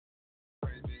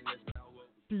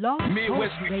Blog Talk Radio.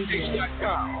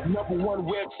 MidwestMixtapes.com, #1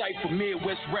 website for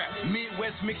Midwest rap.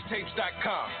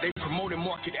 MidwestMixtapes.com. They promote and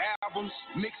market albums,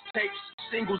 mixtapes,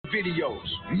 singles, videos.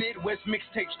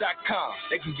 MidwestMixtapes.com.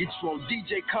 They can get you on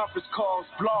DJ conference calls,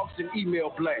 blogs, and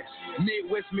email blasts.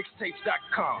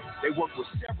 MidwestMixtapes.com. They work with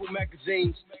several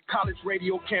magazines, college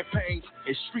radio campaigns,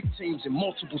 and street teams in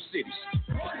multiple cities.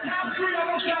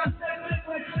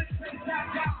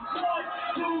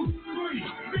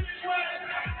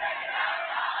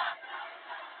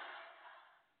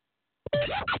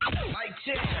 Mike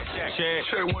check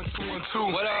 1 2 1 2.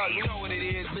 What up? You know what it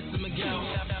is, Mr. Miguel.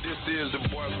 This is the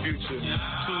boy Future. 2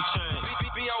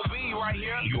 Chainz. B.O.B. right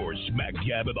here. You're smack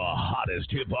dab in the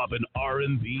hottest hip hop and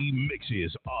R&B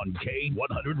mixes on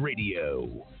K100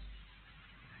 Radio.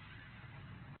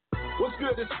 What's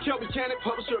good? This is Kelby Cannon,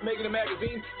 publisher of Making It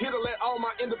Magazine, here to let all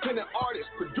my independent artists,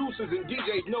 producers, and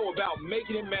DJs know about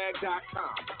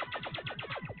MakingItMag.com.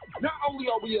 Not only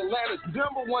are we Atlanta's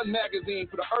 #1 magazine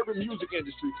for the urban music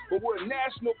industry, but we're a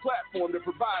national platform that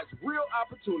provides real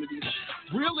opportunities,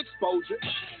 real exposure,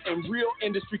 and real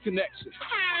industry connections.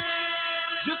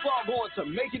 Just log on to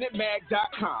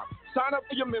MakingItMag.com. Sign up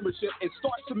for your membership and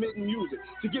start submitting music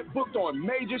to get booked on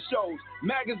major shows,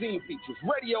 magazine features,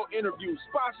 radio interviews,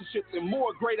 sponsorships, and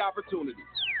more great opportunities.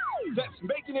 That's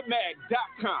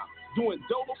MakingItMag.com. Doing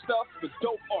dope stuff for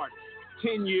dope artists.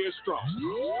 10 years strong.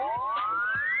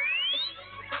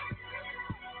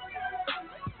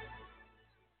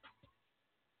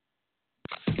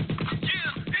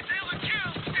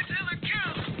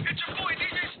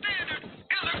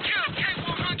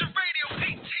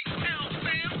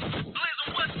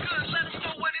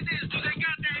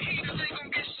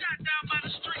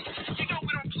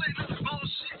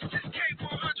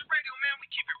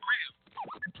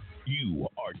 You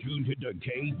are tuned to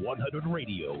K100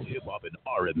 Radio, hip hop and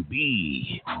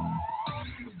R&B.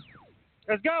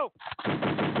 Let's go.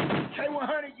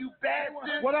 K100, you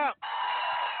bastard. What up?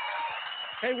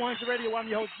 K100 Radio. I'm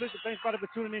your host, Blizzard. Thanks for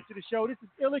tuning into the show. This is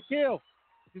Ill or Kill.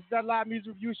 This is our live music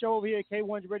review show over here at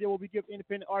K100 Radio, where we give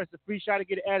independent artists a free shot to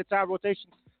get an added time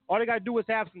rotation. All they got to do is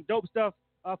have some dope stuff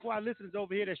for our listeners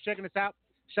over here that's checking us out.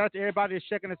 Shout out to everybody that's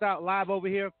checking us out live over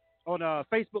here on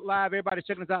Facebook Live. Everybody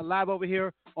checking us out live over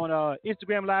here on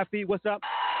Instagram Live feed. What's up?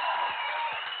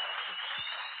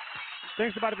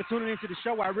 Thanks everybody for tuning into the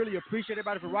show. I really appreciate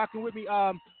everybody for rocking with me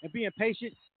and being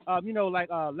patient.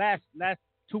 Last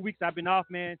 2 weeks I've been off,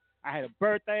 man. I had a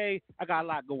birthday. I got a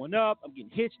lot going up. I'm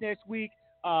getting hitched next week.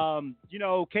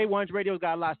 K100 Radio's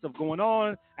got a lot of stuff going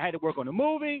on. I had to work on a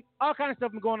movie. All kinds of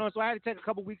stuff been going on, so I had to take a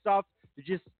couple weeks off to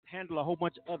just handle a whole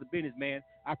bunch of other business, man.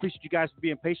 I appreciate you guys for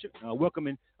being patient.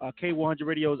 Welcoming K100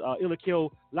 Radio's Ill or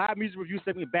Kill live music review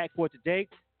segment back for today.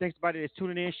 Thanks to everybody that's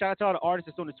tuning in. Shout out to all the artists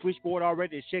that's on the switchboard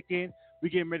already that's checked in. We're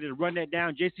getting ready to run that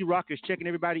down. JC Rock is checking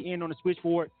everybody in on the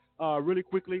switchboard really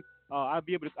quickly. I'm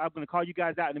going to call you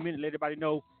guys out in a minute, let everybody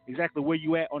know exactly where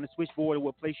you at on the switchboard and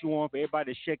what place you on for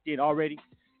everybody that's checked in already.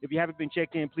 If you haven't been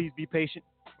checked in, please be patient.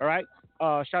 All right.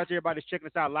 Shout out to everybody that's checking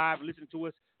us out live and listening to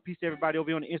us. Peace to everybody over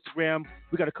here on the Instagram.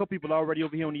 We got a couple people already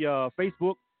over here on the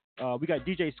Facebook. We got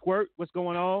DJ Squirt. What's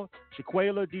going on?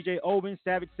 Shaquela, DJ Owen,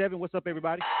 Savage 7. What's up,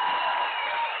 everybody?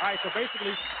 All right. So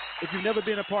basically, if you've never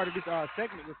been a part of this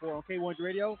segment before on K100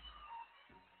 Radio,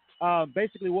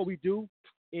 basically what we do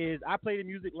is I play the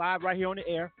music live right here on the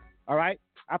air. All right.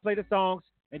 I play the songs,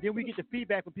 and then we get the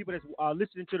feedback from people that's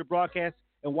listening to the broadcast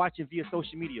and watching via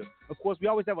social media. Of course, we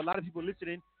always have a lot of people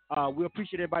listening. We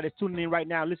appreciate everybody that's tuning in right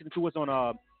now, listening to us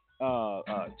on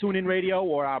TuneIn Radio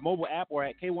or our mobile app or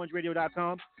at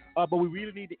K100Radio.com. But we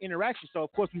really need the interaction. So,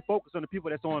 of course, we focus on the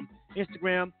people that's on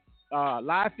Instagram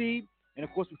live feed. And,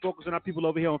 of course, we focus on our people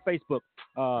over here on Facebook.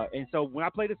 And so when I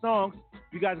play the songs,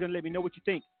 you guys are going to let me know what you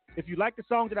think. If you like the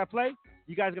song that I play,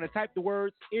 you guys are going to type the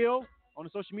words ill on the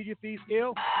social media feeds,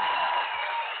 ill.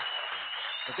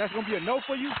 If that's going to be a no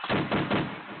for you,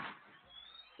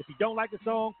 if you don't like the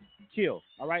song, kill.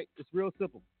 All right? It's real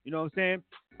simple. You know what I'm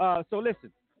saying? So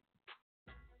listen.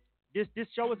 This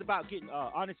show is about getting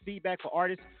honest feedback for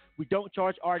artists. We don't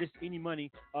charge artists any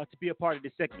money to be a part of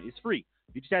this segment. It's free.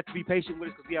 You just have to be patient with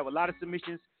us because we have a lot of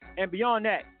submissions. And beyond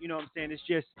that, you know what I'm saying, it's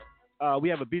just we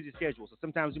have a busy schedule. So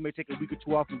sometimes we may take a week or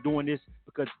two off from doing this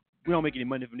because we don't make any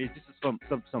money from this. This is some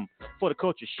for the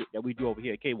culture shit that we do over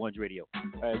here at K100 Radio.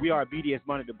 We are a BDS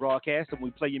monitored broadcast, and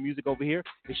we play your music over here.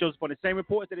 It shows up on the same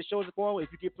reports that it shows up on.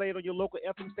 If you get played on your local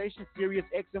FM station, Sirius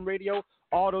XM Radio,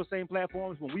 all those same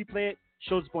platforms, when we play it,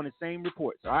 shows up on the same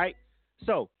reports. All right?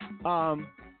 So,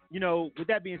 with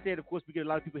that being said, of course, we get a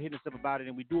lot of people hitting us up about it,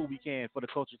 and we do what we can for the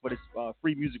culture for this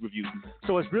free music review.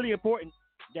 So it's really important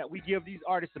that we give these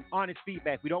artists some honest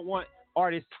feedback. We don't want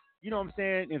artists you know what I'm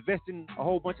saying, investing a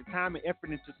whole bunch of time and effort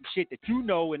into some shit that you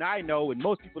know and I know and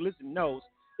most people listening knows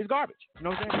is garbage. You know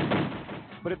what I'm saying?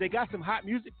 But if they got some hot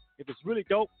music, if it's really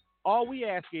dope, all we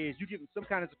ask is you give them some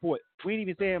kind of support. We ain't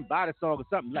even saying buy the song or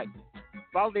something. Like,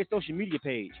 follow their social media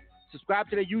page, subscribe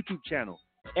to their YouTube channel,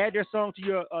 add their song to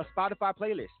your Spotify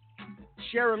playlist,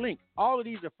 share a link. All of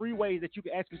these are free ways that you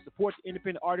can actually support the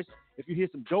independent artists. If you hear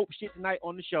some dope shit tonight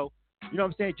on the show, you know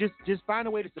what I'm saying? Just find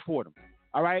a way to support them.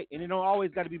 All right? And it don't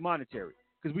always got to be monetary,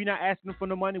 because we're not asking them for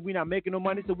no money. We're not making no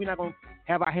money, so we're not going to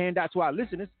have our hand out to our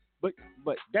listeners. But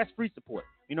that's free support.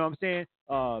 You know what I'm saying?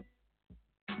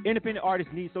 Independent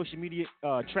artists need social media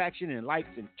traction and likes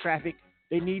and traffic.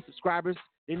 They need subscribers.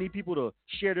 They need people to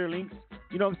share their links.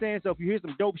 You know what I'm saying? So if you hear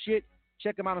some dope shit,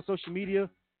 check them out on social media,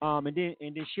 and then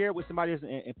share it with somebody else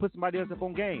and put somebody else up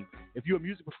on game. If you're a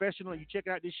music professional and you check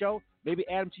out this show, maybe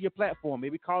add them to your platform.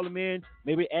 Maybe call them in.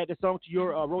 Maybe add the song to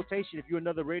your rotation if you're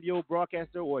another radio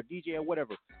broadcaster or a DJ or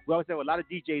whatever. We always have a lot of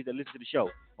DJs that listen to the show.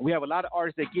 And we have a lot of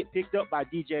artists that get picked up by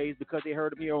DJs because they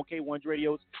heard them here on K1's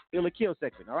Radio's Ill or Kill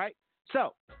segment, all right?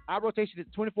 So our rotation is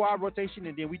a 24-hour rotation,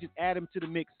 and then we just add them to the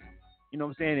mix. You know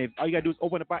what I'm saying? If all you got to do is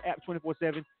open up our app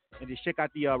 24/7 and just check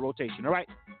out the rotation, all right?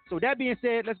 So with that being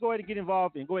said, let's go ahead and get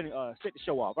involved and go ahead and set the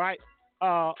show off, all right?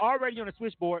 Already on the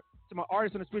switchboard, to my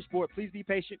artists on the switchboard, please be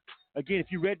patient. Again, if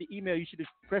you read the email, you should have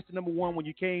pressed the number 1 when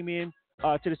you came in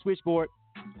to the switchboard,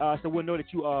 so we'll know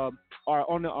that you are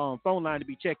on the phone line to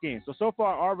be checked in. So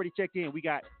far, already checked in. We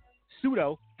got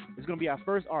Pseudo. It's going to be our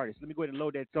first artist. Let me go ahead and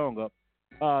load that song up.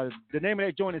 The name of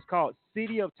that joint is called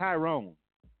City of Tyrone.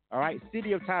 All right,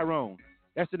 City of Tyrone.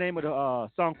 That's the name of the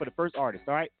song for the first artist.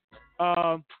 All right.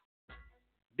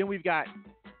 Then we've got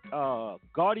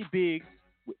Gaudy Biggs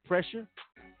with Pressure.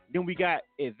 Then we got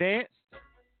Advanced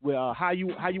with How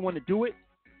You Want to Do It.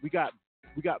 We got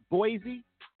Boise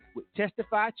with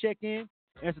Testify, Check In.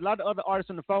 And there's a lot of other artists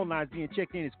on the phone lines being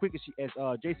checked in as quick as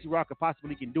JC Rocker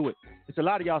possibly can do it. It's a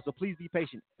lot of y'all, so please be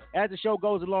patient. As the show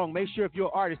goes along, make sure if you're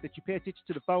an artist that you pay attention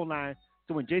to the phone line,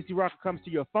 so when JC Rocker comes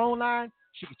to your phone line,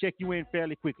 she can check you in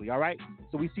fairly quickly, all right?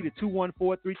 So we see the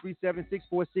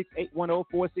 214-337-646,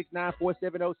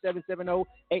 810-469-470, 770,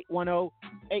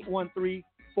 810,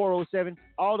 813-407.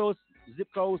 All those zip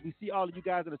codes, we see all of you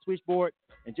guys on the switchboard,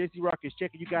 and JC Rocker is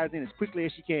checking you guys in as quickly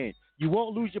as she can. You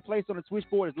won't lose your place on the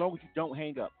switchboard as long as you don't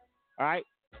hang up, all right?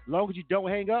 As long as you don't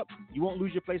hang up, you won't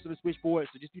lose your place on the switchboard,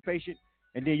 so just be patient.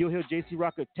 And then you'll hear JC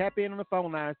Rocker tap in on the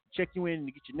phone lines, check you in,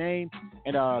 and get your name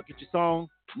and get your song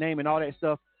name and all that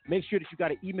stuff. Make sure that you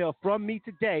got an email from me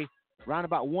today, around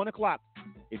about 1 o'clock.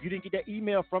 If you didn't get that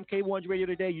email from K1's Radio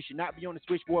today, you should not be on the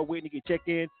switchboard waiting to get checked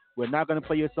in. We're not going to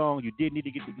play your song. You did need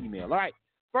to get the email. All right.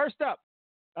 First up,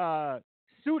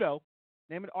 Pseudo.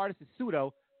 Name of the artist is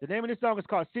Pseudo. The name of this song is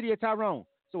called City of Tyrone.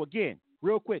 So again,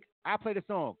 real quick, I play the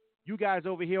song. You guys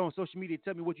over here on social media,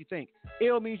 tell me what you think.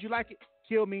 Ill means you like it.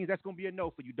 Kill means that's going to be a no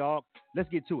for you, dog. Let's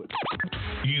get to it.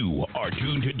 You are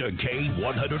tuned to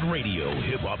K100 Radio,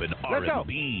 Hip Hop and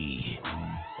R&B.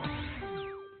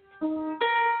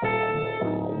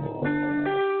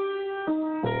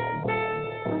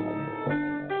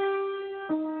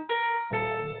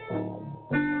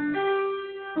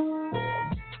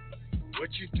 What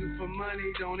you do for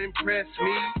money don't impress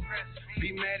me.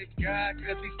 Be mad at God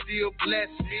cause he still bless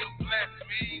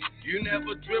me. You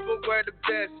never dribble where the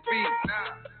best be.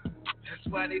 That's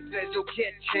why they said you'll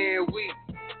catch hand weak.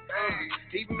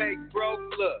 He make broke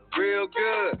look real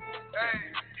good.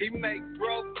 He make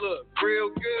broke look real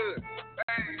good.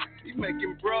 He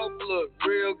making broke look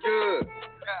real good.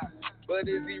 But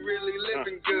is he really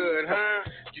living good, huh?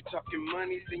 You talking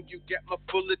money, then you got my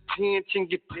full attention,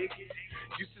 you dig it?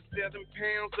 Used to sell them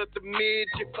pounds of the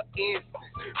midget, for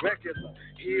instance. Regular,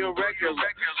 he irregular,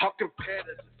 all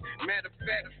competitors. Matter of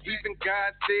fact, even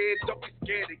God said, don't be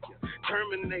scared of you.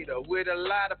 Terminator with a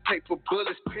lot of paper,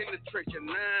 bullets penetrate your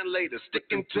 9 later.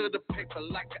 Sticking to the paper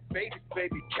like a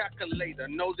baby calculator.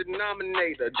 No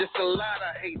denominator, just a lot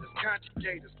of haters,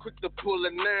 conjugators. Quick to pull a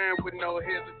 9 with no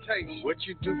hesitation. What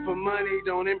you do for money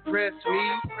don't impress me.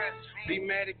 Be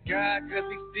mad at God cause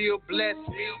he still bless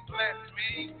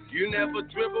me. You never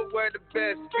dribble where the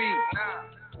best be.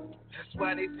 That's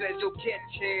why they said you'll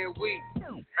catch hand weak.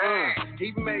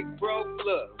 He make broke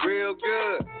look real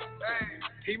good.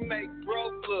 He make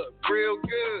broke look real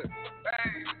good.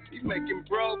 He making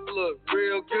broke look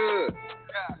real good.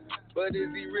 But is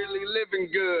he really living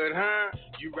good, huh?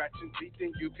 You ratchet teeth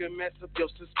and you can mess up your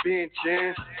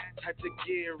suspension. Type to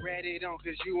get ready on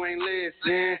cause you ain't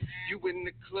listen. You in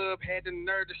the club, had the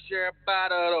nerve to share a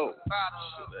bottle though.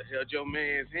 Should've held your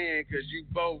man's hand cause you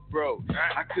both broke.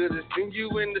 I could've seen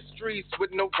you in the streets with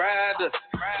no riders.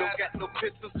 Don't got no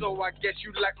pistol, so I guess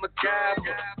you like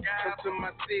MacGyver. Come to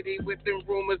my city with them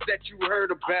rumors that you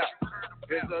heard about.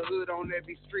 There's a hood on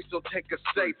every street, so take a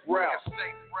safe route.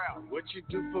 What you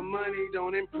do for money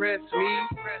don't impress me.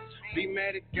 Be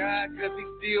mad at God cause he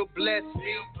still bless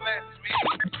me.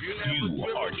 You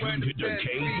are tuned to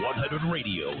K100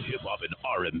 Radio, Hip Hop and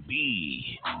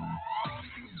R&B.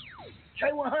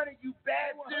 K100, you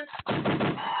bad.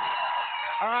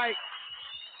 All right.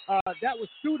 That was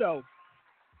Pseudo.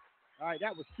 All right,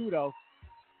 that was Pseudo.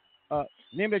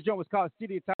 Name of the joint was called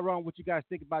City of Tyrone. What you guys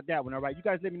think about that one? All right, you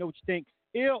guys let me know what you think.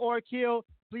 Ill or kill.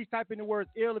 Please type in the words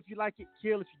ill if you like it,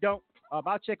 kill if you don't.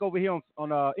 I'll check over here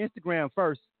on Instagram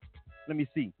first. Let me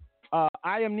see.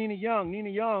 I am Nina Young. Nina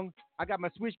Young. I got my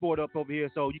switchboard up over here,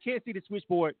 so you can't see the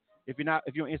switchboard if you're on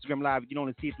Instagram Live. You can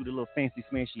only see it through the little fancy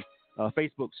smashy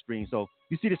Facebook screen. So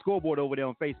you see the scoreboard over there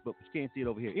on Facebook, but you can't see it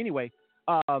over here. Anyway,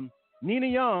 Nina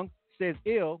Young says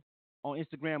ill on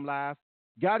Instagram Live.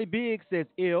 Gotti Big says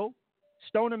ill.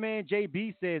 Stonerman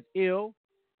JB says ill.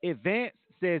 Advance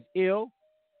says ill.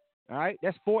 All right,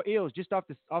 that's 4 ills just off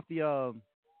the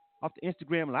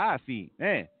Instagram Live feed.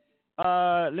 Man,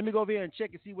 let me go over here and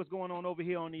check and see what's going on over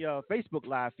here on the Facebook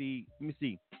Live feed. Let me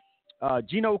see.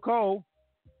 Gino Cole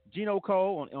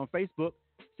on Facebook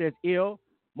says ill.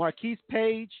 Marquise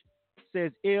Page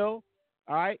says ill.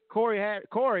 All right,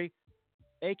 Corey,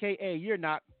 aka you're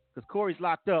not, because Corey's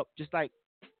locked up, just like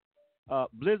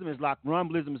Blizzum is locked. Ron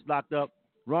Blizzum is locked up.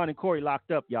 Ron and Corey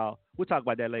locked up, y'all. We'll talk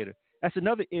about that later. That's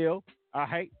another ill. All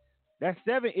right. That's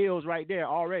 7 ills right there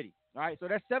already. All right. So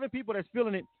that's 7 people that's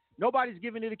feeling it. Nobody's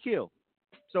giving it a kill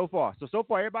so far. So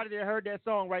far, everybody that heard that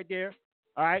song right there,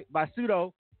 all right, by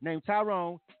Pseudo, named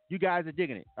Tyrone, you guys are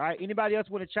digging it. All right. Anybody else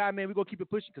want to chime in? We're going to keep it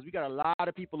pushing because we got a lot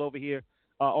of people over here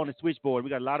on the switchboard.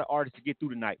 We got a lot of artists to get through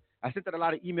tonight. I sent out a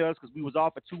lot of emails because we was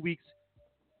off for 2 weeks.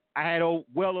 I had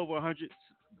well over 100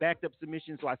 backed up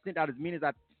submissions, so I sent out as many as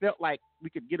I felt like we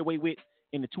could get away with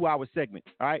in the 2-hour segment.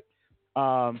 All right.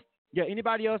 Yeah.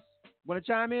 Anybody else want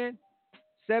to chime in?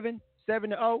 7-0.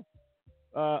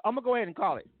 I'm gonna go ahead and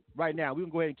call it right now. We're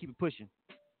gonna go ahead and keep it pushing.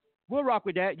 We'll rock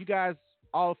with that. You guys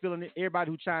all feeling it.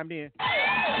 Everybody who chimed in. All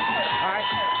right.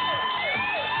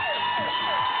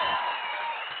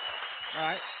 All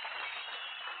right.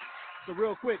 So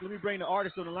real quick, let me bring the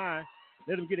artist on the line.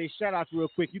 Let them get a shout out real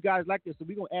quick. You guys like this, so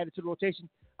we're gonna add it to the rotation.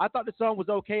 I thought the song was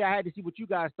okay. I had to see what you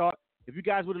guys thought. If you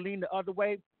guys would have leaned the other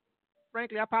way,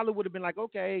 frankly, I probably would have been like,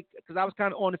 okay, because I was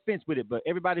kind of on the fence with it. But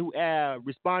everybody who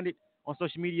responded on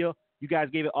social media, you guys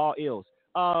gave it all ills.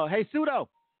 Hey, Pseudo.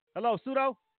 Hello,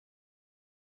 Pseudo.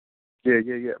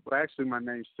 Yeah. But actually, my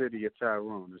name's City of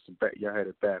Tyrone. Y'all had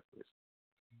it backwards.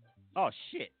 Oh,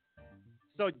 shit.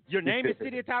 So your name is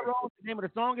City of Tyrone? The name of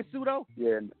the song is Pseudo?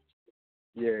 Yeah.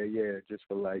 Just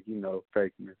for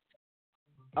fakeness.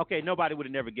 Okay, nobody would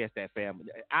have never guessed that, fam.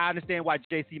 I understand why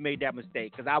JC made that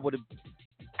mistake because I would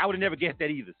have never guessed that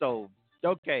either. So,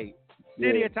 okay,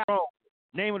 City of Tyrone.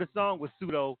 Name of the song was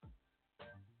Pseudo.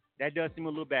 That does seem a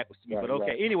little backwards to me, but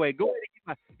okay. Right. Anyway, go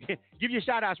ahead and give your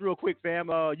shout outs real quick, fam.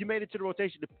 You made it to the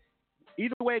rotation.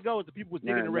 Either way it goes, the people was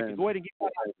digging the record. Go ahead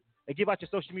and give out your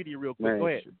social media real quick. Go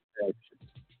ahead.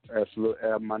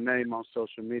 Absolutely. My name on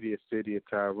social media is City of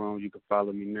Tyrone. You can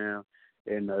follow me now.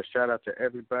 And shout out to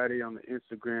everybody on the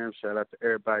Instagram. Shout out to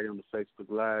everybody on the Facebook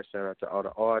Live. Shout out to all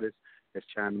the artists that's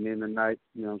chiming in tonight.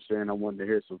 You know what I'm saying? I wanted to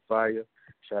hear some fire.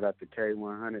 Shout out to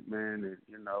K100, man.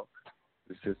 And,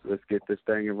 let's get this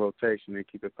thing in rotation and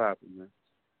keep it popping, man.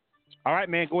 All right,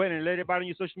 man. Go ahead and let everybody on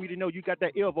your social media know you got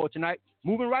that ill vote tonight.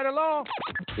 Moving right along.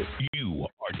 You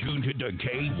are tuned to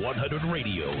K100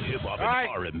 Radio, Hip Hop and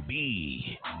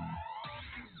R&B.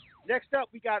 Next up,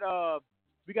 we got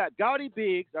Gotti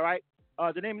Biggs. All right.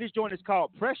 The name of this joint is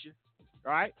called Pressure.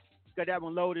 All right. Got that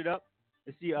one loaded up.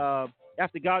 Let's see.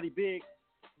 After Gotti Biggs,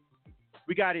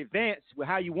 we got Advance with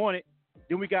How You Want It.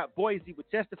 Then we got Boise with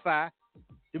Testify.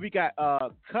 Then we got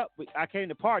Cup with I Came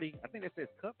to Party. I think that says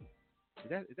Cup. Is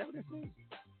that what that says?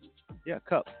 Yeah,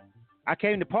 Cup. I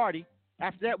Came to Party.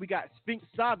 After that, we got Sphinx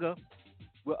Saga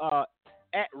with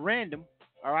At Random.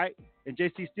 All right. And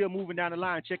JC still moving down the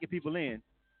line, checking people in.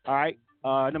 All right.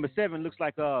 Number 7 looks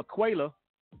like Quayla.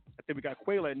 I think we got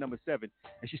Quayla at number 7.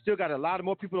 And she still got a lot of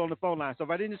more people on the phone line. So if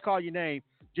I didn't just call your name,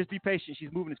 just be patient.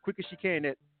 She's moving as quick as she can.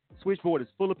 That switchboard is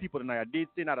full of people tonight. I did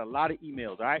send out a lot of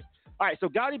emails. All right. All right. So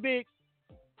Gotti Biggs.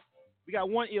 We got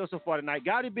 1 ill so far tonight.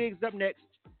 Gotti Biggs up next.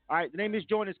 All right. The name of this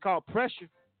joint is called Pressure.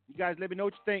 You guys let me know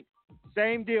what you think.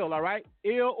 Same deal, all right?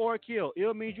 Ill or kill.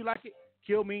 Ill means you like it.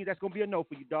 Kill means that's going to be a no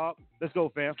for you, dog. Let's go,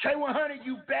 fam. K100,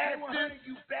 you bastard.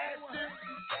 You bastard.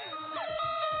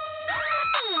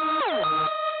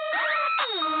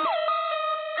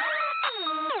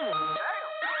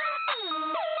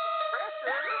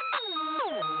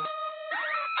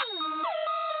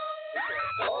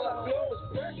 All I blow is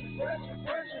pressure.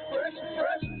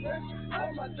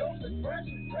 All my dope is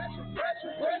pressure.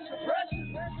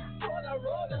 All I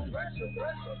roll is pressure.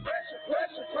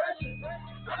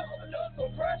 I overdose on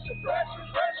pressure.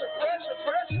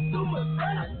 Too much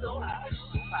pressure, so high.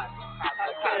 I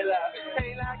can't lie.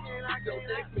 Don't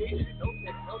text me.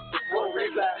 Won't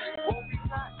reply.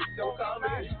 Don't call me.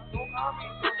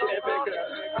 Can't pick up.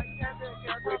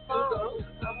 Way too low.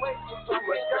 Too much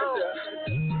pressure.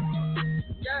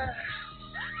 Yeah.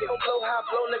 He don't blow how I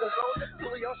blow, nigga.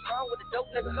 Louis on strong with the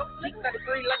dope, nigga. Leak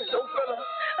 93 like a dope filler.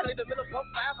 I need the middle pump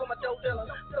 5 for my dope dealer.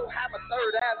 So high my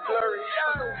third eye's blurry.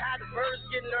 I'm so high the birds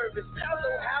get nervous. I'm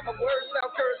so high my words sound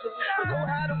cursive. I'm so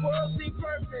high the world see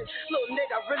perfect. Little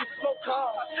nigga, I really smoke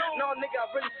cars. No nigga, I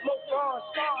really smoke bars.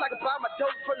 It's like I buy my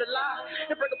dope from the lot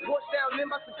and break a porch down in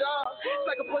my cigar. It's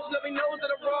like a push let me know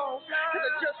that I'm wrong. Cause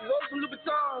I just rolled some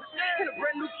Louboutins and a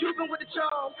brand new Cuban with the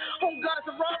charm. Oh God, it's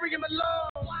a Ferrari in my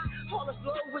lungs. All the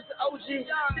flow was the OG.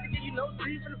 Didn't give you no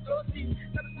G from the floor seat.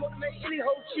 Never smoked to make any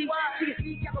whole cheese.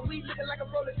 CDC got my weed looking like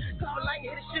a roller. Call like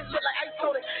hit the shit look like ice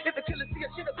on it. If the killer see a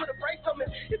shit, I put a price on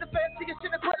me. If the fans see a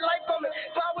shit, I put life on me.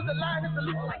 If I was alive, it's a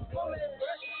least like on me.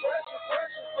 Pressure.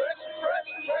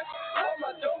 All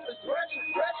my dope is pressure.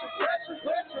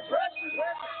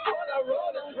 All I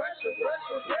roll is pressure. I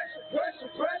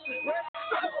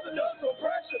overdose on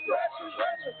pressure.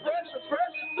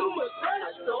 Too much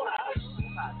pressure, so high.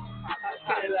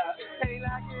 Can't lie.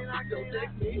 Don't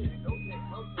text me.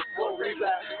 Won't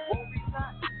reply.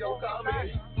 Don't call me.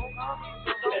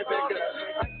 Can't pick up.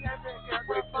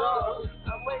 Way too low.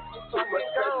 Too much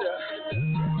pressure.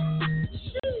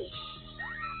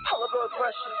 All I blood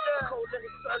pressure. Cold in the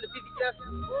sun, the BBS.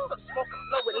 Some smoke and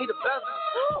flow and need a bezel.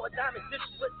 Pour a diamond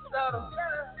dishes with the saddle.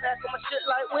 Back on my shit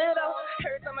like widow.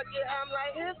 Every time I get high, I'm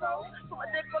like hizzo. Put my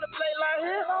dick on the plate like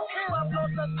hizzo. My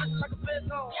blood pressure like a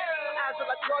fizzo. Eyes are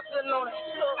like carton on it.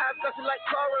 Eyes pressure like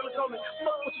car rims on me.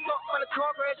 Fuck what you thought when a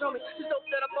car crash on me. This dope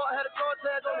that I bought had a car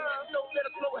tag on it. This dope that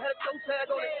I smoked had a toe tag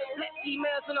on it. Black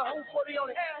emails and a whole 40 on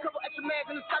it. Couple extra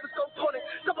mags and a stethoscope on it.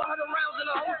 Couple $100 rounds and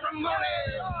a whole drum on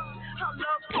it. You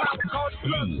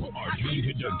are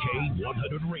tuned to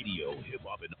K100 Radio, Hip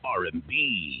Hop and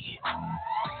R&B.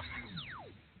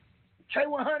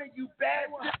 K100, you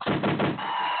bastard.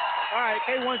 All right,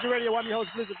 K100 Radio. I'm your host,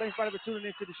 Blizzard. Thanks for tuning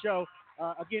into the show.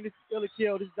 Again, this is Ill or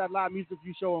Kill. This is our live music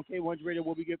review show on K100 Radio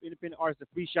where we give independent artists a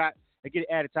free shot and get it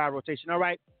added to our rotation. All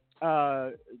right.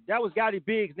 That was Gotti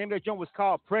Biggs. The name of that joint was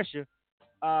called Pressure.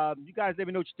 You guys let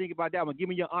me know what you think about that one. Give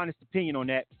me your honest opinion on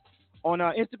that. On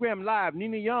Instagram Live,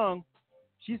 Nina Young,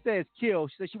 she says kill.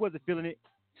 She says she wasn't feeling it.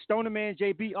 Stoner Man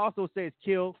JB also says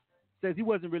kill. Says he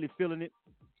wasn't really feeling it.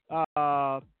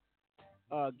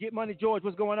 Get Money George,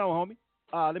 what's going on,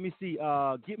 homie? Let me see.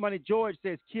 Get Money George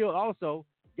says kill also.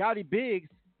 Gotti Biggs,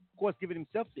 of course, giving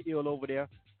himself the ill over there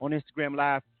on Instagram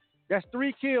Live. That's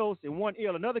 3 kills and 1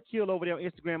 ill. Another kill over there on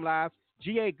Instagram Live.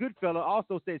 G.A. Goodfella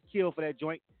also says kill for that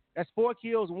joint. That's 4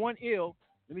 kills, 1 ill.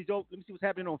 Let me see what's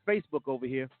happening on Facebook over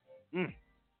here.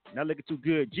 Not looking too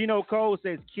good. Gino Cole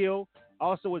says kill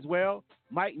also as well.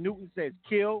 Mike Newton says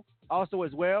kill also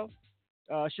as well.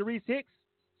 Sharice Hicks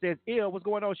says ill. What's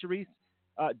going on, Sharice?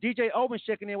 DJ Owen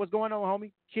checking in. What's going on,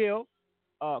 homie? Kill.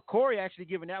 Corey actually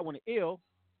giving that one an ill.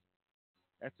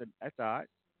 That's all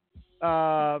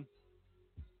right.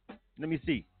 Let me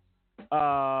see.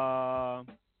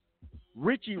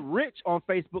 Richie Rich on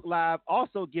Facebook Live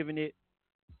also giving it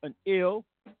an ill.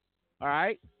 All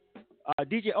right.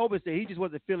 DJ Obens said he just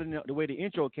wasn't feeling the way the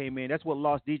intro came in. That's what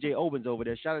lost DJ Obens over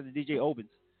there. Shout out to DJ Obens.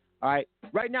 All right.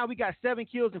 Right now we got 7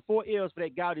 kills and 4 ills for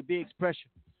that Gotti Biggs Pressure.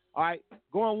 All right.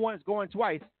 Going once, going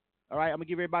twice. All right. I'm gonna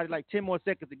give everybody like 10 more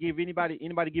seconds to give anybody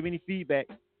give any feedback.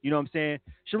 You know what I'm saying?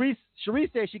 Sharice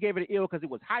said she gave it an ill because it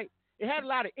was hype. It had a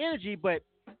lot of energy, but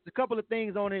there's a couple of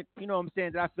things on it, you know what I'm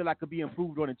saying, that I feel like could be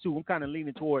improved on it too. I'm kind of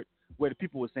leaning toward where the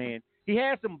people were saying. He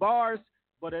had some bars,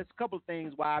 but there's a couple of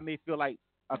things why I may feel like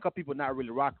a couple people not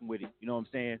really rocking with it. You know what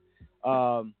I'm saying?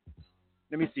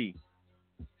 Let me see.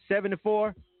 7-4.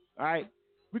 All right.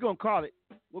 We're going to call it.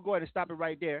 We'll go ahead and stop it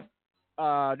right there.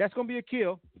 That's going to be a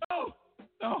kill. No.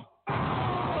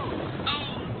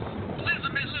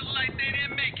 Elizabeth looked like they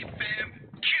didn't make it, fam.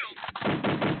 Kill.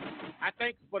 I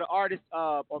think for the artist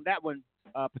on that one,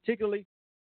 particularly,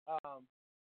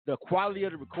 the quality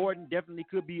of the recording definitely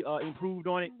could be improved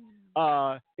on it.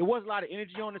 It was a lot of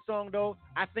energy on the song though.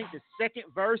 I think the second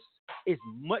verse is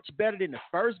much better than the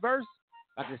first verse.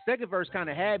 Like the second verse kind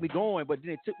of had me going, but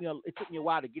then it took me a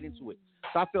while to get into it.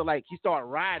 So I felt like he started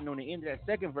riding on the end of that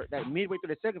second verse, that midway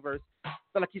through the second verse. I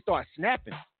felt like he started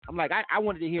snapping. I'm like, I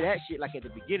wanted to hear that shit like at the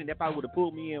beginning. That probably would have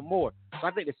pulled me in more. So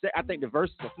I think the verse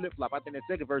is a flip flop. I think the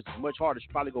second verse is much harder.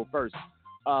 Should probably go first.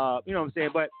 You know what I'm saying?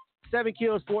 But 7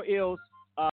 kills, 4 ills.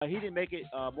 He didn't make it.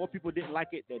 More people didn't like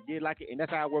it that did like it, and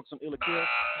that's how it works on Ill or Kill.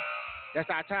 That's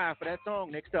our time for that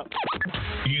song. Next up.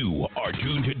 You are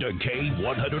tuned to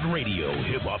K100 Radio,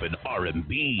 Hip Hop and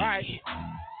R&B. All right.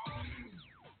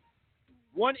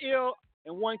 1 ill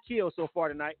and 1 kill so far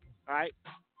tonight. All right.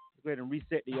 Let's go ahead and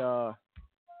reset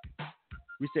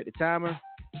the timer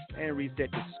and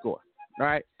reset the score. All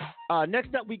right.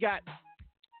 Next up we got,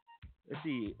 let's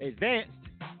see, Advanced.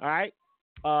 All right.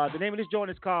 The name of this joint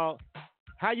is called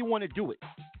How You Want to Do It.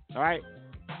 All right.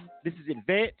 This is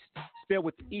Advanced, spelled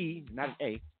with an E, not an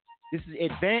A. This is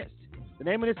Advanced. The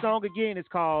name of this song again is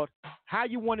called How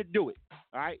You Want to Do It.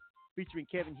 All right. Featuring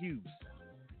Kevin Hughes.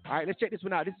 All right, let's check this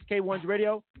one out. This is K100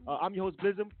 Radio. I'm your host,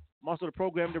 Blizzum. I'm also the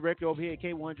program director over here at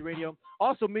K100 Radio.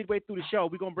 Also, midway through the show,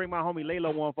 we're going to bring my homie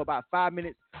Laylo on for about 5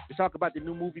 minutes to talk about the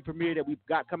new movie premiere that we've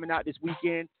got coming out this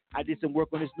weekend. I did some work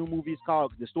on this new movie. It's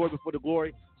called The Story Before the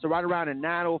Glory. So right around the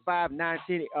 9:05,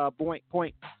 9:10 point,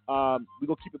 we're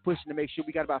going to keep it pushing to make sure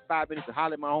we got about 5 minutes to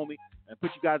holler at my homie and put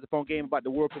you guys up on game about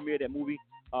the world premiere of that movie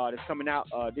that's coming out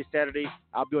this Saturday.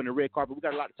 I'll be on the red carpet. We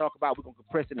got a lot to talk about. We're going to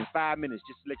compress it in 5 minutes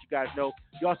just to let you guys know.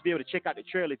 You'll also be able to check out the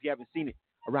trailer if you haven't seen it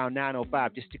around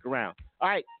 9:05. Just stick around. All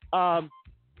right.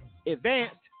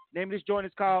 Advanced. Name of this joint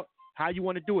is called How You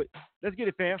Want to Do It. Let's get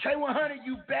it, fam. K100,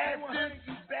 you bastard.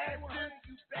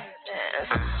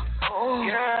 Oh,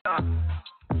 yeah.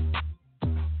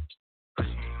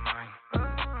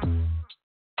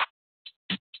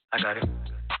 I got it.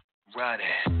 Ride it.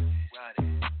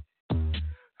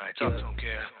 Alright, talk to him,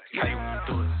 Care. How you want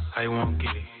to do it? How you want to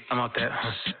get it? I'm out that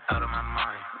out of my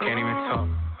mind. Can't even talk,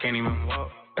 can't even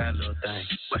walk. Bad little thing,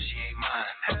 but she ain't mine.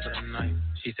 After the night,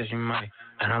 she said she might,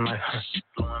 and I'm like,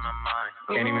 blowing my mind.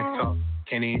 Can't even talk,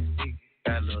 can't even speak.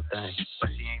 Bad little thing, but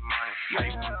she ain't mine. How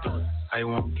you want to do it? How you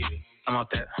want to get it? I'm out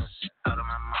that out of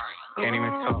my mind. Can't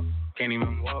even talk, can't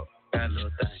even walk. Bad little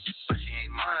thing, but she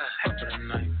ain't mine. After the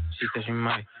night, she said she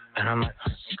might, and I'm like,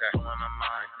 blowing my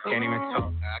mind. Can't even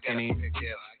talk, can't even speak.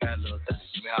 Bad little thing, but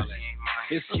she ain't mine.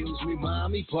 Excuse me,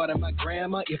 mommy, part of my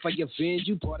grammar. If I offend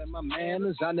you, part of my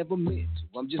manners. I never meant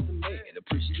to. I'm just a man.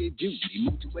 Appreciate duty.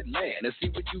 Move to Atlanta. See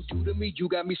what you do to me. You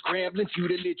got me scrambling.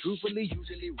 Futilely, truthfully,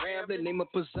 usually rambling. Name a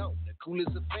persona. Cool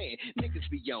as a fan. Niggas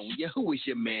be on ya. Who is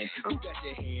your man? Who got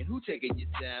your hand? Who taking your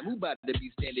time? Who about to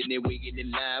be standing there waiting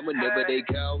in line? Whenever they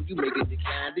call, you make a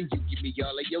decline. Then you give me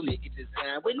all of your niggas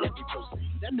design. Well, let me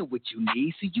proceed. I know what you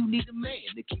need. See, you need a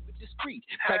man to keep it discreet.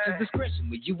 Practice discretion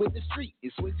when you in the street.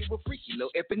 It's when you a freaky low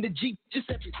up in the Jeep. Just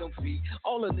have your own feet.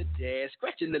 All on the dash.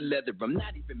 Scratching the leather. I'm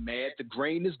not even mad. The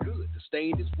grain is good. The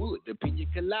stain is wood. The pina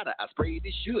colada. I sprayed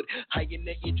it should. High in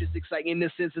the interest. Exciting the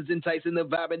senses. Enticing the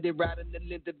vibe. And then riding the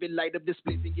length of it. Light up the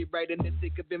split. And get right in the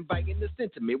thick of inviting the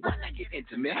sentiment. Why not get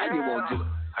intimate? How you want to do it?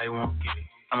 How you want to get it?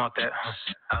 I'm out that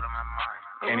out of my mind.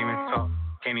 Can't even talk,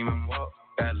 can't even walk.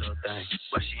 Bad little thing,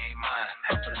 but she ain't mine.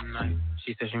 After the night,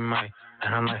 she said she might,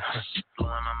 and I'm like,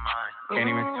 blowing my mind. Can't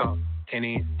even talk, can't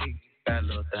even speak. Bad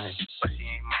little thing, but she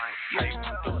ain't mine. How you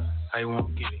want to do it? How you want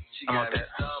to get it? I'm out that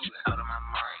out of my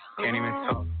mind. Can't even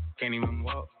talk, can't even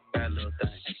walk. Bad little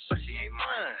thing, but she ain't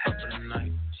mine. After the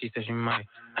night, she said she might,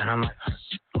 and I'm like,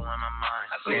 blowing my mind.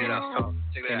 Can't even talk,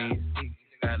 can't even speak.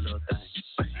 Bad little thing,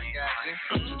 but she ain't mine.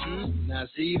 Now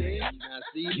see that?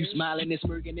 You smiling and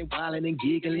smirking and wilding and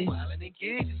giggling.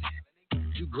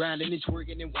 You grinding and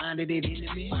twerking and winding it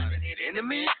into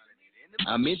me.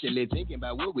 I'm mentally thinking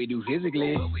about what we do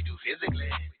physically.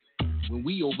 When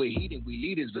we overheat and we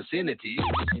leave this vicinity. You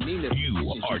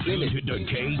are tuned to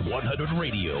K100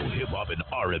 Radio, Hip Hop and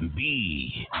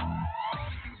R&B.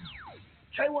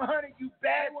 K100, you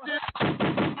bastard.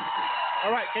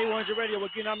 All right, K100 Radio.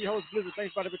 Again, I'm your host, Blizzard.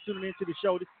 Thanks for tuning into the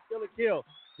show. This is Still a Kill.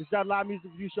 This is our live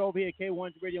music review show over here at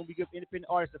K100 Radio, and we give independent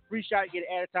artists a free shot, get it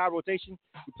added to our rotation.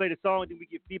 We play the song, then we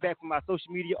get feedback from our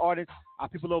social media artists, our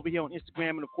people over here on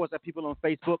Instagram, and of course our people on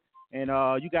Facebook. And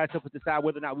you guys help us decide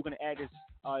whether or not we're going to add this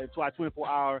to our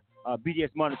 24-hour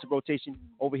BDS monitor rotation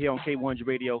over here on K100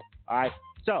 Radio. All right.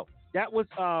 So that was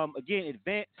again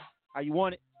Advanced. How you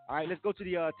want it? All right. Let's go to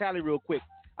the tally real quick.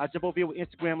 I'll jump over here with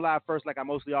Instagram Live first, like I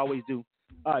mostly always do.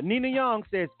 Nina Young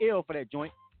says ill for that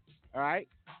joint. All right.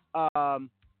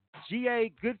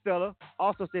 G.A. Goodfella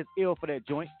also says ill for that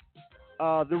joint.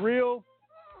 The real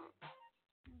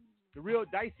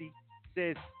Dicey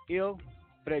says ill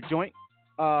for that joint.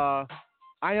 I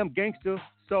Am Gangster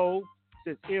Soul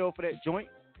says ill for that joint.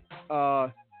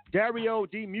 Dario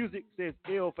D Music says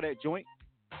ill for that joint.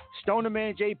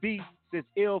 Stonerman JB says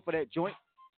ill for that joint.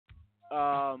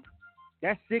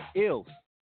 That's 6 ills.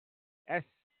 That's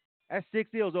 6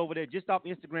 ills over there just off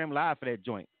Instagram Live for that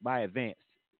joint by Advance.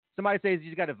 Somebody says you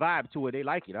just got a vibe to it. They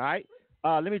like it, all right?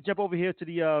 Let me jump over here to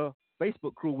the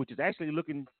Facebook crew, which is actually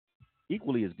looking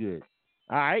equally as good.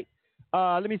 All right?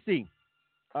 Let me see.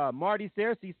 Marty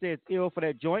Cersei says ill for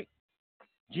that joint.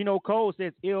 Gino Cole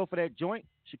says ill for that joint.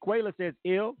 Shaquela says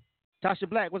ill. Tasha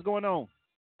Black, what's going on?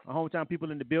 Our hometown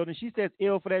people in the building. She says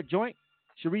ill for that joint.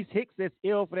 Sharice Hicks says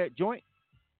ill for that joint.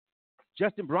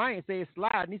 Justin Bryant says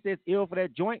slide, and he says ill for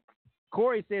that joint.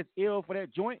 Corey says ill for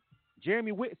that joint.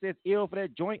 Jeremy Witt says ill for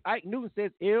that joint. Ike Newton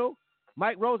says ill.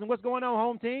 Mike Rosen, what's going on,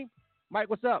 home team? Mike,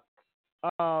 what's up?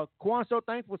 Quan So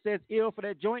Thankful says ill for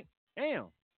that joint. Damn,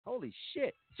 holy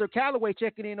shit. Sir Calloway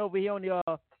checking in over here on the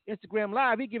Instagram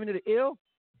Live. He giving it an ill.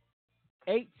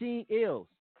 18 ills.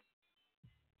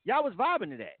 Y'all was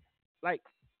vibing to that. Like,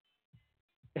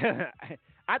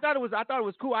 I thought it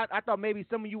was cool. I thought maybe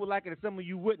some of you would like it and some of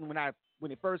you wouldn't when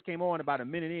it first came on about a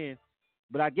minute in.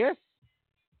 But I guess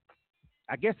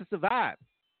it's a vibe.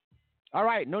 All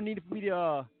right, no need for me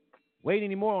to wait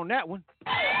anymore on that one.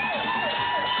 That's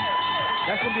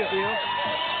gonna be a ill.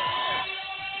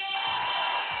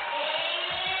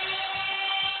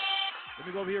 Let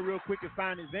me go over here real quick and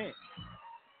find Advance.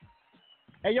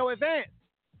 Hey, yo, Advance.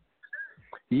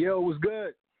 Yo, what's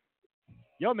good?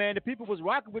 Yo, man, the people was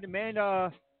rocking with it, man.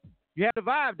 You had the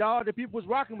vibe, dog. The people was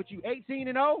rocking with you.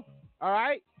 18-0. All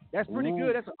right? That's pretty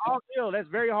good. That's an all ill. That's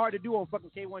very hard to do on fucking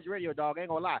K1's radio, dog. I ain't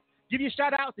gonna lie. Give your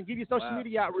shout outs and give your social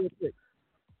media out real quick.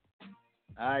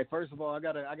 All right, first of all, I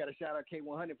gotta shout out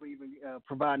K100 for even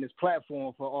providing this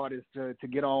platform for artists to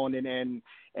get on and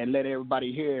let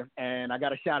everybody hear. And I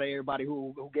gotta shout out everybody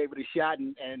who gave it a shot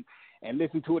and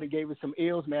listened to it and gave it some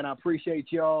ills, man. I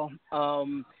appreciate y'all.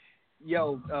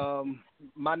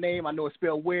 My name, I know it's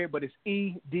spelled weird, but it's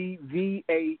EDVANZD,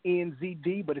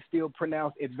 but it's still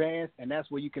pronounced Advanced, and that's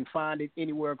where you can find it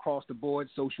anywhere across the board.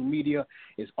 Social media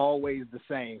is always the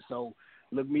same. So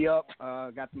look me up.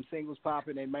 Got some singles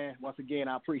popping, and man, once again,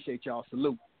 I appreciate y'all.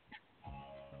 Salute.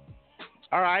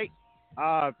 All right.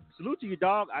 Salute to you,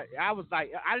 dog. I was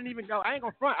like, I didn't even know. I ain't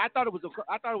gonna front. I thought it was a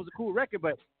cool record,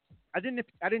 but I didn't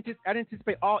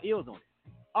anticipate all ills on it.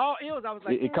 All ills, I was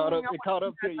like, it caught up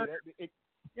to you.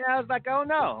 Yeah, I was like, oh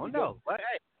no. But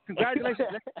hey, congratulations.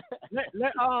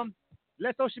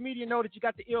 let social media know that you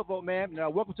got the ill vote, man.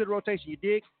 Welcome to the rotation. You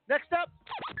dig? Next up.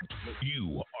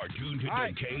 You are tuned to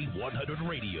K100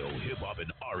 Radio, Hip Hop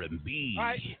and R&B. All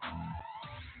right.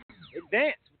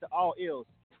 Advance with the all ills.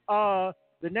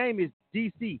 The name is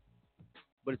DC,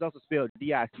 but it's also spelled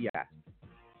DICI.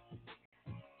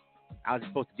 I was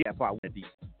supposed to get that part with DC.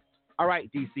 All right,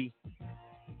 DC.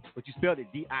 But you spelled it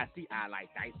DICI like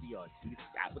dicey or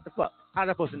DICI. What the fuck? How was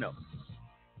I supposed to know?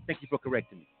 Thank you for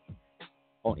correcting me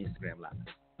on Instagram Live.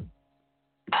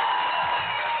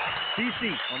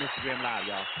 DC on Instagram Live,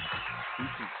 y'all.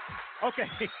 DC. Okay.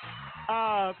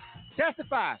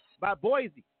 Testify by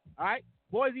Boise. All right.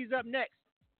 Boise's up next.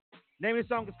 Name of the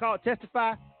song is called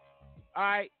Testify. All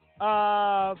right.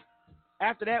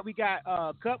 After that, we got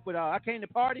Cup with I Came to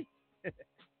Party.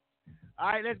 All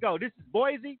right, let's go. This is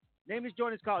Boise. Name of this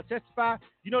joint is called Testify.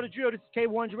 You know the drill. This is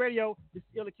K1's Radio. This is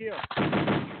Ill or Kill.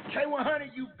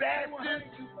 K100, you bastard.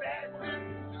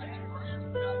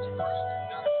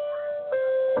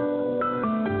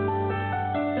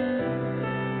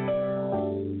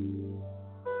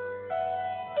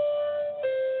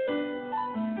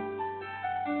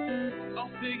 I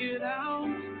figured out,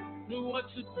 knew what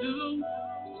to do.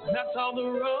 That's all the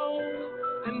road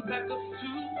and back us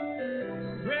to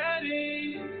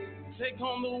ready. Take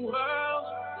on the world,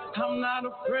 I'm not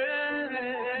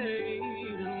afraid.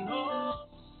 No,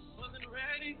 wasn't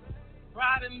ready,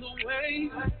 riding the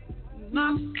wave.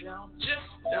 Not down, just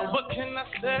down. What can I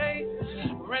say?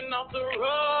 Ran off the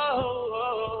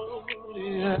road,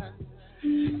 yeah.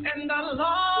 And I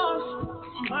lost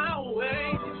my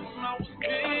way. I was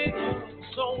big,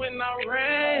 so when I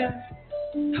ran,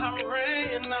 I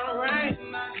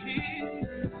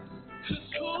hit. 'Cause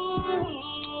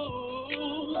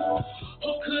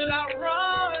who could I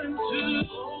run to?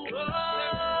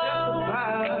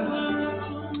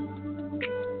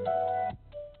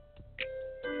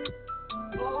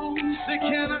 Oh, say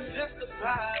can I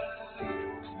testify?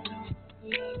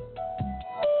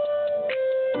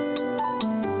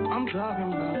 I'm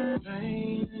talking about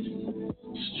pain,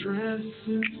 stress,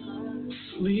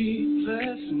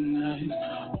 sleepless nights,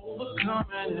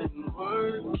 overcoming and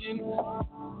working.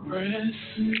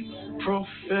 expressing,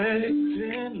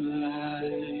 perfecting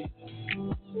life.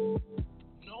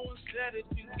 No one said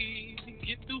it'd be easy,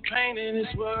 get through pain and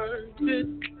it's worth it.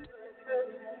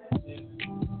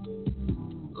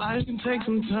 Life can take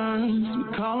some turns,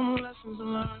 we call them lessons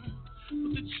learned,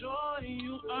 but the joy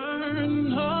you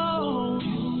earn, oh,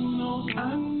 you know,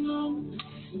 I know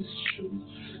this is true.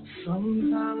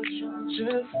 Sometimes you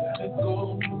just gotta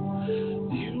go.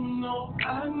 You know, I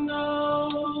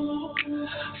know.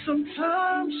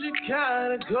 Sometimes you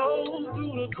gotta go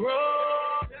through the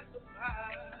growth.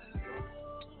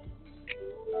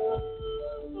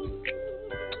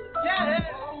 Yeah,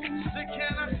 so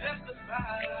can I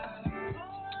testify?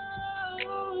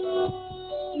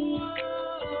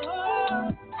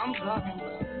 I'm talking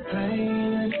about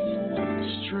pain,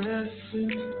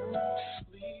 stressing,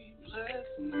 sleepless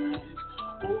nights,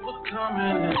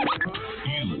 overcoming it.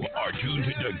 You are tuned to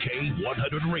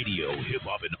K100 Radio, Hip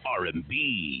Hop and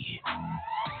R&B.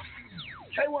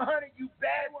 K100, you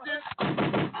bastard.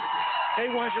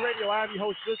 K100 Radio, I'm your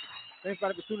host, Listen. Thanks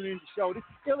for tuning in to the show. This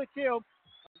is Kill It Kill.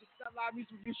 This is a live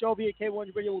music review show via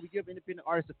K100 Radio where we give independent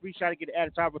artists a free shot to get an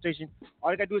added top rotation.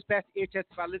 All you got to do is pass the ear test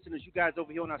of our listeners, you guys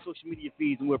over here on our social media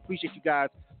feeds, and we appreciate you guys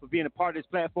for being a part of this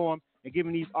platform and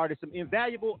giving these artists some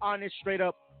invaluable, honest, straight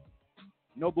up,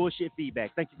 no bullshit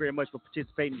feedback. Thank you very much for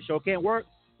participating in the show. Can't work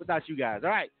without you guys.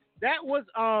 All right. That was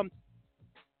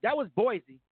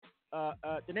Boise.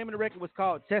 The name of the record was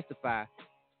called Testify.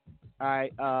 All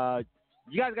right.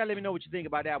 You guys gotta let me know what you think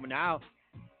about that one. Now,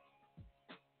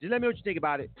 just let me know what you think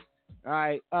about it. All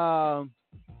right.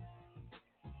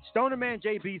 Stoner Man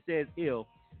JB says ill.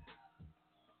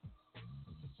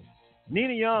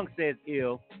 Nina Young says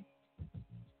ill.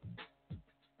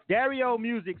 Dario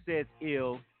Music says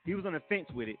ill. He was on the fence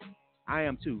with it. I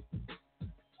am too.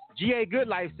 G.A.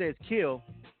 Goodlife says kill.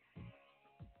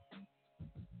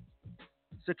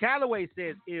 Sir Calloway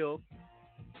says ill.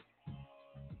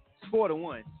 It's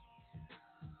 4-1.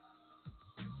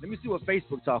 Let me see what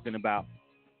Facebook's talking about.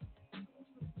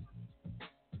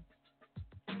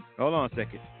 Hold on a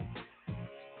second.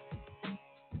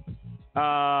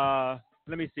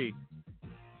 Let me see.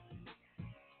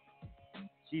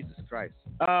 Jesus Christ.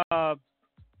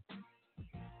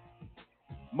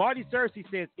 Marty Cersei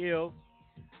says ill.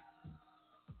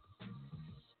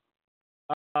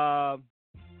 I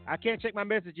can't check my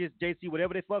messages, JC.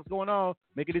 Whatever the fuck's going on,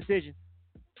 make a decision.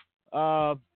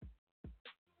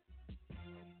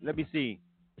 Let me see.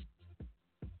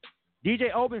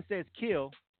 DJ Oben says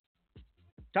kill.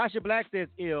 Tasha Black says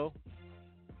ill.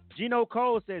 Gino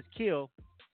Cole says kill.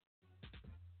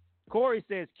 Corey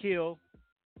says kill.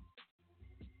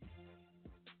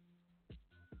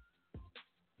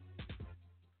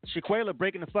 Shaquela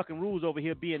breaking the fucking rules over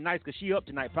here being nice because she up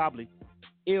tonight probably.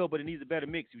 Ill, but it needs a better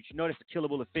mix. But you know that's a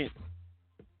killable offense.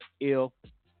 Ill.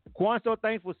 Quan So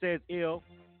Thankful says ill.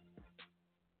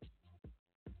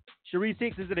 Cherie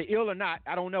Six, is it an ill or not?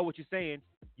 I don't know what you're saying.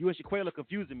 You and Shaquela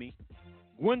confusing me.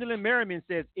 Gwendolyn Merriman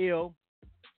says ill.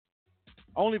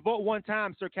 Only vote one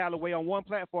time, Sir Calloway, on one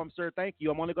platform, sir. Thank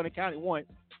you. I'm only going to count it once.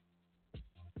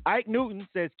 Ike Newton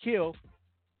says kill.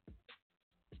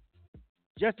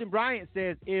 Justin Bryant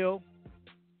says ill.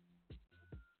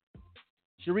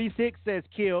 Cherie Six says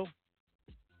kill.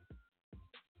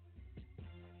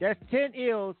 That's 10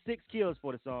 ills, 6 kills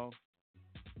for the song.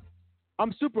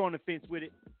 I'm super on the fence with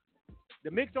it. The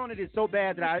mix on it is so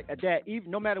bad that even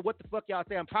no matter what the fuck y'all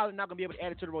say, I'm probably not gonna be able to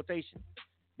add it to the rotation.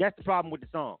 That's the problem with the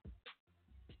song.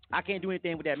 I can't do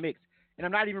anything with that mix, and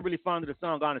I'm not even really fond of the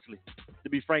song, honestly. To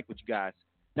be frank with you guys.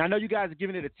 Now I know you guys are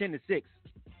giving it a 10-6.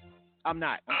 I'm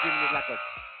not. I'm giving it like a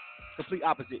complete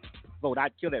opposite vote.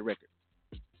 I'd kill that record.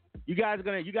 You guys are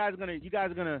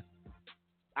gonna.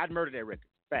 I'd murder that record.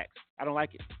 Facts. I don't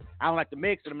like it. I don't like the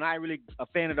mix, and I'm not really a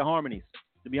fan of the harmonies.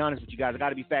 To be honest with you guys, I got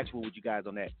to be factual with you guys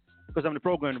on that. Because I'm the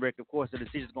program director, of course, the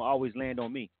decision's going to always land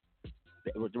on me,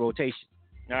 the rotation.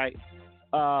 All right?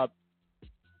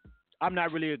 I'm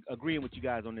not really agreeing with you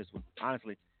guys on this one,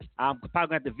 honestly. I'm probably going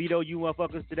to have to veto you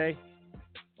motherfuckers today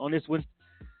on this one.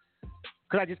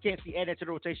 Because I just can't see add that to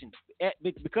the rotation.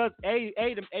 Because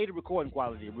the recording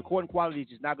quality. The recording quality is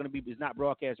just not going to be, it's not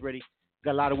broadcast ready.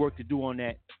 Got a lot of work to do on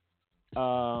that.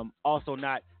 Also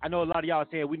not, I know a lot of y'all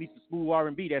saying we need some smooth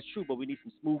R&B. That's true, but we need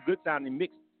some smooth, good sounding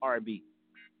mixed R&B.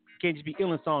 Can't just be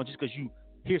ill in song just because you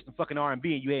hear some fucking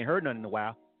R&B and you ain't heard nothing in a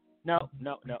while. No.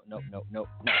 That's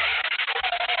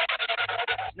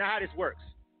not how this works.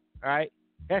 All right?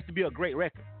 It has to be a great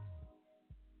record.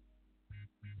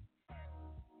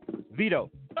 Veto.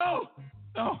 Oh!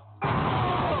 Ain't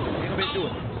nobody do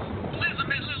it.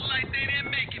 Elizabeth look like they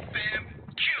didn't make it, fam.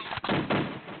 Kill.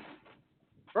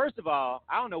 first of all,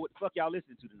 I don't know what the fuck y'all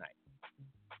listening to tonight.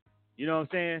 You know what I'm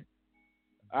saying?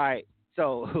 All right.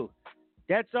 So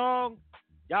that song,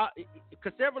 y'all,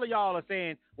 because several of y'all are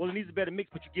saying, well, it needs a better mix,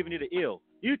 but you're giving it an ill.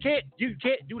 You can't do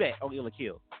that on Ill or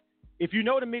Kill. If you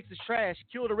know the mix is trash,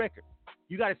 kill the record.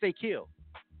 You got to say kill.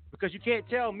 Because you can't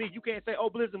tell me, you can't say, oh,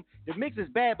 Blizzum, the mix is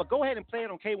bad, but go ahead and play it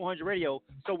on K100 Radio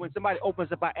so when somebody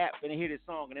opens up our app and they hear this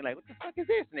song and they're like, what the fuck is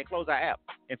this? And they close our app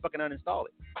and fucking uninstall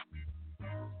it.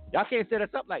 Y'all can't set us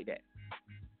up like that.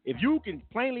 If you can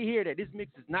plainly hear that this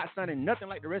mix is not sounding nothing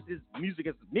like the rest of this music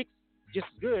as a mix, just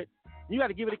as good, you got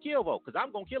to give it a kill vote because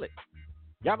I'm going to kill it.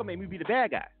 Y'all going to make me be the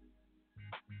bad guy.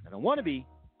 I don't want to be,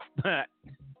 but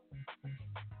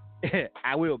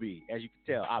I will be, as you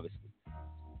can tell, obviously.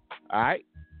 All right.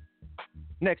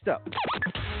 Next up.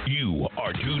 You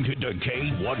are tuned to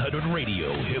K100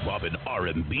 Radio, Hip Hop and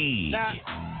R&B. Now,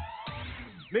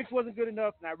 mix wasn't good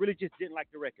enough, and I really just didn't like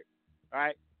the record. All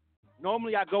right.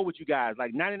 Normally I go with you guys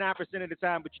like 99% of the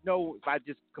time, but you know, if I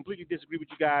just completely disagree with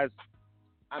you guys,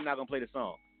 I'm not gonna play the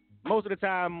song. Most of the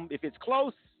time, if it's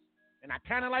close and I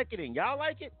kind of like it and y'all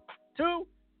like it too,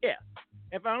 yeah.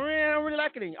 If I don't really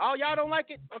like it and all y'all don't like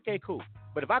it, okay, cool.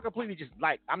 But if I completely just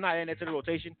like, I'm not adding that to the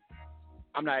rotation.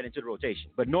 I'm not adding to the rotation.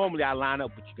 But normally I line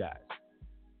up with you guys.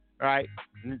 All right?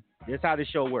 And that's how this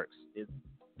show works.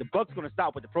 The buck's going to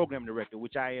stop with the programming director,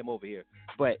 which I am over here.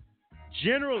 But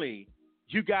generally,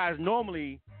 you guys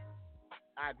normally,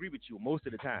 I agree with you most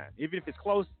of the time. Even if it's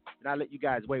close, then I let you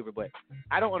guys waver. But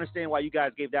I don't understand why you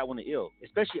guys gave that one an ill.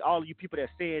 Especially all of you people that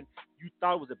saying you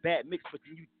thought it was a bad mix, but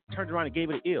then you turned around and gave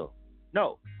it an ill.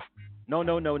 No. No.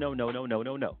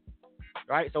 All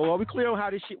right? So are we clear on how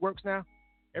this shit works now?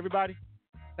 Everybody?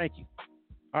 Thank you.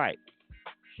 All right.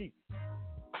 Sheesh.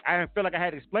 I feel like I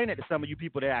had to explain that to some of you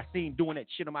people that I seen doing that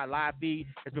shit on my live feed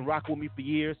that's been rocking with me for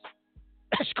years.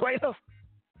 Straight up.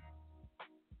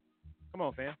 Come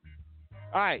on, fam.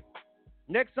 All right.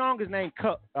 Next song is named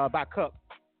Cup, by Cup.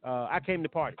 I Came to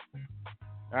Party.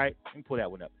 All right. Let me pull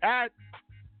that one up. I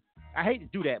hate to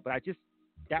do that, but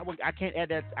that one, I can't add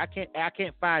that. I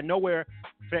can't find nowhere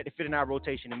for that to fit in our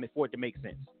rotation and for it to make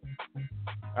sense.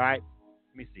 All right.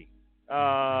 Let me see.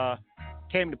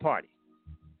 Came to Party.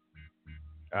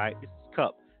 All right.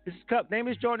 This is Cup. Name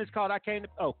is Jordan. It's called I Came to.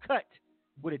 Oh, Cut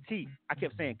with a T. I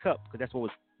kept saying Cup because that's what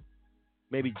was.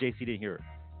 Maybe JC didn't hear it.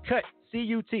 Cut.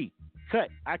 C-U-T. Cut.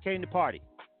 I Came to Party.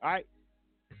 All right.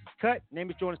 This is Cut. Name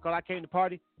is Jordan. It's called I Came to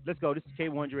Party. Let's go. This is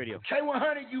K100 Radio.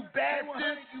 K100, you bastard.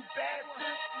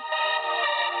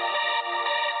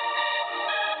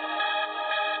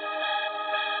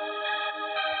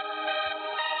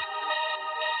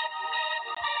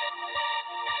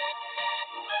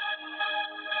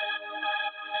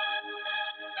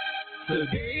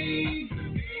 Today,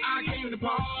 I came to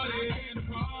party,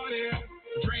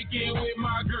 drinking with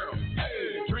my girl,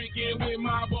 drinking with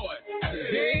my boy.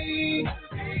 Today,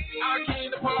 I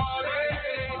came to party,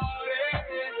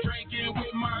 drinking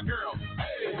with my girl,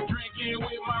 drinking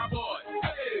with my boy.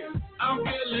 I'm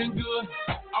feeling good,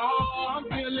 oh, I'm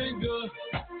feeling good.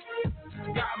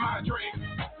 Got my drink,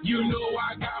 you know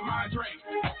I got my drink.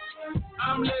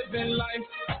 I'm living life,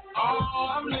 oh,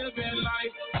 I'm living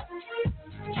life.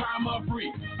 Drama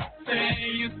free,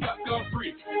 staying sucker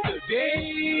free.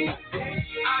 Today,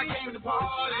 I came to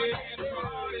party,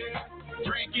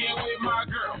 drinking with my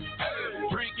girl,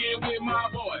 drinking with my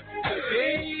boy.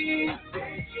 Today,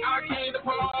 I came to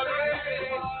party,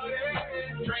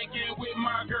 drinking with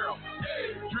my girl,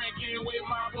 drinking with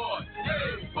my boy.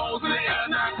 Balls in the air,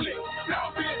 not click.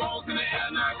 Balls in the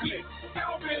air, not click.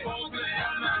 Balls in the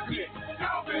air, not click.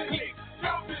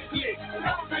 Click, click.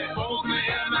 Balls in the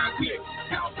air, not click.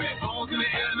 Balls in the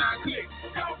air, not click.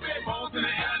 Balls in the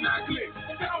air, not click.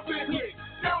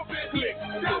 Click, click.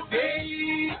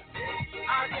 Today,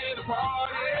 I came to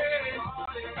party,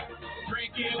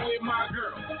 drinking with my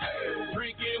girl,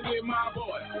 drinking with my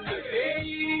boy.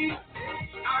 Today,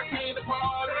 I came to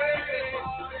party,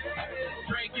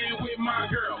 drinking with my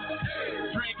girl,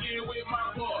 drinking with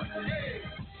my boy.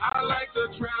 I like to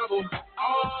travel,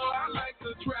 oh, I like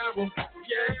to travel,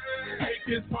 yeah. Take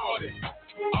this party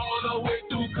all the way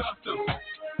through customs,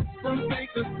 from state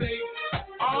to state,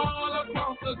 all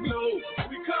across the globe.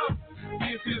 We come,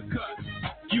 this is Cut,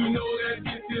 you know that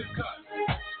this is Cut.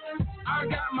 I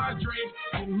got my drink,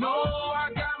 you know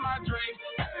I got my drink.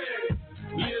 Hey,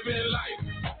 living life,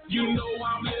 you know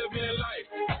I'm living life.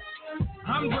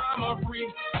 I'm drama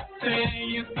free,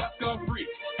 staying sucker free.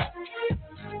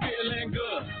 Feeling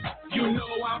good, you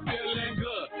know I'm feeling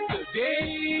good.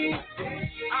 Today,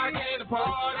 I came to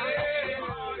party,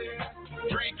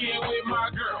 drinking with my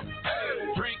girl,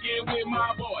 drinking with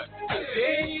my boy.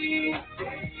 Today,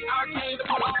 I came to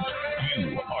party.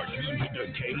 You are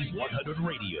K100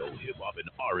 Radio, Hip Hop and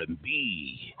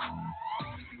R&B.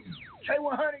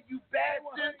 K100, you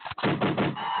bastard.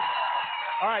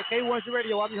 All right, K100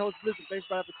 Radio. I'm your host, Blizzard. Thanks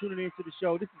for tuning in to the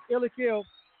show. This is Illa Kill.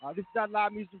 This is our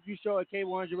live music review show at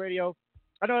K100 Radio.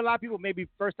 I know a lot of people maybe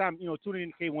first time, tuning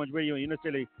in to K100 Radio and you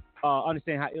necessarily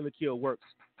understand how Illa Kill works.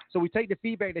 So we take the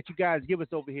feedback that you guys give us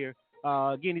over here.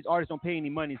 Again, these artists don't pay any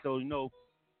money, so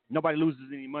nobody loses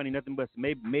any money. Nothing but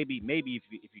maybe if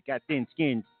you got thin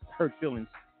skin, hurt feelings.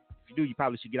 If you do, you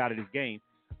probably should get out of this game.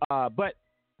 But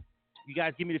you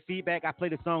guys give me the feedback. I play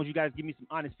the songs. You guys give me some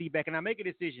honest feedback, and I make a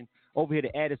decision over here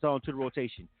to add a song to the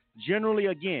rotation. Generally,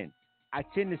 again, I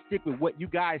tend to stick with what you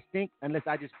guys think unless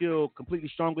I just feel completely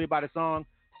strongly about a song.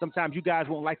 Sometimes you guys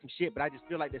won't like some shit, but I just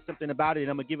feel like there's something about it,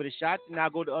 and I'm going to give it a shot, and I'll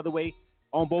go the other way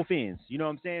on both ends. You know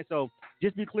what I'm saying? So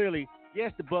just be clearly,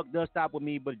 yes, the buck does stop with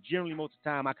me, but generally most of the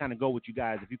time I kind of go with you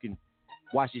guys. If you can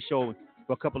watch the show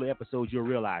for a couple of episodes, you'll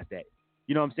realize that.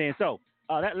 You know what I'm saying? So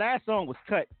that last song was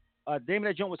cut. The name of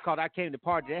that joint was called I Came to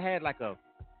Party. That had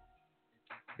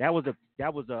that was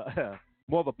a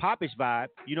more of a popish vibe.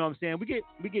 You know what I'm saying? We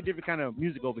get different kind of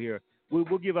music over here.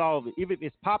 We'll give it all of it. Even if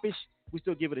it's popish, we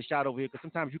still give it a shot over here because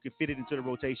sometimes you can fit it into the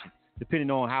rotation depending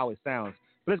on how it sounds.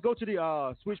 But let's go to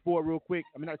the switchboard real quick.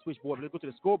 I mean, not the switchboard, but let's go to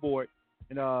the scoreboard.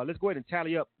 And let's go ahead and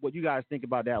tally up what you guys think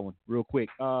about that one real quick.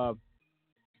 Let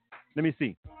me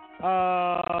see.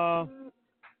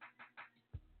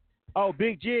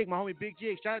 Big Jig, my homie Big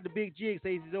Jig. Shout out to Big Jig.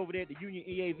 Says he's over there at the Union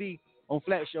EAV on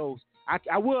flat shows. I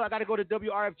got to go to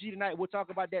WRFG tonight. We'll talk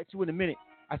about that too in a minute.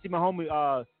 I see my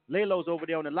homie Laylo's over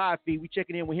there on the live feed. We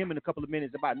checking in with him in a couple of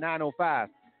minutes, about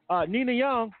 9:05. Nina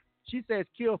Young, she says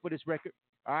kill for this record.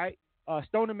 All right.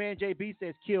 Stoner Man JB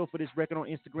says kill for this record on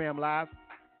Instagram Live.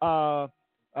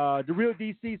 The Real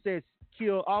DC says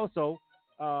kill also.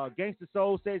 Gangsta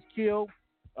Soul says kill.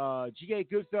 G.A.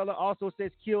 Goodfella also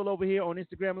says kill over here on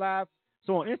Instagram Live.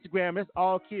 So on Instagram, that's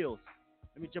all kills.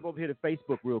 Let me jump over here to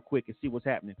Facebook real quick and see what's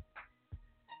happening.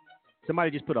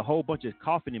 Somebody just put a whole bunch of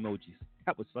coughing emojis.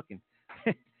 That was fucking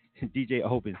DJ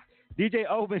Oben. DJ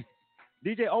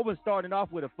Oben starting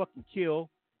off with a fucking kill.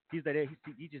 He's like,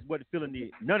 he just wasn't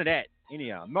feeling none of that.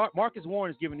 Anyhow, Marcus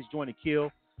Warren is giving this joint a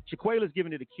kill. Shaquela's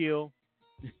giving it a kill.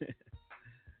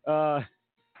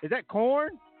 Is that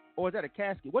corn or is that a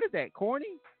casket? What is that, corny?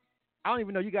 I don't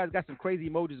even know. You guys got some crazy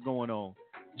emojis going on.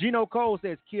 Gino Cole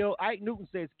says kill. Ike Newton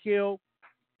says kill.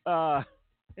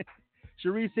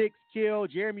 Cherie Six kill.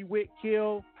 Jeremy Witt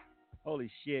kill. Holy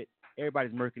shit.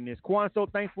 Everybody's murking this. Quan So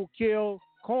Thankful kill.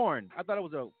 Corn. I thought it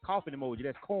was a coughing emoji.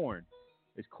 That's corn.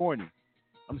 It's corny.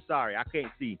 I'm sorry. I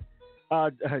can't see.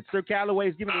 Sir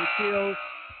Calloway's giving it a kill.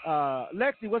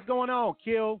 Lexi, what's going on?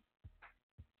 Kill.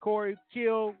 Corey,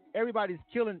 kill. Everybody's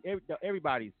killing.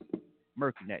 Everybody's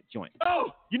murking that joint.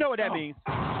 Oh! You know what that means.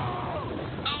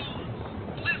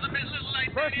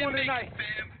 First one of the night.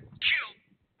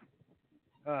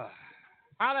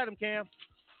 Holla at him, Cam.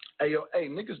 Hey,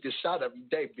 niggas get shot every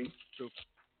day, B. True.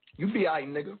 You be all right,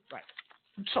 nigga. Right.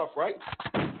 You tough, right?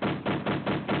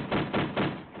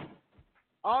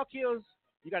 All kills,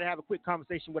 you got to have a quick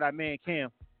conversation with our man, Cam.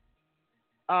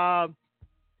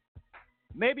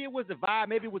 Maybe it was the vibe.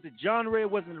 Maybe it was the genre.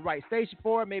 It wasn't the right station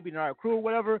for it. Maybe the right crew,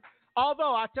 whatever.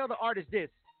 Although, I tell the artist this.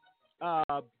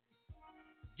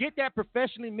 Get that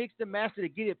professionally mixed and mastered to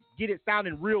get it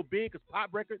sounding real big, because pop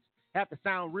records have to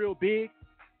sound real big.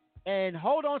 And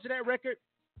hold on to that record.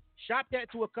 Shop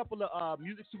that to a couple of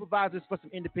music supervisors for some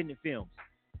independent films.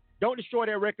 Don't destroy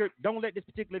that record. Don't let this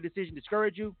particular decision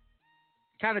discourage you.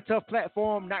 Kind of tough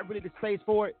platform, not really the space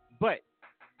for it. But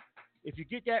if you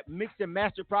get that mixed and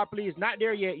mastered properly, it's not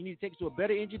there yet. You need to take it to a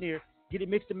better engineer, get it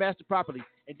mixed and mastered properly,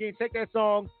 and then take that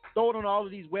song, throw it on all of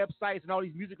these websites and all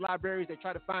these music libraries that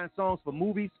try to find songs for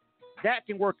movies. That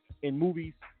can work in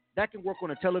movies. That can work on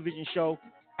a television show.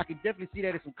 I can definitely see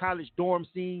that in some college dorm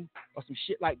scene or some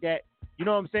shit like that. You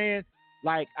know what I'm saying?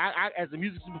 Like, I as a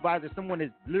music supervisor, someone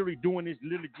that's literally doing this,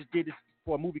 literally just did this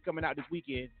for a movie coming out this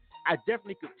weekend, I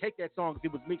definitely could take that song if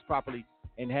it was mixed properly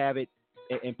and have it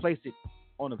and place it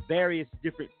on various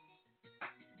different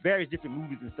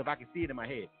movies and stuff. I can see it in my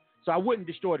head. So I wouldn't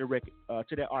destroy the record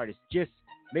to that artist. Just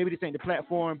maybe this ain't the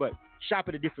platform, but shop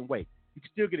it a different way. You can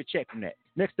still get a check from that.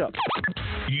 Next up.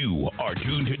 You are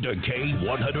tuned to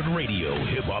K100 Radio,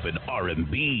 Hip Hop and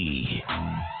R&B. All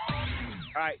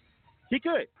right.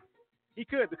 He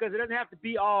could, because it doesn't have to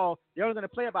be all. They're only going to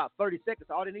play about 30 seconds.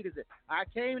 All they need is I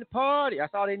came to party.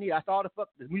 That's all they need. That's all the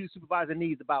music supervisor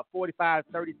needs, about 45,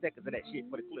 30 seconds of that shit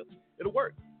for the clip. It'll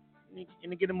work.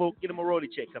 And get them a royalty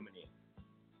check coming in.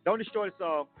 Don't destroy the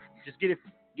song. Just get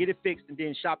it fixed and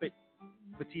then shop it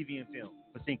for TV and film,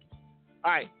 for syncing.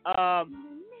 All right.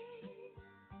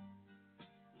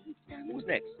 Who's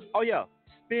next? Oh yeah,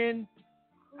 Spin.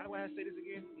 How do I say this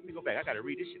again? Let me go back. I gotta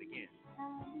read this shit again.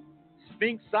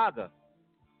 Sphinx Saga.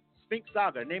 Sphinx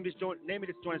Saga. Name of this joint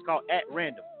is called At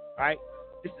Random. All right.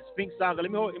 This is Sphinx Saga.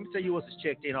 Let me tell you what's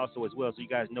checked in also as well, so you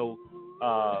guys know.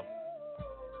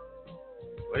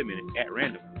 Wait a minute. At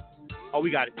Random. Oh,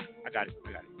 we got it. I got it.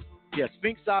 Yeah,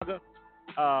 Sphinx Saga.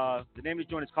 The name of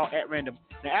the joint is called At Random.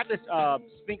 Now, after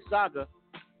Sphinx Saga,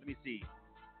 let me see.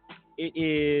 It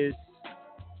is.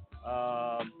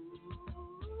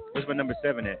 Where's my number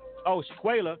 7 at? Oh,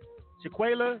 Shaquela.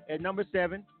 Shaquela at number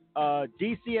 7.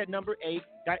 DC at number 8.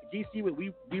 DC,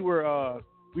 we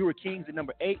were kings at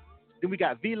number 8. Then we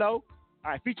got Velo. All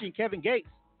right, featuring Kevin Gates.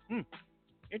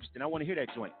 Interesting. I want to hear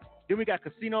that joint. Then we got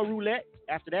Casino Roulette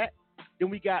after that. Then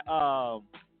we got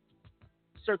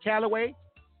Sir Calloway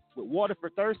with Water for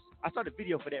Thirst. I saw the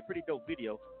video for that. Pretty dope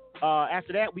video.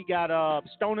 After that, we got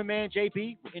Stoner Man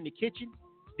JB in the Kitchen.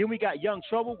 Then we got Young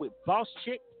Trouble with Boss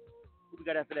Chick. What we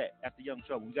got after that? After Young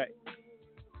Trouble, we got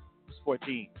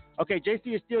 14. Okay,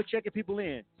 JC is still checking people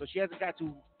in, so she hasn't got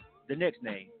to the next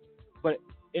name. But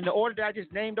in the order that I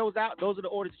just named those out, those are the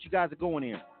orders that you guys are going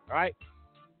in. All right?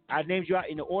 I named you out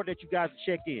in the order that you guys are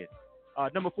checked in.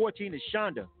 Number 14 is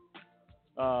Shonda.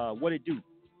 What it do?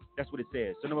 That's what it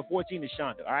says. So number 14 is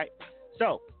Shonda. All right?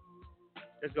 So,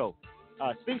 let's go.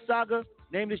 Sphinx Saga.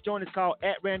 Name of this joint is called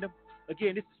At Random.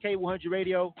 Again, this is K100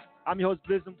 Radio. I'm your host,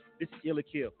 Blizzum. This is Illa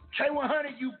Kill.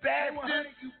 K100, you bad one.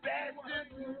 You bad one.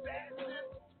 You bad one.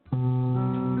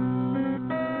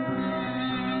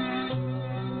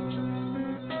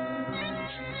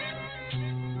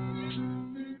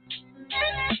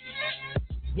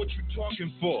 What you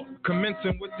talking for?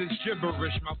 Commencing with this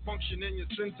gibberish, malfunction in your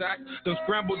syntax, done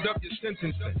scrambled up your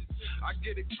sentences. I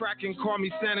get it cracking, call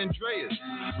me San Andreas.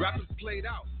 Rappers played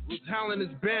out, with talent is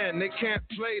banned, they can't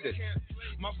play this.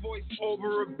 My voice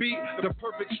over a beat, the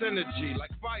perfect synergy,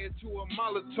 like fire to a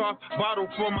Molotov bottle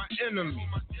for my enemy.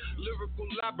 Lyrical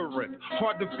labyrinth,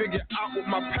 hard to figure out what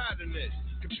my pattern is,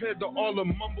 compared to all the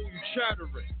mumble you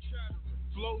chattering.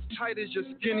 Flows tight as your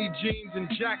skinny jeans and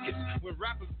jackets. When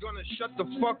rappers gonna shut the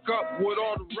fuck up with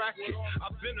all the racket?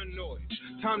 I've been annoyed.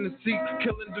 Time to seek,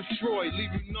 kill and destroy,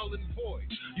 leave you null and void.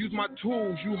 Use my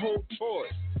tools, you hold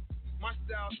toys. My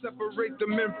style separate the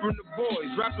men from the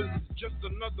boys. Rappers is just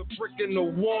another brick in the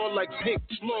wall like Pink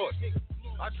Floyd.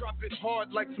 I drop it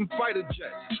hard like some fighter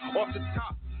jets. Off the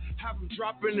top, have them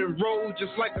dropping and roll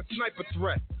just like a sniper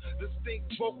threat.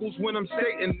 Distinct vocals when I'm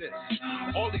stating this.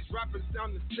 All these rappers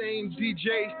sound the same.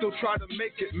 DJs still try to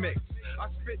make it mix. I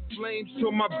spit flames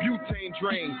till my butane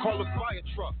drain. Call a fire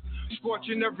truck.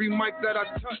 Scorching every mic that I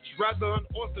touch, rather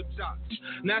unorthodox.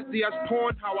 Nasty as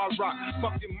porn, how I rock.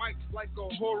 Fucking mics like a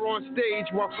whore on stage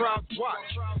while crowds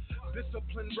watch.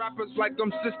 Disciplined rappers like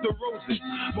I'm Sister Roses.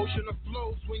 Motion of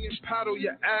flow, swinging paddle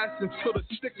your ass until the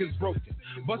stick is broken.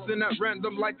 Busting at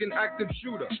random like an active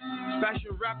shooter.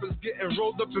 Fashion rappers getting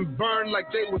rolled up and burned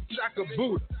like they was sack of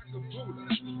Buddha.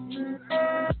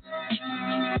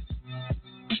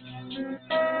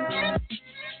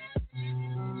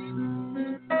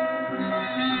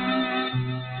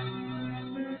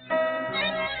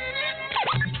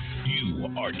 You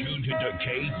are tuned into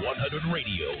K100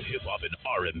 Radio, Hip Hop and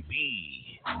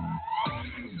R&B.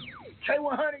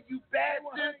 K100, you bad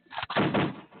one.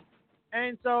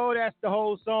 And so that's the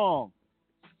whole song.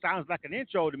 Sounds like an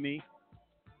intro to me.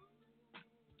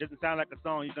 Doesn't sound like a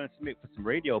song you're going to submit for some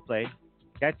radio play.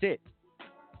 That's it.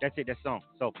 That song.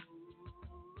 So,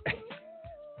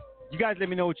 you guys let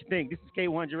me know what you think. This is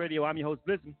K100 Radio. I'm your host,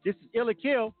 Blizzum. This is Illa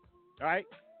Kill. All right?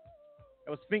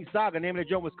 That was Sphinx Saga. The name of the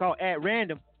joint was called At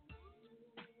Random.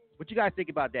 What you guys think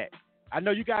about that? I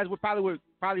know you guys probably was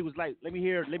like, let me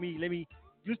hear. You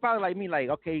was probably like me, like,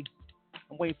 okay,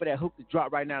 I'm waiting for that hook to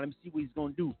drop right now. Let me see what he's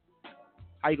going to do.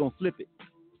 How you going to flip it?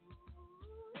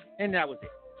 And that was it.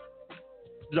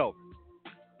 So,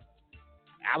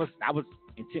 I was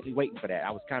intently waiting for that.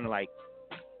 I was kind of like,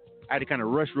 I had to kind of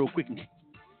rush real quick and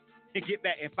get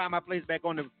back and find my place back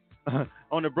on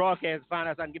the broadcast, find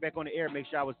out so I can get back on the air, make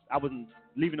sure I wasn't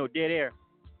leaving no dead air.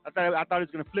 I thought it was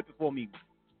going to flip it for me,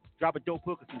 drop a dope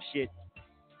hook or some shit.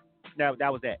 That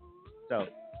was that. So,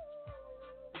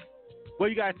 what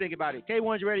do you guys think about it?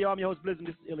 K100 Radio, I'm your host, Blizzum.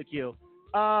 This is Illa Kill.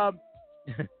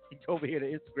 He's over here to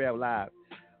Instagram Live.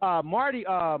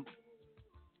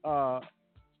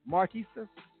 Marquisas.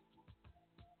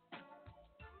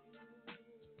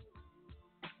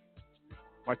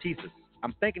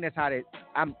 I'm thinking that's how that.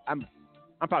 I'm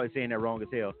probably saying that wrong as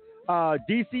hell.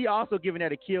 DC also giving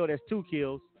that a kill. That's 2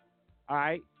 kills. All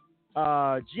right.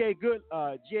 G.A.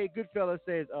 Goodfella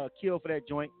says kill for that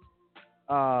joint.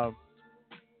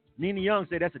 Nina Young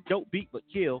said that's a dope beat, but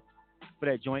kill for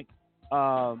that joint.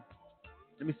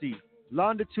 Let me see.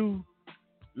 Londa 2,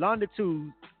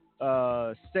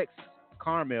 Sex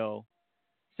Carmel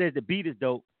says the beat is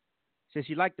dope. Says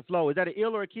she liked the flow. Is that an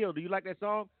ill or a kill? Do you like that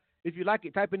song? If you like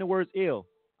it, type in the words ill.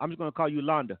 I'm just gonna call you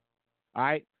Londa. All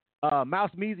right. Mouse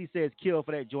Measy says kill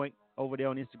for that joint over there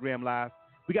on Instagram Live.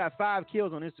 We got 5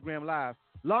 kills on Instagram Live.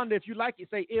 Londa, if you like it,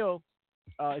 say ill.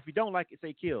 If you don't like it,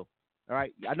 say kill. All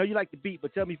right. I know you like the beat,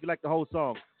 but tell me if you like the whole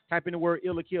song. Type in the word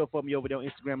ill or kill for me over there on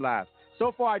Instagram Live.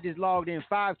 So far, I just logged in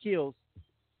 5 kills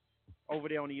over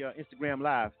there on the Instagram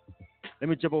Live. Let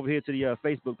me jump over here to the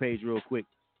Facebook page real quick.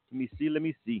 Let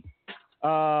me see.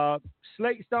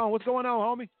 Slate Stone, what's going on,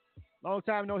 homie? Long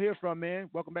time no hear from, man.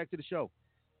 Welcome back to the show.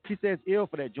 She says ill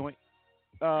for that joint.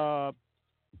 Sharice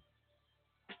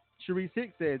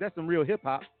Hicks says that's some real hip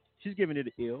hop. She's giving it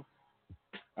an ill.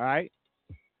 All right.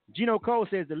 Gino Cole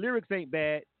says the lyrics ain't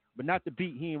bad, but not the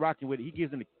beat. He ain't rocking with it. He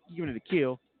giving it a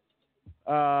kill.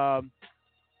 Let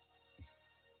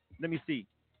me see.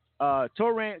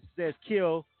 Torrance says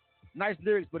kill. Nice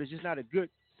lyrics, but it's just not a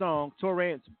good song.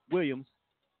 Torrance Williams.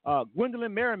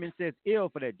 Gwendolyn Merriman says ill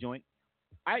for that joint.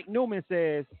 Ike Newman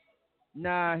says,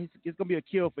 nah, it's going to be a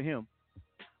kill for him.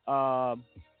 Let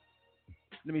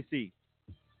me see.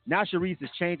 Now Sharice is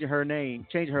changing her name,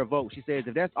 changing her vote. She says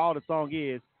if that's all the song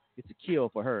is, it's a kill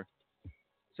for her.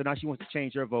 So now she wants to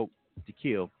change her vote to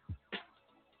kill.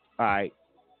 All right.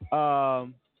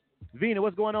 Vina,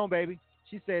 what's going on, baby?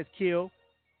 She says kill.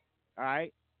 All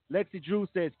right. Lexi Drew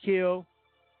says kill.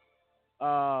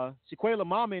 Shaquela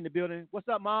Mama in the building. What's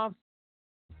up, Mom?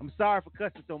 I'm sorry for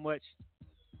cussing so much.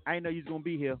 I didn't know you was going to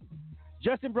be here.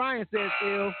 Justin Bryan says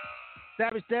ill.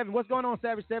 Savage 7. What's going on,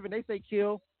 Savage 7? They say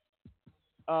kill.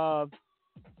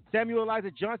 Samuel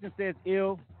Elijah Johnson says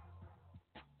ill.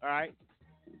 All right.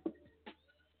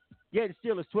 Yeah, it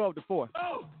still is 12-4. Oh.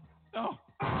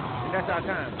 And that's our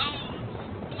time.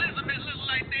 Elizabeth look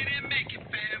like they didn't make it,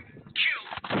 fam. Kill.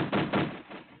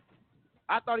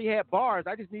 I thought he had bars.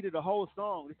 I just needed a whole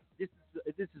song. This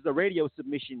is a radio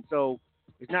submission, so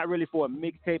it's not really for a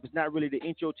mixtape. It's not really the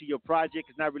intro to your project.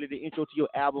 It's not really the intro to your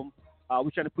album. We're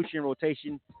trying to put you in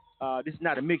rotation. This is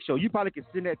not a mix show. You probably can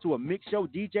send that to a mix show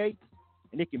DJ,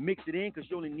 and they can mix it in because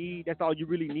that's all you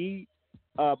really need.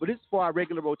 But this is for our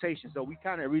regular rotation, so we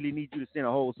kind of really need you to send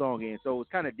a whole song in. So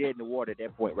it's kind of dead in the water at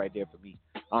that point right there for me,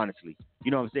 honestly.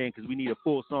 You know what I'm saying? Because we need a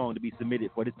full song to be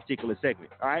submitted for this particular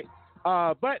segment, all right?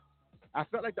 But I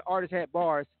felt like the artist had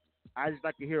bars. I just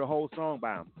like to hear a whole song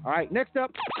by him. All right, next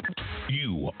up.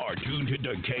 You are tuned to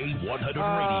K100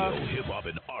 Radio, Hip Hop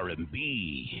and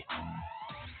R&B.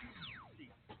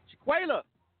 Shaquela's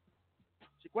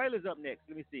up next.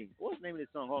 Let me see. What's the name of this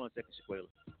song? Hold on a second, Shaquela.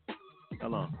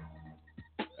 Hold on.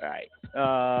 All right.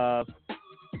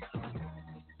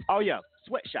 Oh, yeah.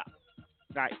 Sweatshop.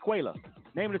 All right, Quayla.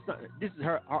 Name of the song. This is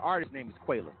her artist name is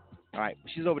Quayla. All right.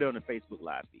 She's over there on the Facebook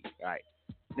Live feed. All right.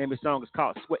 Name of the song is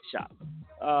called Sweatshop.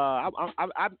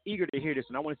 I'm eager to hear this,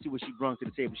 and I want to see what she brings to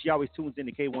the table. She always tunes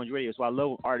into K1's radio, so I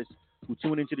love artists who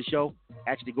tune into the show,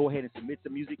 actually go ahead and submit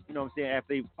some music, you know what I'm saying,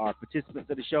 after they are participants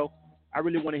of the show. I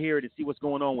really want to hear it and see what's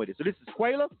going on with it. So this is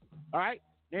Quayla, all right?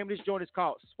 Name of this joint is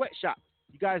called Sweatshop.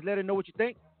 You guys let her know what you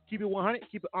think. Keep it 100,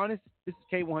 keep it honest. This is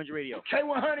K100 Radio.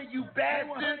 K100, you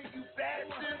bastard. You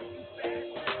bastard.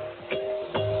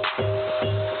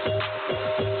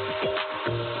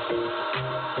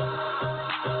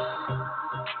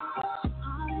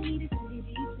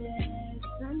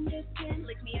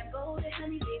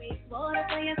 Water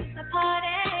playing at the party.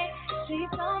 She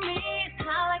told me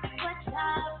how like a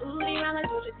sweatshop. Booty round like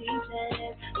Georgia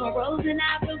peaches. More rose and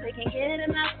apples, they can't get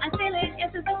enough. I feel it,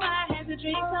 yes, it's the fire. Has a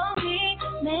drink on me.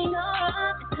 Mango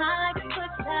rum, it's hot like a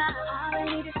sweatshop. All I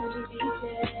need is honey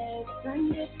beaches.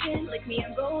 Sunday skin, lick me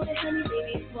and roll it, honey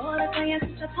baby. Water playing at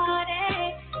the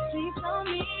party. She told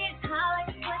me how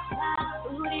like a sweatshop.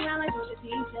 Booty round like Georgia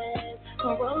peaches.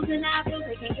 More rose and apples,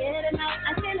 they can't get enough.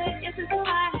 I feel it, yes, it's the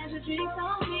fire. Has a drink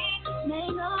on me.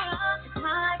 Mango rum, it's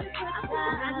hot like a sweatshop.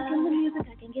 Magic in the music,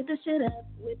 I can get the shit up.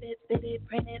 Whip it, spit it,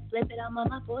 print it, flip it. I'm on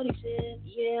my 40 shit.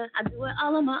 Yeah, I do it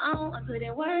all on my own. I put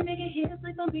in work, make it hit.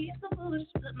 Sleep on me, it's so foolish.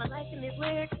 Put my life in this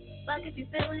lyrics. Fuck if you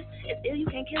feel it. If ill, you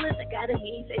can't kill it. I gotta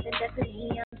be faith and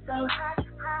destiny. I'm so hot.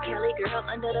 Kelly girl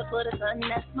under the foot of sun.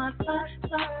 That's my spot.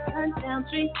 Sundown,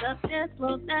 streets up, dance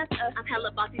floor, that's us. I'm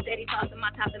hella bossy, steady tossing my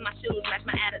top in my shoes. Match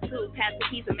my attitude. Pass the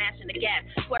keys and mashing the gas.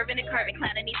 Swerving and curving,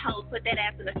 clowning these hoes. Put that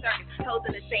ass in the circus. Toes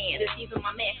in the sand. If she's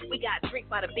my man, we got drinks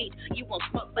by the beach. You won't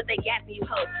smoke, but they gas me, you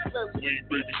hoes. Little sweet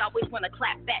bitches always wanna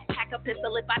clap back. Pack a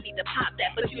pistol if I need to pop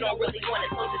that, but you don't really want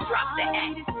it, so just drop that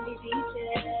ass.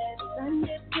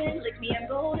 Lick me and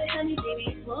roll it, honey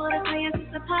baby. Water playing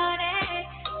at the party.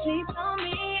 She told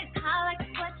me it's hot like a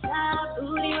sweatshop.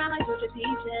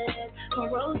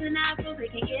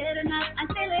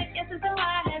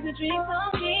 drinks on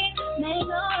me. Make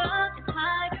no wrong, it's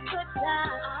high like a foot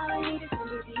down. All I need is some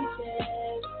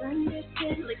beaches. Sunday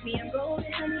skin, lick me and roll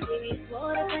it, honey, baby.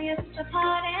 Water for your sister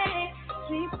party.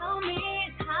 Drinks on me,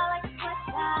 it's high like a foot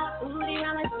down. Booty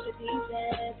round like Georgia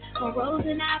peaches. More rolls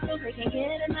and apples, they can't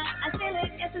get enough. I feel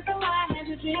it, yes, it's so I have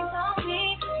your drinks on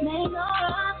me. Make no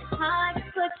wrong, it's high like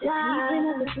a foot down. Sleeping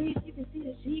on the beach, you can see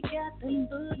that she got them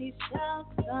booty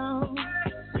shorts on.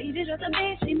 She just dropped the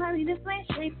bass, she might leave this place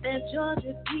straight that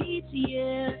Georgia peach,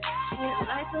 yeah. Can't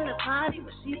light for the party,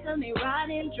 but she told me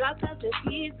riding. Dropped out the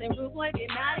keys and rude boy get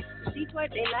naughty. She twerk,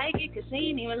 they like it, cause she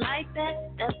ain't even like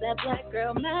that. That's that black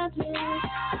girl magic.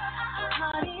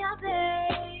 Party all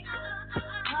day,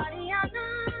 party all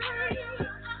night.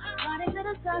 Party to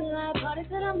the sunlight, party to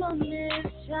the moment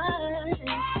shine.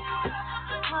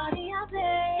 Party all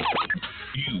day.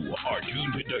 You are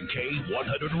tuned to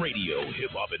K100 Radio,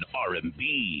 Hip Hop and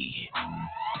R&B.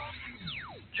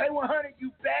 K100,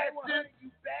 you bad one.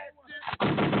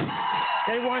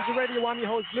 K100 Radio, I'm your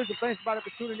host, Blizzard. Thanks everybody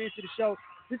for tuning in to the show.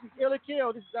 This is Ill or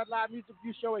Kill. This is our live music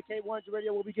review show at K100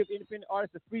 Radio, where we give independent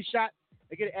artists a free shot.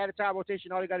 They get an added time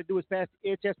rotation. All they got to do is pass the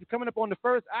ear test. We're coming up on the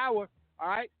first hour, all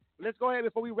right? But let's go ahead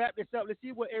before we wrap this up. Let's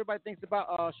see what everybody thinks about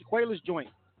Shaquela's joint.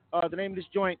 The name of this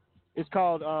joint is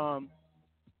called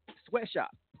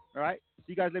Sweatshop, all right? So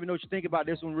you guys let me know what you think about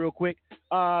this one real quick.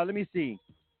 Let me see.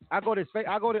 I go to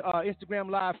Instagram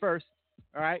Live first,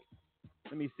 all right?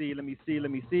 Let me see.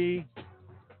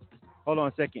 Hold on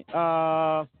a second.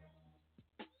 Let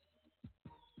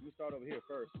me start over here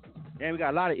first. Damn, we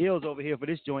got a lot of ills over here for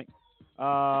this joint.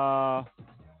 Damn,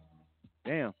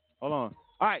 hold on.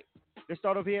 All right, let's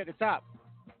start over here at the top.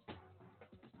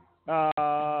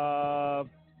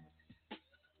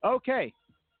 Okay.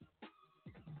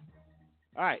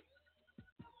 All right.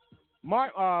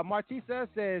 Martisa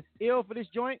says ill for this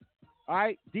joint. All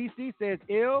right. DC says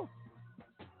ill.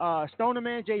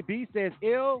 Stonerman JB says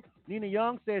ill. Nina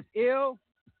Young says ill.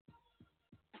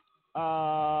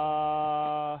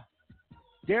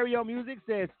 Dario Music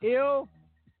says ill.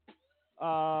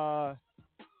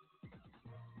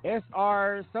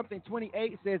 SR something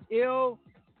 28 says ill.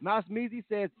 Mouse Measy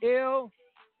says ill.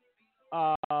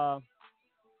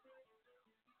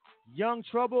 Young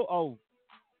Trouble,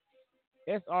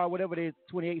 SR whatever it is,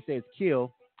 28 says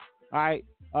kill. All right.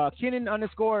 Kenan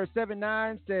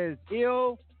 _79 says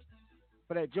ill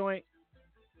for that joint.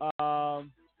 Let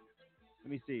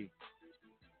me see.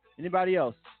 Anybody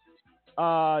else?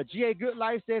 GA Good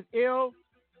Life says ill.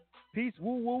 Peace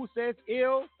Woo Woo says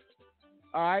ill.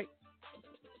 All right.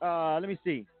 Let me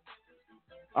see.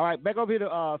 All right, back over here to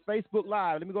Facebook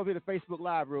Live. Let me go over here to Facebook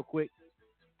Live real quick.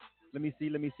 Let me see.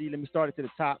 Let me start it to the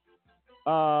top.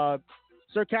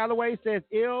 Sir Calloway says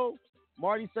ill.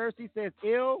 Marty Cersei says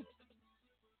ill.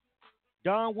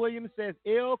 Don Williams says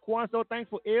ill. Quan So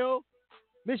Thankful ill.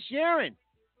 Miss Sharon,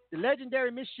 the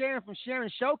legendary Miss Sharon from Sharon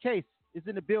Showcase is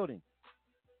in the building.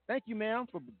 Thank you, ma'am,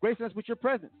 for gracing us with your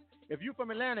presence. If you're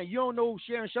from Atlanta, you don't know who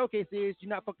Sharon Showcase is, you're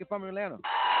not fucking from Atlanta.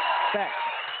 Fact.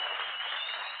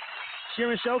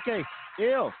 Sharon Showcase,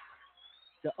 ill.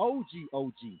 The OG.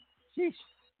 Sheesh.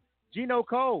 Gino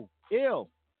Cole, ill.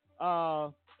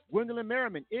 Gwendolyn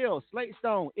Merriman, ill. Slate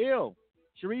Stone, ill.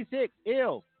 Sharice Hicks,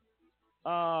 ill.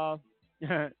 Quan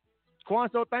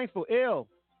So Thankful, ill.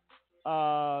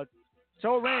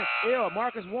 Joe Rance, ill.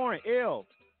 Marcus Warren, ill.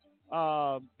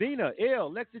 Vina,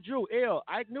 ill. Lexa Drew, ill.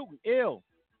 Ike Newton, ill.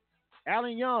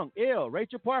 Alan Young, ill.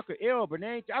 Rachel Parker, ill.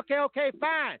 Bernay, okay,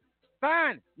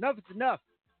 fine. Enough is enough.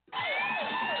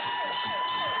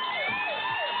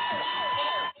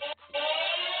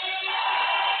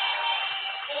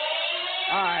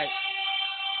 All right.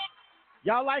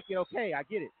 Y'all like it, okay? I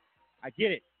get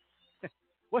it.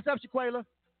 What's up, Shaquela?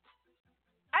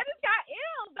 I just got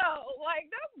ill though. Like,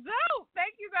 that's dope.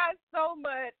 Thank you guys so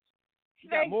much.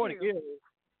 Than ill.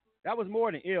 That was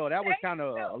more than ill. That was kind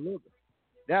of a little.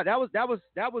 That was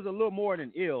a little more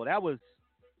than ill.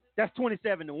 That's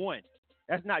 27-1.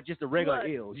 That's not just a regular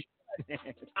ill.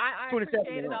 I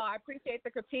appreciate it all. I appreciate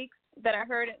the critiques that I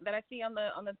heard, that I see on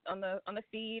the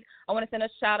feed. I want to send a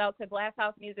shout out to Glass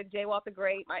House Music, Jay Walt the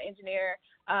Great, my engineer,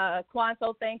 Quan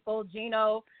So Thankful,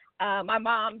 Gino, my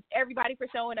mom, everybody for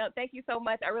showing up. Thank you so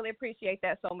much. I really appreciate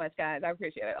that so much, guys. I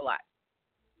appreciate it a lot.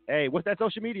 Hey, what's that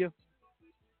social media?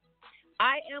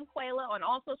 I am Quayla on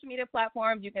all social media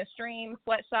platforms. You can stream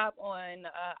Sweatshop on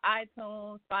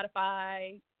iTunes,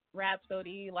 Spotify,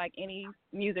 Rhapsody, like any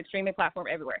music streaming platform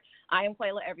everywhere. I am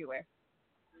Quayla everywhere.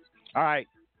 All right,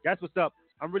 that's what's up.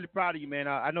 I'm really proud of you, man.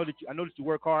 I know that you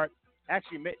work hard. I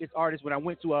actually met this artist when I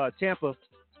went to Tampa.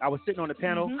 I was sitting on the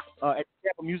panel at the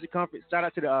Tampa Music Conference. Shout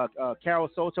out to the Carol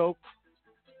Soto.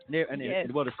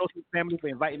 and well, the social family for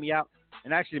inviting me out.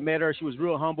 And I actually met her. She was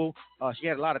real humble. She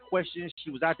had a lot of questions. She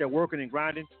was out there working and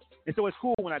grinding. And so it's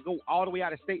cool when I go all the way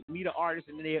out of state, meet an artist,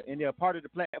 and they're a part of the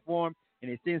platform,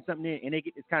 and they send something in, and they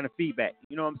get this kind of feedback.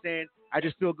 You know what I'm saying? I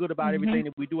just feel good about everything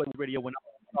that we do on the radio when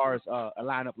our stars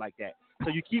line up like that.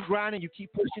 So you keep grinding, you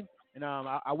keep pushing, and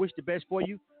I wish the best for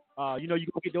you. You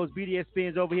go get those BDS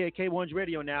spins over here at K100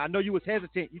 Radio now. I know you was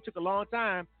hesitant. You took a long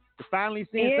time to finally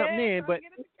send something in, but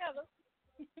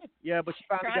yeah, but you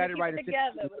finally got it right.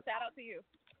 Together, but shout out to you.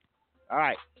 All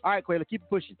right, Quayla, keep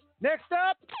pushing. Next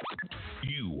up,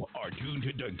 you are tuned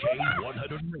to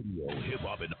K100 Radio, hip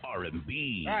hop and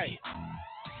R&B. All right.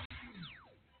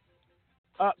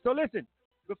 So listen,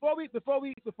 before we go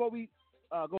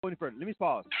any further, let me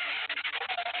pause.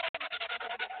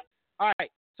 All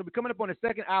right, so we're coming up on the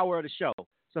second hour of the show.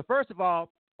 So first of all,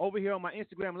 over here on my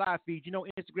Instagram live feed,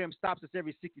 Instagram stops us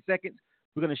every 60 seconds.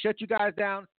 We're gonna shut you guys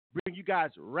down, bring you guys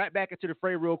right back into the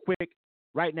fray real quick,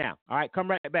 right now. All right, come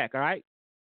right back. All right.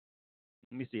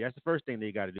 Let me see. That's the first thing that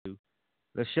you got to do.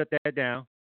 Let's shut that down.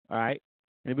 All right.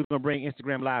 And we're going to bring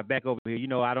Instagram Live back over here.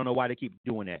 I don't know why they keep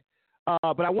doing that.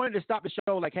 But I wanted to stop the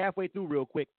show like halfway through real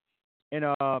quick. And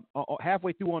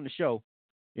halfway through on the show,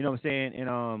 you know what I'm saying? And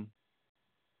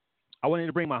I wanted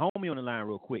to bring my homie on the line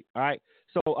real quick. All right.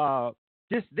 So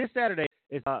this Saturday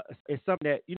is something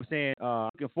that, you know what I'm saying,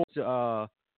 looking forward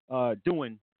to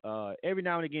doing every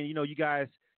now and again. You guys,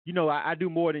 I do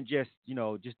more than just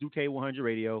do K100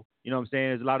 Radio. You know what I'm saying?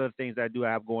 There's a lot of other things that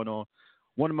I have going on.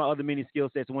 One of my other many skill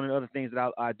sets, one of the other things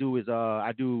that I do is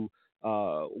I do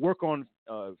work on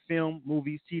film,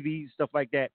 movies, TV, stuff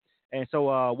like that. And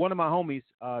so one of my homies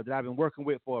that I've been working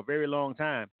with for a very long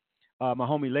time, my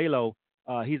homie Lalo,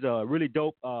 he's a really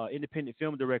dope independent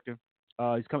film director.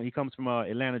 He comes from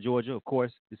Atlanta, Georgia, of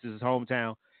course. This is his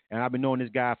hometown. And I've been knowing this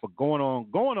guy for going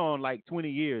on like 20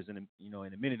 years, and in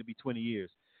a minute it'll be 20 years.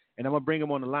 And I'm gonna bring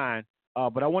him on the line,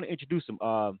 but I want to introduce him.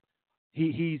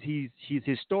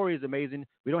 His story is amazing.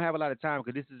 We don't have a lot of time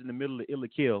because this is in the middle of Ill or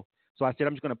Kill. So I said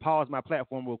I'm just gonna pause my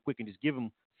platform real quick and just give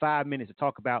him 5 minutes to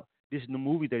talk about this new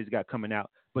movie that he's got coming out.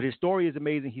 But his story is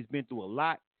amazing. He's been through a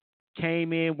lot.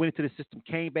 Came in, went into the system,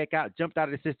 came back out, jumped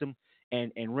out of the system,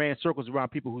 and ran circles around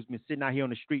people who's been sitting out here on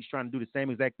the streets trying to do the same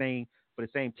exact thing for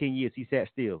the same 10 years. He sat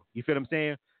still. You feel what I'm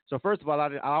saying? So first of all,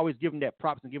 I always give him that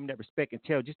props and give him that respect and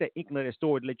tell just that inkling of that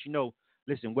story to let you know,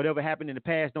 listen, whatever happened in the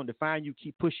past don't define you.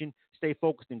 Keep pushing, stay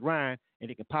focused and grind, and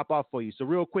it can pop off for you. So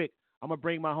real quick, I'm gonna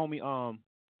bring my homie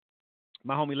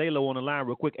Lalo on the line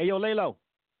real quick. Hey yo, Lalo.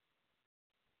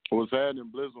 What's happening,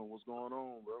 Blizzard? What's going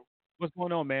on, bro? What's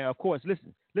going on, man? Of course,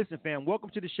 listen, fam.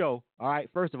 Welcome to the show. All right,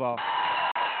 first of all.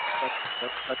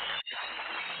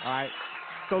 All right.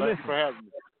 So Thank listen. you for having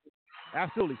me.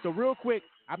 Absolutely. So real quick,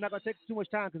 I'm not going to take too much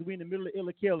time because we're in the middle of Ill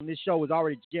or Kill, and this show is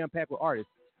already jam-packed with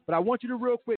artists. But I want you to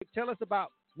real quick tell us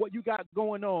about what you got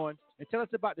going on and tell us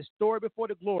about the story before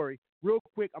the glory. Real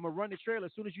quick, I'm going to run the trailer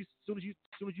as soon as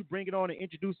you bring it on and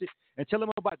introduce it, and tell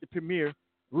them about the premiere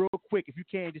real quick, if you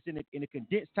can, just in a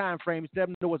condensed time frame, let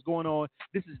them know what's going on.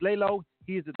 This is Lalo.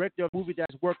 He is the director of the movie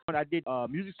that's worked on. I did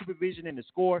music supervision and the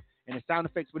score and the sound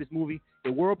effects for this movie.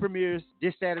 The world premieres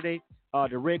this Saturday.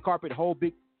 The red carpet, whole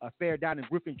big affair down in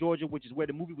Griffin, Georgia, which is where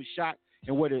the movie was shot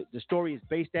and where the story is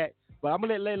based at. But I'm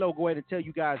going to let Lalo go ahead and tell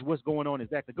you guys what's going on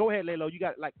exactly. Go ahead, Lalo. You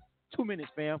got like 2 minutes,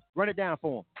 fam. Run it down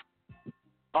for him.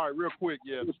 All right, real quick,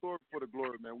 the story for the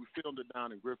glory, man. We filmed it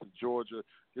down in Griffin, Georgia.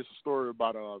 It's a story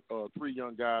about 3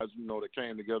 young guys, that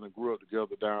came together and grew up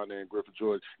together down there in Griffin,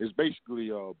 Georgia. It's basically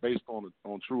based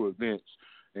on true events,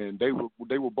 and they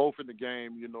were both in the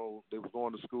game. They were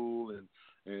going to school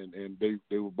and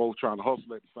they were both trying to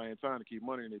hustle at the same time to keep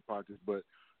money in their pockets, but.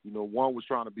 One was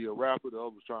trying to be a rapper, the other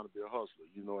was trying to be a hustler,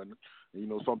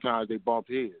 and sometimes they bump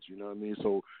heads, you know what I mean?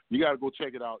 So you got to go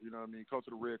check it out, you know what I mean? Come to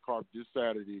the red carpet this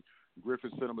Saturday, Griffin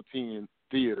Cinema 10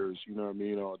 Theaters, you know what I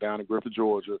mean, down in Griffin,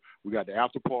 Georgia. We got the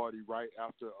after party right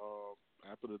after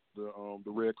the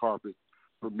red carpet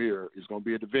premiere. It's going to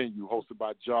be at the venue hosted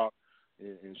by Jock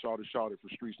and Shawty for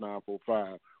Streets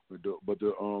 945. But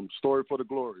the story for the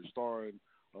glory, starring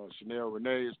Chanel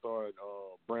Renee, starring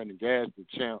Brandon Gadsden,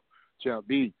 Champ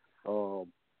B,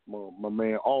 my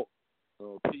man Alt,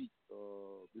 Pete.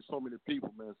 There's so many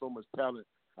people, man, so much talent.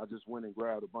 I just went and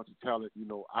grabbed a bunch of talent,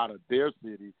 out of their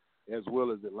city as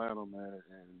well as Atlanta, man,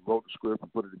 and wrote the script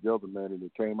and put it together, man, and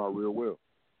it came out real well.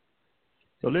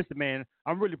 So listen, man,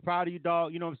 I'm really proud of you,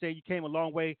 dog. You know what I'm saying? You came a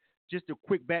long way. Just a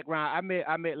quick background.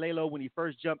 I met Lalo when he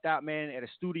first jumped out, man, at a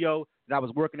studio that I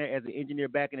was working at as an engineer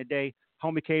back in the day.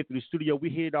 Homie came through the studio.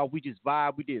 We hit it off. We just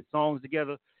vibed. We did songs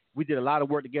together. We did a lot of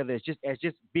work together. It's just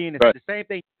being the same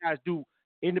thing you guys do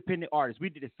independent artists. We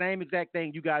did the same exact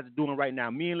thing you guys are doing right now.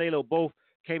 Me and Laylo both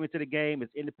came into the game as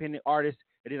independent artists.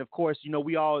 And then, of course, you know,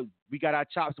 we got our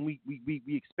chops and we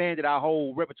expanded our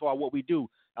whole repertoire of what we do.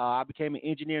 I became an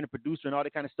engineer and a producer and all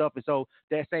that kind of stuff. And so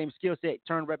that same skill set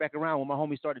turned right back around when my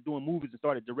homies started doing movies and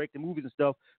started directing movies and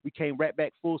stuff. We came right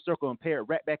back full circle and paired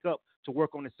right back up to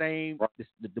work on the same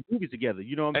the movies together.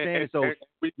 You know what I'm saying? And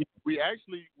we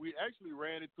actually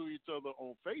ran into each other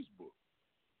on Facebook.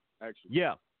 Actually.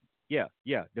 Yeah.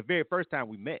 The very first time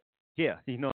we met. Yeah,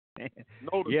 you know.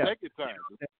 No, the second time.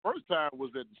 The first time was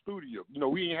at the studio. You know,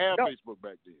 we didn't have Facebook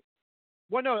back then.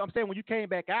 Well, no, I'm saying when you came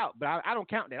back out, but I don't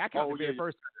count that. I count the very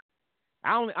first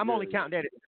time. I'm only counting that.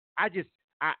 I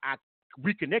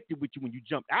reconnected with you when you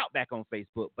jumped out back on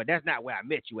Facebook, but that's not where I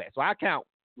met you at. So I count.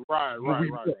 Right.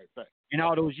 In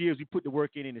all those years, we put the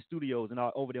work in the studios and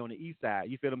all over there on the east side.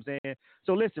 You feel what I'm saying?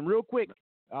 So listen, real quick,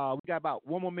 we got about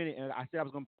one more minute, and I said I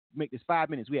was going to make this 5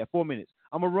 minutes. We have 4 minutes.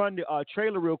 I'm going to run the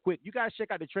trailer real quick. You guys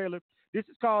check out the trailer. This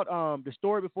is called The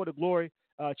Story Before the Glory.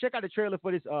 Check out the trailer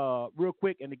for this real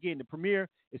quick. And again, the premiere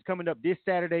is coming up this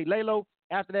Saturday. Laylo,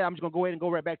 after that, I'm just going to go ahead and go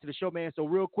right back to the show, man. So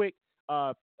real quick,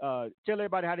 tell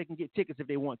everybody how they can get tickets if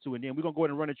they want to. And then we're going to go ahead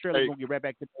and run the trailer. We're going to get right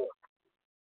back to the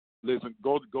Listen,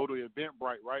 go to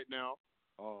Eventbrite right now.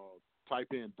 Type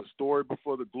in The Story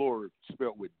Before the Glory,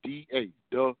 spelled with D-A,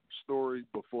 The Story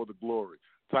Before the Glory.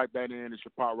 Type that in. It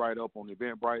should pop right up on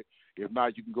Eventbrite. If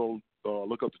not, you can go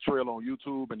look up the trailer on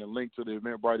YouTube, and the link to the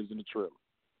Eventbrite is in the trailer.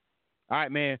 All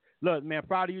right, man. Look, man,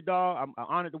 proud of you, dog. I'm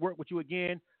honored to work with you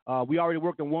again. We already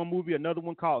worked on one movie, another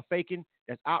one called Faking,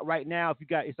 that's out right now.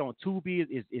 It's on Tubi.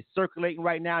 It's circulating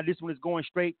right now. This one is going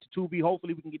straight to Tubi.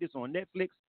 Hopefully, we can get this on Netflix.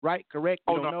 Right? Correct?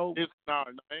 No, ain't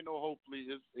no hopefully.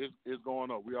 It's going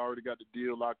up. We already got the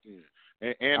deal locked in,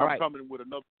 and I'm coming with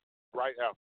another right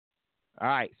after. All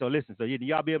right. So listen. So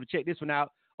y'all be able to check this one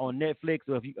out on Netflix.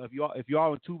 Or if you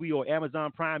are on Tubi or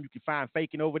Amazon Prime, you can find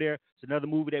Faking over there. It's another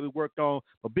movie that we worked on.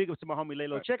 But big up to my homie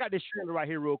Laylo. Right. Check out this trailer right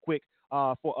here real quick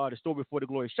for The Story Before the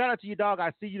Glory. Shout out to you, dog.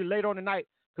 I see you later on tonight.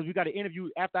 Because we got an interview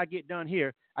after I get done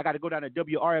here. I got to go down to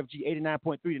WRFG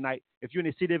 89.3 tonight. If you're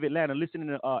in the city of Atlanta, listening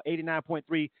to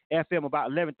 89.3 FM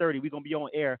about 11:30, we're going to be on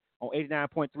air on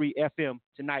 89.3 FM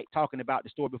tonight talking about The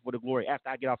Story Before the Glory. After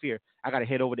I get off here, I got to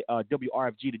head over to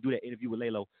WRFG to do that interview with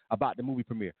Laylo about the movie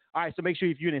premiere. All right, so make sure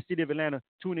if you're in the city of Atlanta,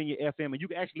 tune in your FM. And you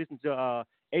can actually listen to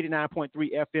 89.3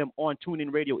 FM on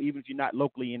TuneIn Radio, even if you're not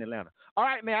locally in Atlanta. All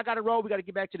right, man, I got to roll. We got to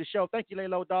get back to the show. Thank you,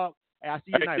 Laylo, dog. Hey, I'll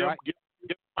see you tonight, all right?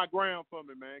 Give my gram for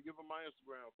me, man. Give them my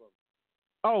Instagram for me.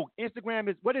 Oh, Instagram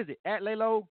is, what is it? At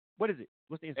Laylo? What is it?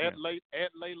 What's the Instagram?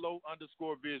 At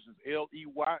Laylo_Visions.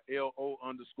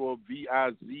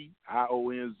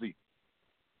 LEYLO_VIZIONZ.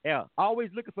 Yeah.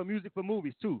 Always looking for music for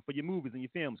movies, too, for your movies and your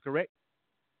films, correct?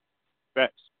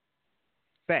 Facts.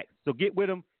 So get with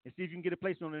them and see if you can get a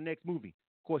placement on the next movie.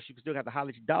 Of course, you can still have to holler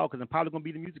at your dog because I'm probably going to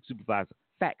be the music supervisor.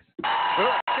 Facts.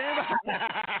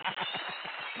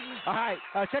 All right.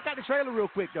 Check out the trailer real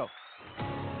quick, though.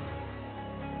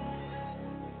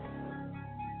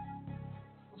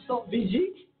 What's up,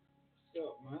 BG? What's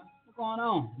up, man? What's going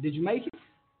on? Did you make it?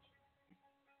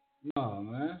 No,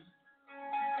 man.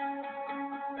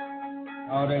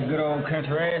 All that good old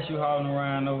country ass you hauling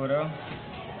around over there.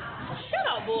 Shut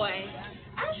up, boy.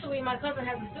 Actually, my cousin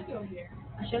has a studio here.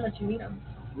 I should let you meet him.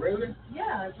 Really?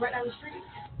 Yeah, it's right down the street.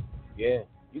 Yeah,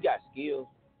 you got skills.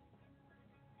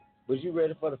 Was you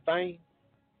ready for the fame?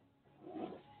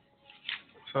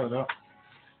 Shut up.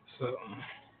 So,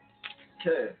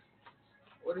 okay.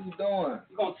 What are you doing?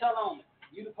 You gonna tell on me?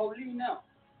 You the police now.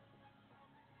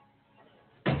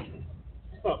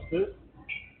 What's up, sis?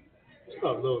 What's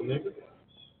up, little nigga?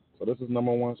 So this is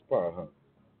number one spot, huh?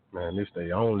 Man, this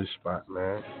the only spot,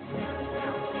 man.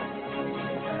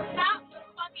 Stop the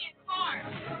fucking car.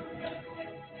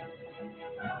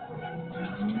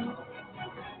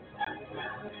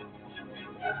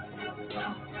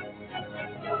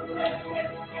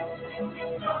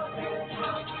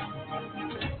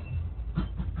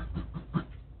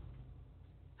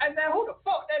 Hey, man, who the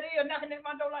fuck that is knocking at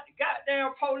my door like the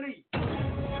goddamn police?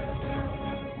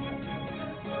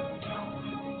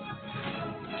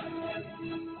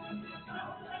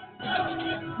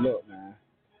 Look, man,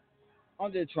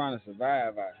 I'm just trying to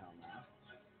survive out here, man.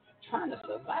 Trying to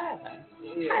survive?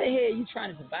 Yeah. How the hell you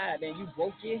trying to survive and you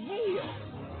broke your head?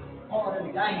 Oh, that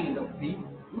nigga, I ain't no thief.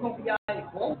 You gonna be out here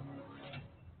broke?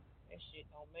 That shit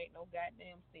don't make no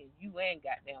goddamn sense. You ain't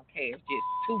goddamn cash. Just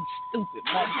too stupid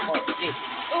motherfuckers. Just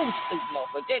too stupid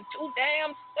motherfuckers. Just too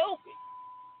damn stupid.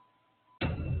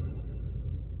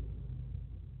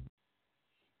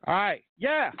 All right.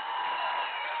 Yeah.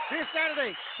 This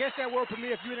Saturday, catch that world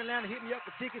premiere. If you're in Atlanta, hit me up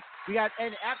for tickets. We got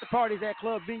and after parties at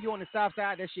Club Venue on the South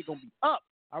Side. That shit gonna be up.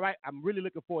 All right, I'm really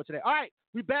looking forward to that. All right,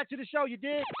 we back to the show. You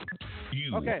did?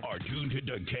 You are tuned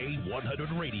into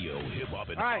K100 Radio, Hip Hop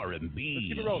and R&B. Let's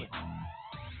keep it rolling.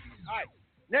 All right,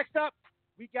 next up,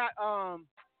 we got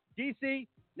DC.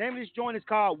 Name of this joint is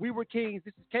called We Were Kings.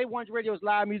 This is K100 Radio's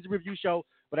live music review show,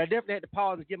 but I definitely had to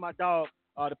pause and give my dog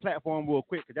the platform real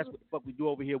quick because that's what the fuck we do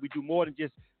over here. We do more than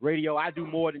just radio. I do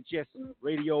more than just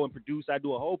radio and produce. I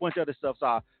do a whole bunch of other stuff.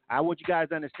 So I want you guys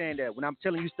to understand that when I'm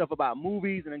telling you stuff about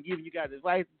movies and I'm giving you guys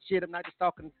advice and shit, I'm not just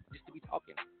talking just to be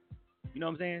talking. You know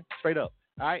what I'm saying? Straight up.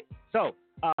 All right? So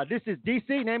this is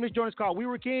DC. Name of this joint is called We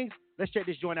Were Kings. Let's check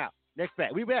this joint out. Next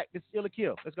back. We back. This is Ill or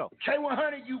Kill. Let's go.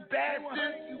 K100, you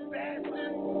bastard. You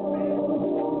bastard.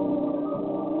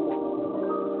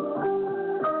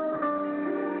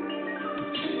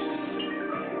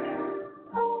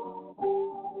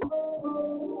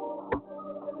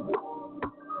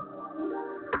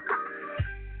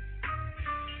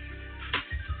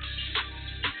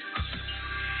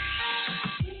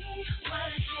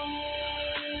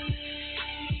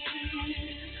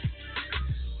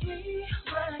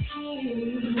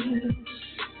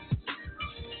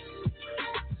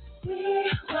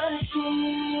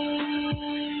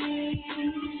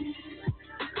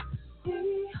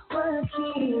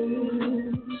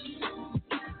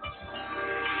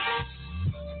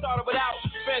 Started without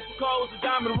fancy clothes and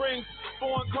diamond rings,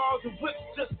 foreign cars and whips,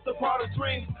 just a part of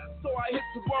dreams. So I hit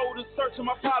the road in search of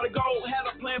my pot of gold. Had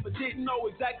a plan but didn't know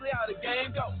exactly how the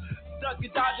game goes. Duck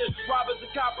and dodgers, robbers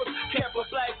and coppers, camp a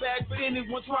black bag for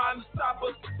anyone trying to stop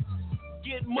us.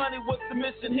 Get money, what's the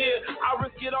mission here? I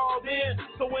risk it all then,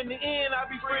 so in the end I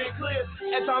be free and clear.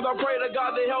 At times I pray to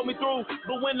God to help me through,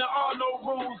 but when there are no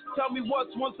rules, tell me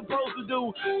what's one supposed to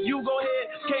do. You go ahead,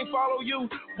 can't follow you.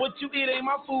 What you eat ain't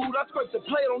my food. I scrape the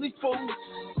plate on these fools.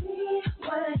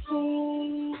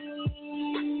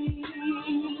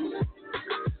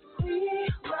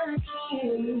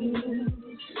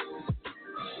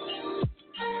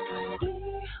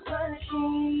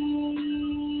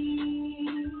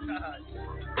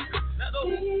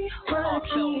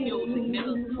 Music,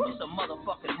 nigga. It's a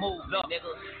motherfucking move,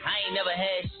 nigga. I ain't never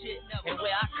had shit. And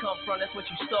where I come from, that's what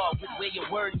you start with. Where your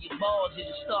word and your balls is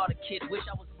you start a kid. Wish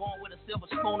I was born with a silver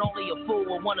spoon. Only a fool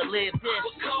would want to live this.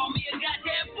 Well, call me a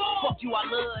goddamn fool. Fuck you, I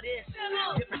love this.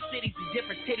 Different cities and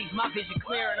different titties. My vision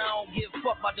clear and I don't give a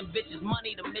fuck about them bitches.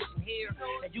 Money, the mission here.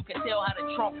 And you can tell how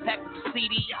the trunk packed with the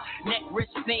CD. Neck,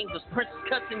 wrist, fingers, princess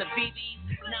cuts in the BBs.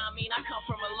 Nah, I mean, I come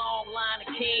from a long line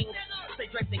of kings. Stay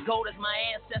draped in gold as my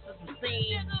ancestors have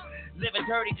seen. Living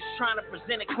dirty, just trying to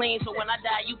present it clean. So when I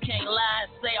die, you can't lie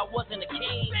and say I wasn't a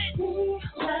king.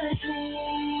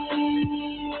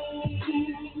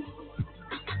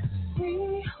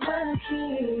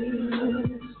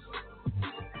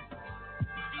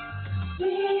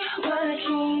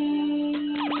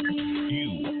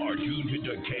 You are tuned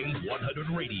into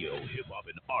K100 Radio, Hip Hop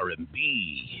and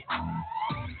R&B.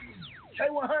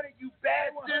 K100, you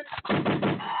bastard.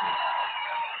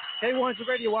 K100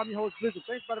 Radio, I'm your host, Blizzard.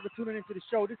 Thanks for tuning into the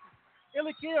show. This is Ill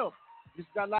or Kill. This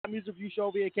is our live music review show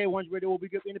over here at K100 Radio. We'll be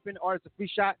giving independent artists a free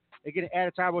shot and get an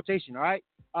added time rotation, all right?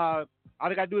 All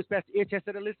I got to do is pass the ear test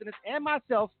to the listeners and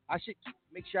myself. I should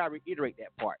make sure I reiterate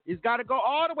that part. It's got to go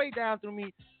all the way down through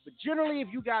me. But generally, if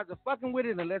you guys are fucking with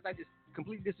it, unless I just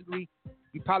completely disagree,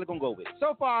 you probably going to go with it.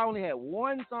 So far, I only had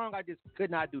one song I just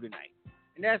could not do tonight.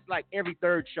 And that's like every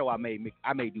third show I may do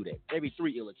that. Every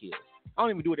 3 Ill or Kills. I don't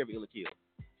even do it every Ill or Kill.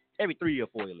 Every 3 or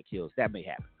 4 Ill or Kills. That may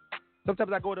happen.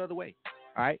 Sometimes I go the other way.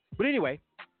 All right. But anyway,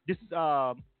 this is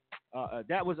that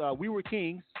was We Were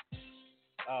Kings.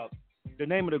 The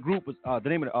name of the group was the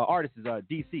name of the artist is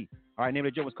DC. All right. Name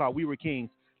of the joke was called We Were Kings.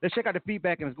 Let's check out the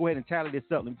feedback and let's go ahead and tally this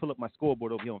up. Let me pull up my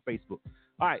scoreboard over here on Facebook.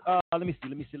 All right. Let me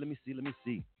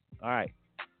see. All right.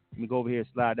 Let me go over here and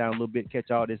slide down a little bit.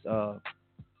 Catch all this.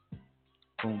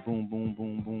 Boom, boom, boom,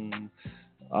 boom, boom.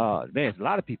 Man, it's a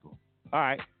lot of people. All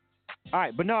right,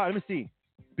 but no, let me see.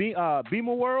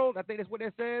 Beamer World, I think that's what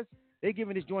that says. They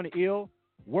giving this joint an ill.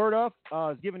 Word Up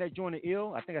is giving that joint an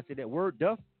ill. I think I said that. Word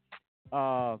Duff.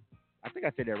 I think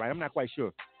I said that right. I'm not quite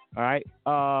sure. All right.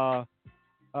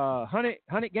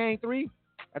 100 Gang 3,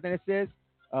 I think it says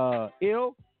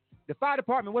ill. The fire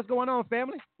department, what's going on,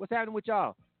 family? What's happening with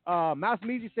y'all? Mouse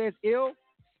Measy says ill.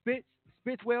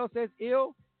 Spitzwell says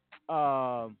ill.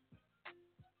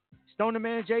 Stoner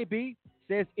Man JB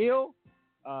says ill.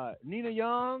 Nina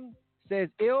Young says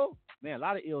ill. Man, a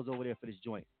lot of ills over there for this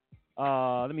joint.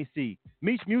 Let me see.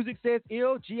 Meech Music says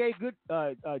ill. Georgia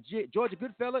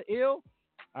Goodfella ill.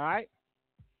 All right.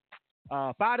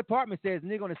 Fire Department says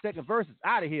nigga on the second verse is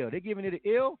out of here. They're giving it an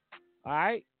ill. All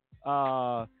right.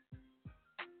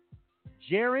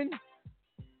 Jaron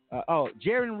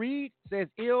Reed says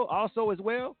ill also as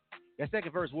well. That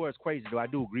second verse was crazy though. I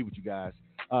do agree with you guys.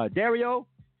 Dario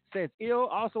says ill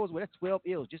also as well. That's 12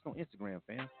 ills just on Instagram,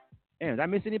 fam. Damn, did I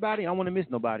miss anybody? I don't want to miss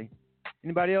nobody.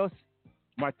 Anybody else?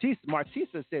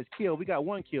 Martisa says kill. We got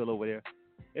one kill over there.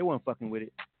 They weren't fucking with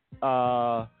it.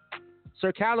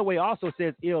 Sir Calloway also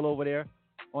says ill over there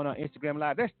on our Instagram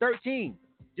Live. That's 13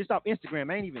 just off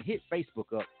Instagram. I ain't even hit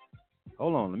Facebook up.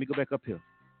 Hold on. Let me go back up here.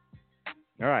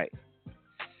 All right.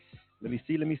 Let me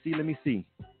see.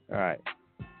 All right.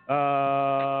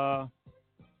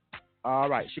 All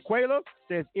right. Shaquela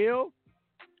says ill.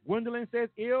 Gwendolyn says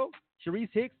ill. Sharice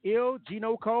Hicks, ill.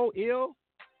 Gino Cole, ill.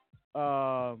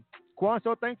 Quan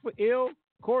So Thankful, ill.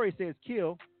 Corey says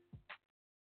kill.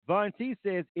 Von T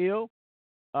says ill.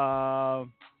 Let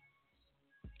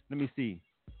me see.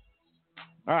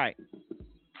 All right.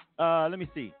 Let me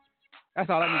see. That's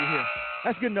all I need to hear.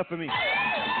 That's good enough for me.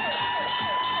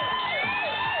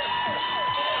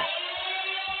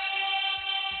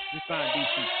 Let's find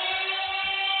DC.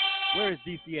 Where is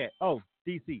DC at? Oh,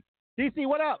 DC. DC,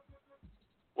 what up?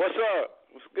 What's up?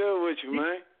 What's good with you,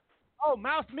 man? Oh,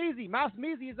 Mouse Measy. Mouse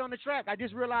Measy is on the track. I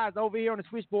just realized over here on the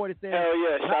switchboard it says. Hell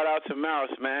yeah. Shout out to Mouse,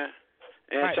 man.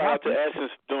 And right, shout out to Mouse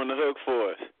Essence for doing the hook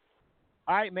for us.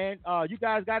 All right, man. You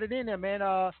guys got it in there, man.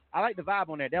 I like the vibe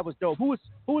on that. That was dope. Who was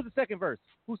the second verse?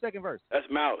 Who's second verse? That's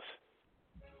Mouse.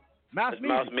 Mouse Measy.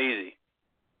 Mouse Measy.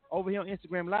 Over here on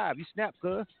Instagram Live. You snap,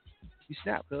 cuz.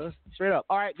 Straight up.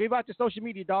 All right, give out your social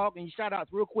media, dog, and your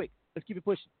shout-outs real quick. Let's keep it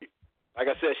pushing. Like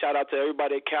I said, shout out to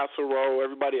everybody at Castle Row,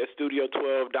 everybody at Studio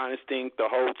 12, Dynasty, the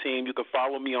whole team. You can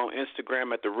follow me on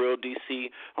Instagram at The Real DC,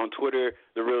 on Twitter,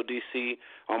 The Real DC,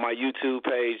 on my YouTube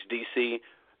page, DC,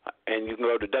 and you can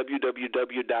go to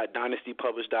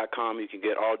www.dynastypublish.com. You can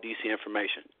get all DC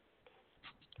information.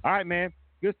 All right, man.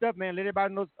 Good stuff, man. Let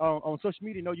everybody know on social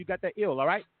media know you got that ill, all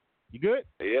right? You good?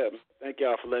 Yeah. Thank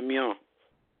y'all for letting me on.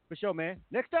 For sure, man.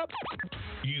 Next up.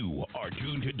 You are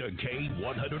tuned to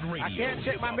K100 Radio. I can't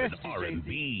check my messages,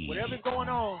 R&B. Whatever's going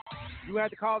on, you have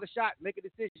to call the shot, make a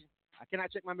decision. I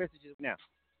cannot check my messages now.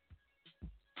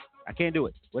 I can't do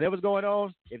it. Whatever's going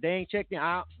on, if they ain't checked in,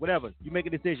 whatever, you make a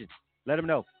decision. Let them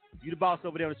know. You the boss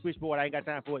over there on the switchboard. I ain't got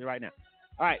time for it right now.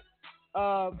 All right.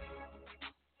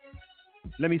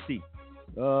 Let me see.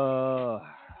 All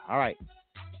right.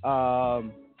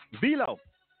 Velo,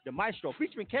 the Maestro,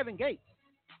 featuring Kevin Gates.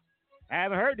 I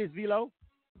haven't heard this, Velo.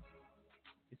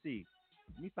 Let's see.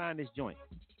 Let me find this joint.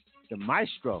 The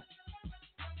Maestro.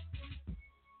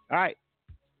 All right.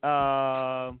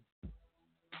 Hold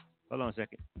on a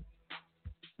second.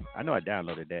 I know I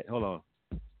downloaded that. Hold on.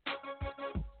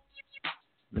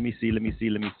 Let me see.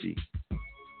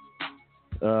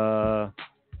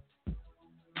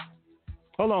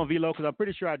 Hold on, Velo, because I'm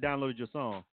pretty sure I downloaded your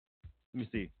song. Let me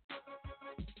see.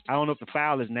 I don't know if the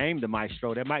file is named the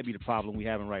Maestro. That might be the problem we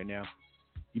having right now.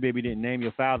 You maybe didn't name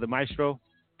your file the Maestro.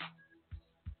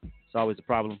 It's always a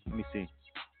problem. Let me see.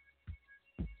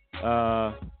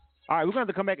 All right, we're going to have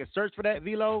to come back and search for that,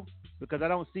 Velo, because I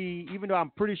don't see, even though I'm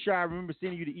pretty sure I remember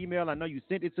sending you the email, I know you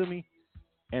sent it to me,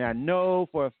 and I know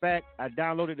for a fact I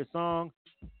downloaded the song.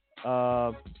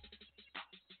 I'm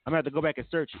going to have to go back and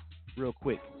search it real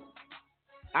quick.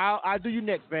 I'll do you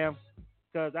next, fam,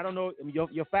 because I don't know,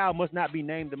 your file must not be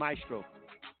named the Maestro.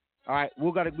 All right, we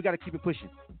got to keep it pushing.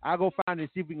 I'll go find it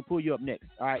and see if we can pull you up next.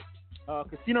 All right,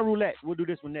 Casino Roulette, we'll do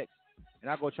this one next,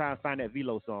 and I'll go try and find that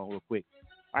Velo song real quick.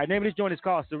 All right, name of this joint is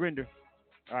called Surrender.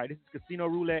 All right, this is Casino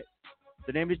Roulette.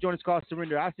 The name of this joint is called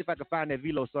Surrender. I'll see if I can find that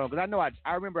Velo song, because I know I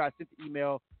remember I sent the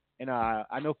email, and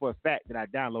I know for a fact that I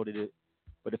downloaded it,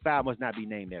 but the file must not be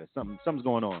named there. Something's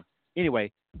going on.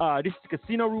 Anyway, this is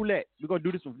Casino Roulette. We're going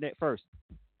to do this one first.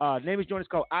 The name of this joint is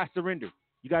called I Surrender.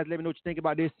 You guys let me know what you think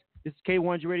about this. This is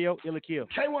K100 Radio, Ill or Kill.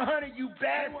 K100, you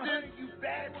bastard.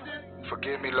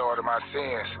 Forgive me, Lord, of my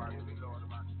sins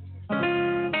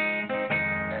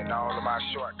and all of my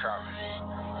shortcomings.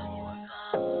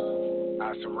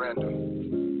 I surrender,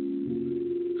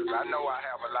 because I know I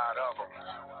have a lot of them,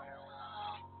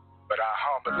 but I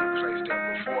humbly place them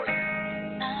before you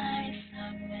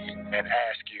and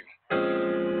ask you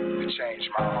to change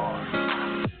my heart.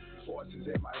 Voices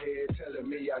in my head telling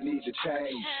me I need to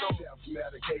change.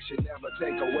 Self-medication never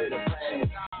take away the pain.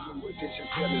 New addiction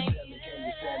feelings tell me, can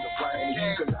you stand the rain?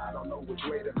 Cause I don't know which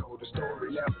way to go, the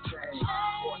story never changed.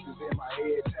 Voices in my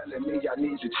head telling me I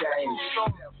need to change.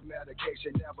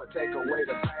 Self-medication never take away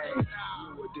the pain.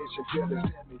 New addiction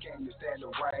feelings tell me, can you stand the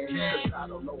rain. Cause I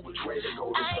don't know which way to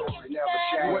go, the story never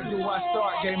changed. Where do I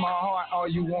start? Gave my heart, all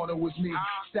you wanted was me.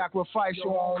 Sacrifice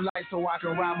your own life so I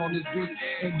can rhyme on this beat.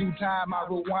 In due time, I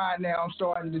rewind now, I'm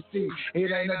starting to see.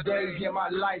 It ain't a day in my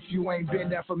life, you ain't been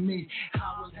there for me.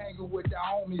 I was hanging with the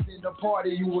homies in the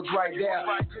party, you was right there.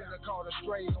 Could've called a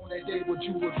straight on that day, but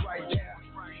you was right there.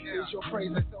 Is your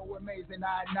praise is so amazing,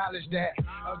 I acknowledge that.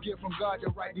 A gift from God to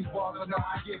write these bars, but no,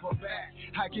 I give them back.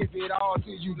 I give it all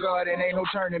to you, God, and ain't no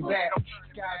turning back.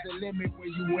 Sky's the limit when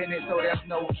you win it, so there's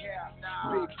no cap.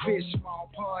 Big fish,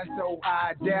 small pond, so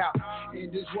I doubt.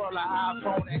 In this world, an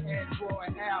iPhone and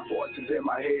Android app. Voices in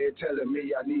my head telling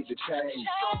me I need to change.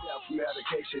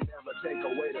 Self-medication never take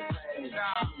away the pain.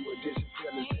 New addition,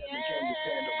 feeling seven, can you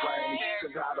stand the rain?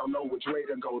 Cause I don't know which way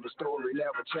to go, the story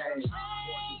never changed.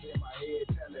 Voices in my head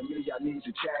telling me I need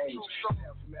to change.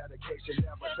 Self-medication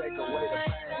never take away the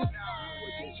pain. New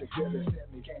addition, feeling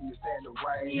seven, can you stand the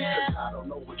rain? Cause I don't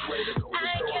know which way to go, the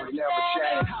story never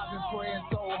changed. I've been praying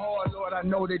so hard, Lord, I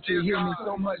know that you hear me.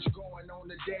 So much going on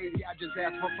today, I just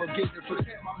ask for forgiveness.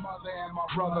 Protect my mother and my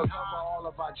brother, cover all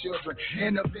of our children.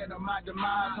 In the event of my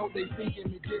demise, hope they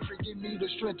thinking me different. Give me the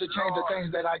strength to change the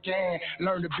things that I can.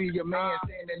 Learn to be a man,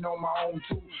 standing on my own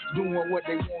too. Doing what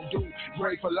they won't do.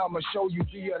 Grateful I'ma show you,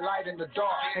 be a light in the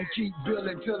dark. And keep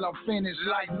building till I'm finished,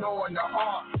 like knowing the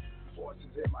art.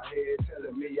 Voices in my head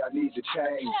telling me I need to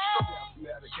change.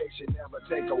 Self-medication never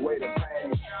take away the pain.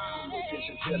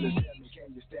 Addiction feeling tell me, can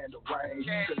you stand the rain?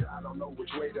 Cause I don't know which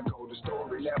way to go, the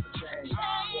story never changed.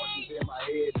 Voices in my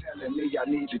head telling me I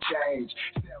need to change.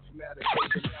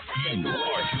 Self-medication never take away the pain. You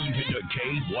are tuned into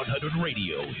K100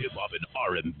 Radio, Hip Hop and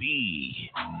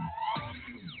R&B.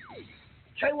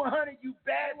 K100, you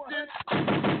bastard!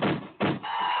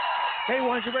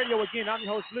 K100 Radio again. I'm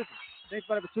your host, Listen. Thanks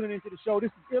for tuning into the show. This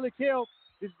is Ill or Kill.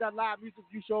 This is our live music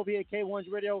review show over here at K100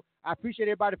 Radio. I appreciate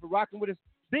everybody for rocking with us.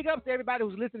 Big ups to everybody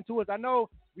who's listening to us. I know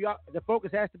the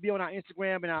focus has to be on our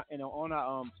Instagram and on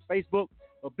our Facebook.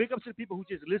 But big ups to the people who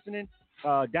just listening,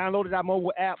 downloaded our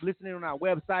mobile app, listening on our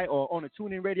website or on the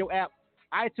TuneIn Radio app.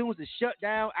 iTunes is shut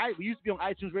down. We used to be on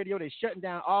iTunes Radio. They're shutting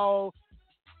down all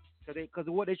because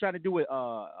of what they're trying to do with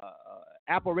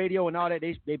Apple Radio and all that.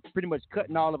 They pretty much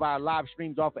cutting all of our live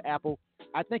streams off of Apple.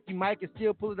 I think you might can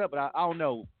still pull it up, but I don't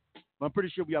know. But I'm pretty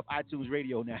sure we off iTunes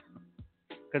Radio now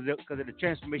because of the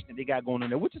transformation that they got going on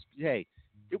there. Which is, hey,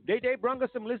 they brought us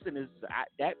some listeners.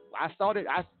 I saw that.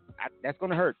 That's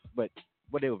gonna hurt, but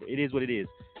whatever. It is what it is.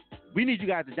 We need you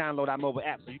guys to download our mobile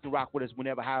app so you can rock with us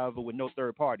whenever, however, with no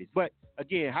third parties. But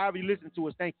again, however you listen to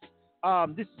us, thank you.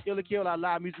 This is Ill or Kill, our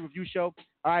live music review show.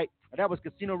 All right, that was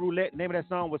Casino Roulette. The name of that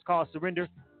song was called Surrender.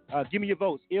 Give me your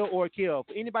votes, Ill or Kill.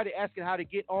 For anybody asking how to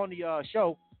get on the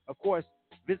show, of course,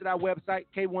 visit our website,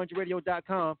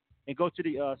 k1radio.com, and go to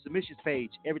the submissions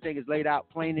page. Everything is laid out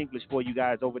plain English for you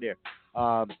guys over there.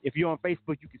 If you're on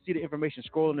Facebook, you can see the information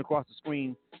scrolling across the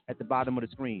screen at the bottom of the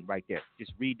screen right there.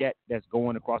 Just read that. That's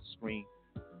going across the screen.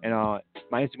 And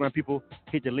my Instagram people,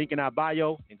 hit the link in our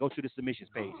bio and go to the submissions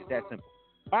page. It's that simple.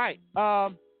 All right.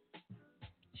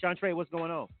 Sean Trey, what's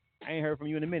going on? I ain't heard from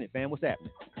you in a minute, fam. What's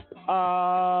happening?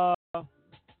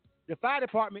 The fire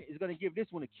department is going to give this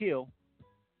one a kill.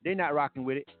 They're not rocking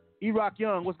with it. E-Rock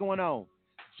Young, what's going on?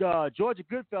 Georgia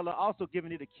Goodfella also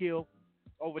giving it a kill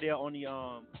over there on the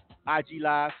IG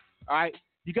Live. All right.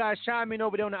 You guys chime in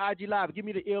over there on the IG Live. Give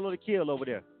me the ill or the kill over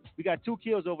there. We got 2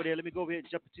 kills over there. Let me go ahead and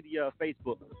jump into the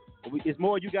Facebook. It's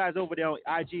more of you guys over there on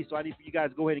IG, so I need for you guys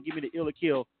to go ahead and give me the ill or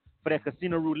kill for that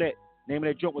Casino Roulette. Name of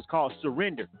that joint was called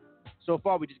Surrender. So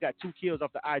far, we just got 2 kills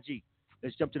off the IG.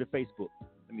 Let's jump to the Facebook.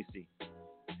 Let me see.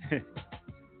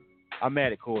 I'm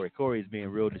mad at Corey. Corey is being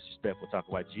real disrespectful,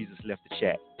 talking about Jesus left the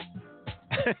chat.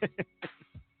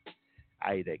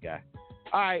 I hate that guy.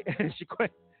 All right.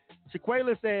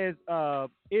 Shaquela says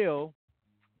ill.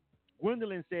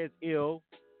 Gwendolyn says ill.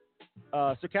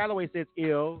 Sir Calloway says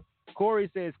ill. Corey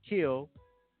says kill.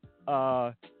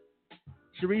 Sharice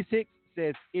Hicks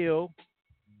says ill.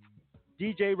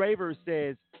 DJ Raver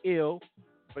says ill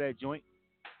for that joint.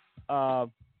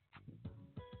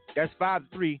 That's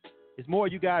 5-3. It's more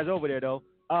of you guys over there, though.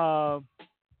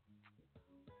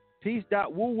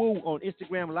 Peace.woo-woo on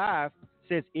Instagram Live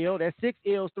says ill. That's 6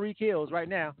 ills, 3 kills right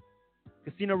now.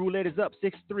 Casino Roulette is up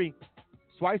 6-3.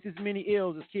 Twice as many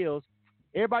ills as kills.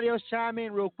 Everybody else chime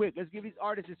in real quick. Let's give these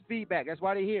artists this feedback. That's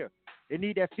why they're here. They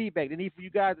need that feedback. They need for you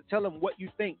guys to tell them what you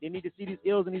think. They need to see these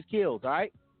ills and these kills, all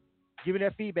right? Give me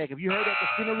that feedback. If you heard that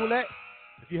Casino Roulette,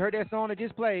 if you heard that song that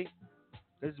just played,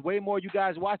 there's way more you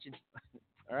guys watching,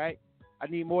 all right? I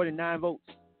need more than 9 votes.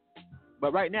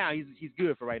 But right now, he's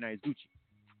good for right now. He's Gucci.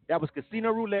 That was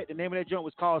Casino Roulette. The name of that joint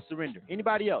was called Surrender.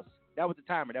 Anybody else? That was the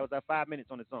timer. That was our 5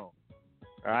 minutes on the song.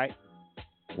 All right?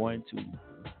 1, 2,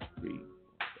 3,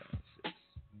 4, 5, 6.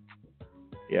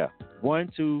 Yeah.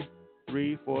 1, 2,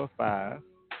 3, 4, 5.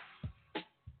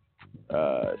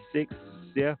 6.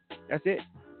 Yeah. That's it.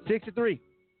 6 to 3.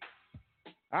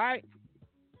 All right.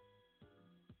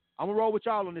 I'm gonna roll with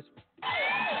y'all on this.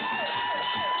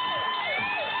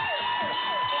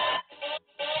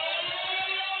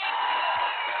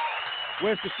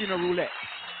 Where's Casino Roulette?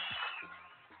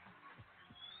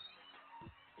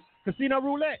 Casino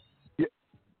Roulette. Yeah.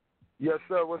 Yes,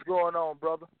 sir. What's going on,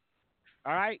 brother?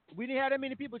 All right. We didn't have that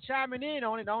many people chiming in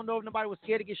on it. I don't know if nobody was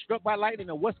scared to get struck by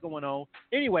lightning or what's going on.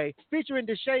 Anyway, featuring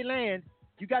Deshae Land,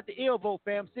 you got the ill vote,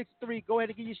 fam. 6-3. Go ahead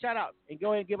and give your shout out and go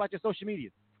ahead and give out your social media.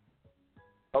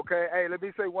 Okay. Hey, let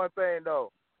me say one thing,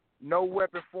 though. No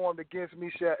weapon formed against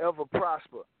me shall ever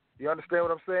prosper. You understand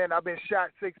what I'm saying? I've been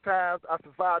shot 6 times. I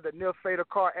survived a near-fatal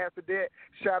car accident.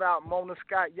 Shout out Mona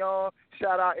Scott Young.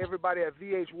 Shout out everybody at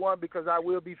VH1 because I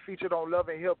will be featured on Love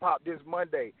and Hip Hop this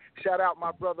Monday. Shout out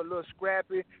my brother Lil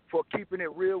Scrappy for keeping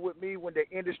it real with me when the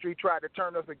industry tried to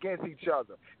turn us against each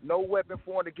other. No weapon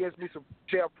formed against me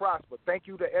shall prosper. Thank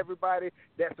you to everybody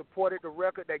that supported the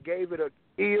record, that gave it a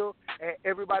ill, and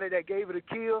everybody that gave it a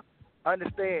kill.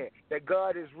 Understand that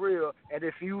God is real, and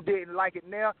if you didn't like it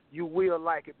now, you will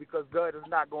like it because God is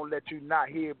not going to let you not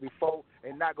hear it before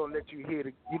and not going to let you hear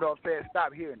it. You know what I'm saying?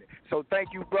 Stop hearing it. So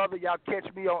thank you, brother. Y'all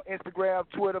catch me on Instagram,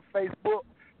 Twitter, Facebook,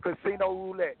 Casino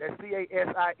Roulette. That's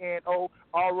CASINO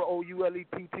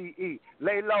ROULETTE.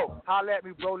 Lay low. Holla at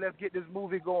me, bro. Let's get this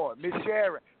movie going. Miss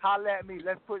Sharon, holla at me.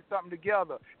 Let's put something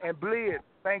together. And Blizz,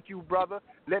 thank you, brother.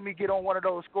 Let me get on one of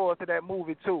those scores to that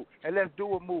movie, too. And let's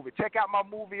do a movie. Check out my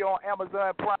movie on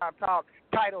Amazon Prime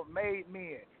titled Made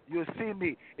Men. You'll see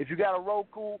me. If you got a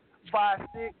Roku Fire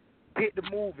Stick, hit the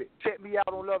movie. Check me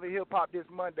out on Love and Hip Hop this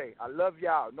Monday. I love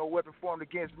y'all. No weapon formed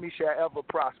against me shall ever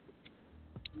prosper.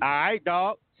 All right,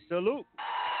 dog. Salute.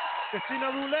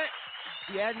 Casino Roulette.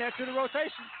 We adding that to the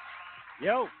rotation.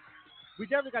 Yo, we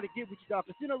definitely got to get with you, dog.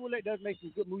 Casino Roulette does make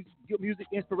some good music,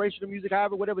 inspirational music,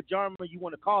 however, whatever genre you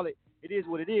want to call it. It is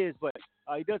what it is, but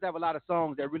he does have a lot of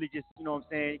songs that really just, you know what I'm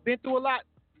saying, been through a lot.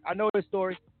 I know this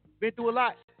story. Been through a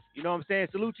lot. You know what I'm saying?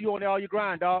 Salute to you on all your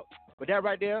grind, dog. But that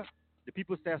right there, the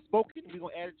people have spoken. We're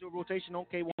going to add it to a rotation on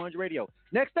K100 Radio.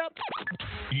 Next up.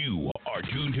 You are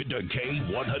tuned to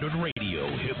K100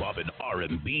 Radio, Hip Hop and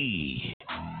R&B.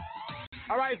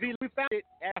 All right, V, we found it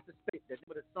after space. The name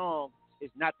of the song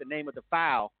is not the name of the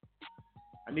file.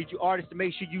 I need you artists to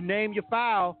make sure you name your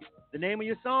file, the name of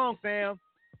your song, fam.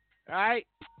 All right?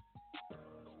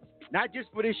 Not just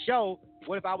for this show.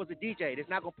 What if I was a DJ? That's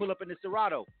not going to pull up in the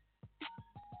Serato.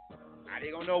 They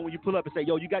going to know when you pull up and say,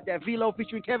 yo, you got that V-Lo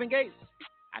featuring Kevin Gates?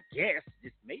 I guess.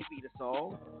 This may be the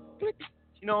song. Click.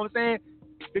 You know what I'm saying?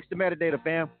 Fix the metadata,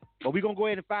 fam. But we're going to go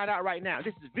ahead and find out right now.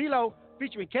 This is V-Lo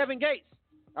featuring Kevin Gates.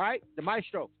 All right? The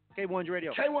Maestro. K100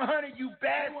 Radio. K100, you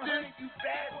bastard.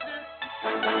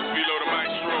 V-Lo the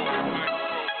Maestro.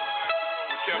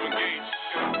 Kevin Gates.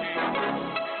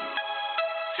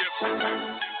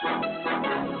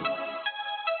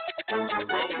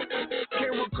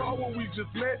 Can't recall when we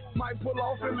just met. Might pull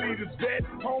off and leave his vet.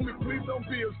 Homie, please don't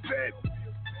be upset.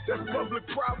 That's public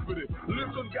property.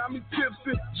 Liquor got me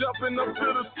tipsy. Jumping up to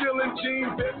the ceiling.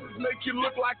 Jean vests make you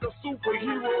look like a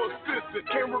superhero assistant.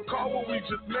 Can't recall when we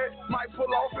just met. Might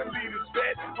pull off and leave his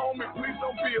vet. Homie, please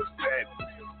don't be upset.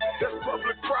 That's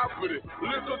public property.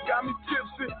 Liquor got me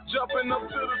tipsy. Jumping up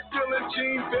to the ceiling.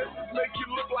 Jean vests make you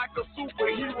look like a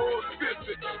superhero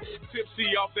assistant.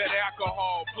 Tipsy off that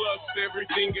alcohol plus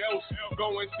everything else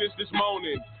going since this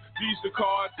morning. These the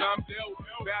cards I'm dealt.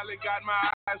 Valley got my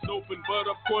eyes open, but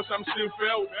of course I'm still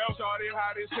felt. Shorty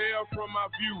hot as hell from my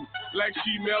view, like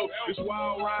she melt. It's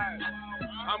wild ride.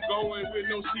 I'm going with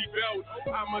no seatbelt.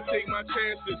 I'ma take my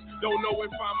chances. Don't know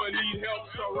if I'ma need help.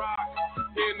 So rock,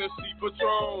 Hennessy,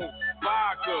 Patron,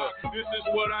 vodka. This is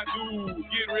what I do.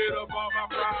 Get rid of all my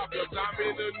problems. I'm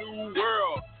in a new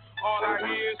world. All I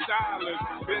hear is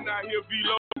silence. Then I hear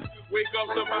below. Wake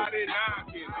up, somebody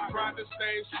knocking. Try to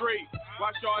stay straight.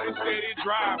 Watch all this steady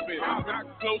driving. Not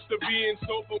close to being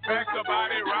sober, back the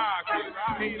body rocking.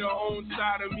 Hater on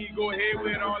side of me, go ahead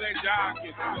with all that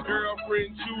jocking. His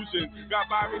girlfriend choosing, got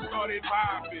Bobby started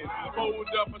popping. Hold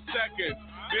up a second,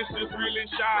 this is really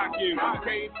shocking.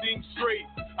 Can't think straight,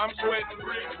 I'm sweating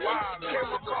really wild. Can't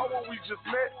recall when we just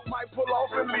met. Might pull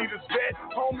off and leave his vet.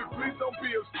 Homie, please don't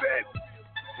be upset.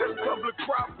 That's public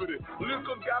property.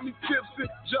 Liquor got me tipsy.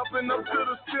 Jumping up to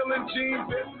the ceiling. Jean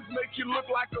vests make you look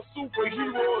like a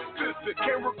superhero assistant.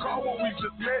 Can't recall when we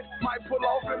just met. Might pull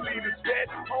off and leave his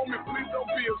vet. Homie, please don't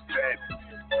be upset.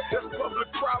 That's public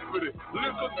property.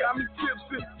 Liquor got me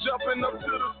tipsy. Jumping up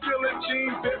to the ceiling.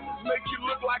 Jean vests make you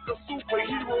look like a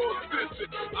superhero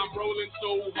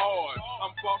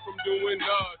doing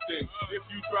nothing. If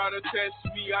you try to test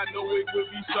me, I know it will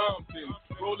be something.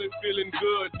 Rolling, feeling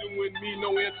good, doing me,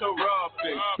 no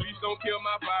interrupting. Please don't kill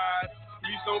my vibe.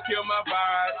 Please don't kill my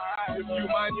vibe. If you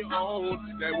mind your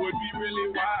own, that would be really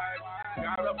wise.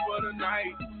 Got up for the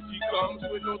night, she comes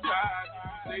with no ties.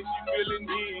 Say she feeling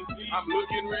me, I'm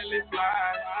looking really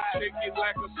fly. Shake it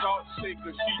like a salt shaker,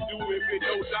 she do it with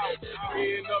no doubt.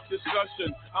 End of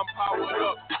discussion, I'm powered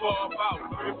up for a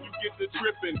bout. If you get the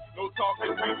tripping, no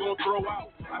talking, we gon' throw out.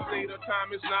 I say the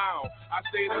time is now, I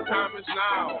say the time is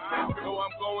now. No,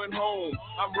 I'm going home,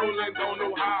 I'm rolling, don't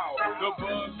know how. The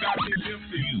buzz got me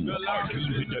lifted. You are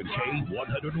tuned to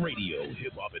K100 Radio,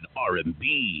 Hip Hop and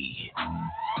R&B.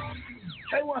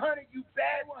 K100, you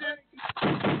bad one.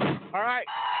 All right.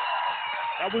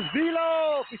 That was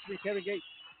Velo featuring Kevin Gates.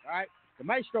 All right. The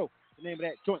Maestro, the name of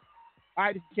that joint. All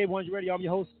right, this is K100 Radio. I'm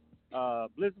your host,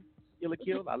 Blizzard, Illa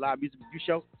Kill, our live music review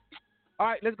show. All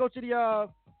right, let's go to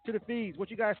the feeds. What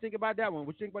you guys think about that one?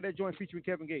 What you think about that joint featuring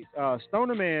Kevin Gates?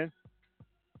 Stoner Man.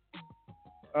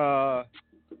 Let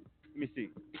me see.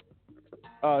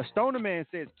 Stoner Man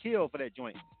says kill for that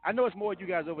joint. I know it's more of you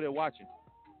guys over there watching.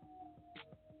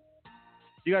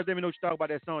 You guys let me know what you thought about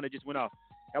that song that just went off.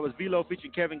 That was Velo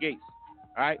featuring Kevin Gates.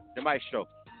 All right, the Maestro.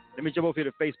 Let me jump over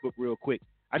here to Facebook real quick.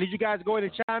 I need you guys to go ahead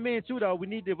and chime in too, though. We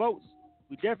need the votes.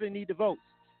 We definitely need the votes.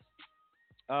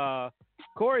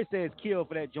 Corey says kill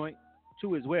for that joint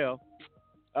too as well.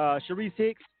 Sharice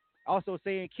Hicks also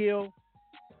saying kill.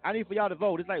 I need for y'all to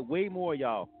vote. It's like way more,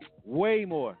 y'all. Way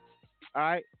more. All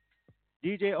right.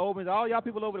 DJ Owens, all y'all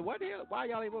people over there. What the hell? Why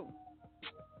y'all ain't voting?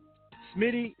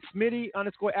 Smitty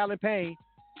 _ Alan Payne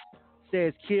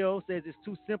says kill, says it's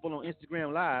too simple on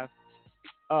Instagram Live.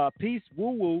 Peace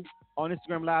Woo Woo on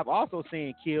Instagram Live also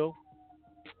saying kill.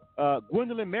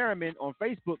 Gwendolyn Merriman on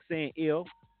Facebook saying ill.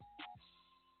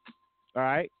 All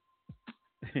right.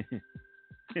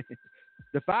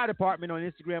 The Fire Department on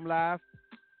Instagram Live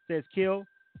says kill.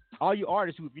 All you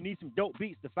artists who, if you need some dope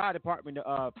beats, the Fire Department,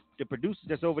 the producers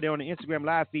that's over there on the Instagram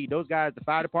Live feed, those guys, the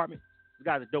Fire Department, those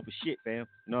guys are dope as shit, fam.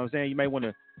 You know what I'm saying? You might want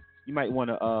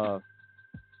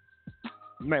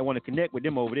to connect with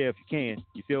them over there if you can.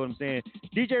 You feel what I'm saying?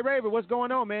 DJ Raver, what's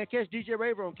going on, man? Catch DJ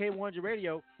Raver on K100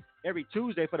 Radio every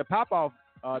Tuesday for the pop-off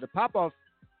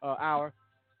hour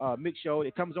mix show.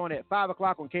 It comes on at 5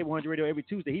 o'clock on K100 Radio every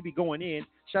Tuesday. He be going in.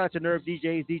 Shout out to Nerve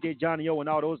DJs, DJ Johnny O, and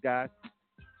all those guys.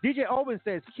 DJ Owen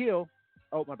says kill.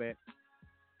 Oh, my bad.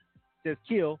 Says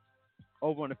kill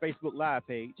over on the Facebook Live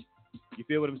page. You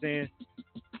feel what I'm saying?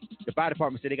 The Fire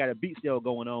Department said they got a beat sale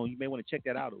going on. You may want to check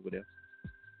that out over there.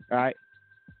 All right.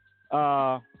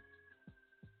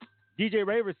 DJ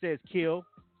Raver says kill.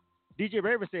 DJ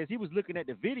Raver says he was looking at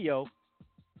the video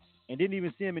and didn't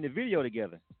even see him in the video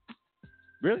together.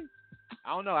 Really?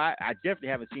 I don't know. I definitely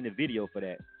haven't seen the video for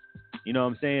that. You know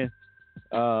what I'm saying?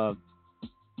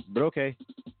 But okay.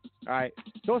 All right.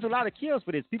 So it's a lot of kills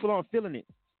for this. People aren't feeling it.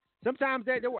 Sometimes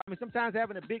sometimes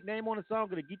having a big name on a song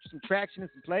gonna get you some traction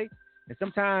and some play. And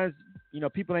sometimes,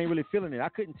 people ain't really feeling it. I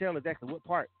couldn't tell exactly what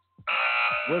part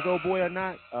was Old Boy or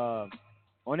not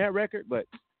on that record, but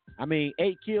 8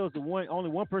 kills. Only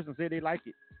one person said they liked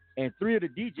it, and three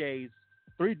DJs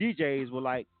were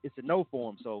like it's a no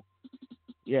for them. So,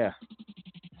 yeah.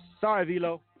 Sorry,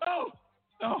 Velo. Oh,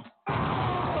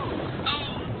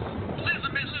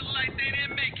 Elizabeth looked like they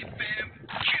didn't make it, fam.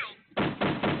 Kill.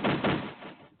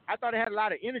 I thought it had a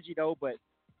lot of energy though, but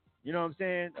you know what I'm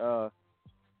saying?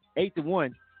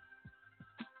 8-1.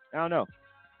 I don't know.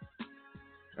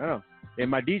 And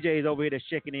my DJs over here that's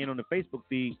checking in on the Facebook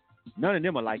feed, none of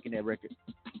them are liking that record.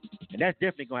 And that's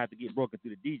definitely going to have to get broken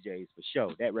through the DJs for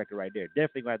sure. That record right there.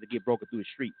 Definitely going to have to get broken through the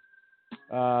street.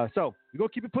 So, we're going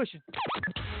to keep it pushing.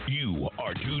 You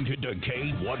are tuned to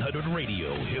K100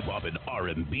 Radio, Hip Hop and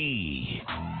R&B.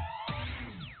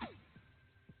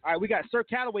 All right, we got Sir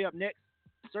Calloway up next.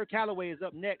 Sir Calloway is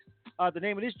up next. The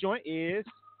name of this joint is,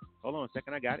 hold on a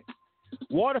second, I got it.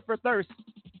 Water for Thirst,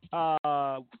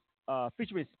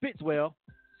 featuring Spitzwell.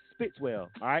 All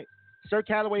right. Sir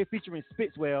Calloway featuring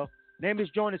Spitzwell. Name of this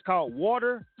joint is called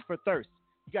Water for Thirst.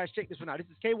 You guys check this one out. This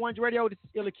is K100 Radio. This is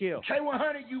Illa Kill.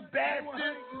 K100, you bad.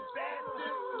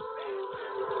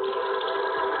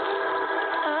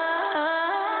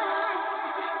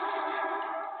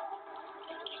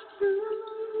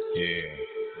 Yeah.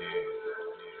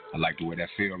 I like the way that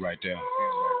feel right there.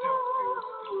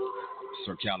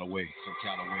 Sir Calloway.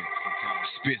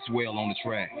 Spitzwell on the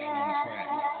track.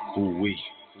 Ooh wee.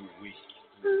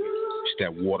 It's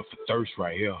that water for thirst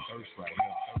right here. You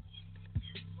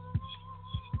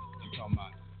talking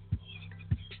about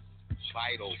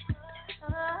vital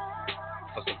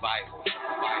for survival.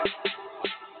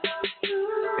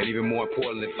 and even more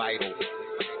importantly, vital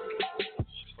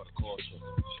for the culture.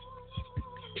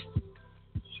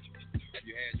 Have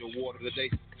you had your water today?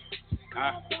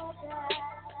 Huh?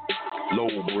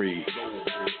 Low breed.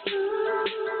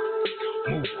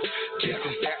 Move.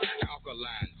 Disinfect,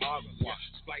 alkaline, agua,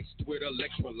 spiced with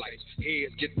electrolytes.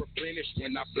 Heads get replenished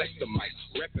when I bless the mic.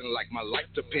 Repping like my life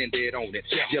depended on it.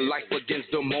 Your life begins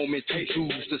the moment you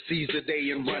choose to seize the day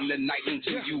and run the night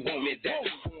until you own it. That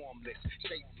formless,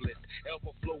 shapeless,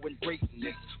 ever flowing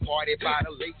greatness. Party by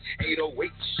the lake,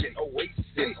 808 shit,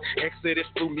 oasis. Exodus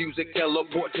through music,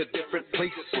 teleport to different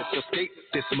places. Escape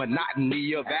this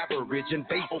monotony of average and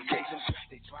base. Okay,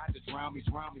 they tried to drown me,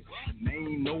 and they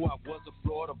ain't know I was a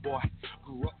Florida boy.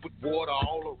 Grew up with water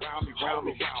all around me,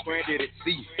 stranded at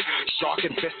sea. Shark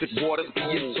infested waters,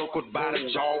 being circled by the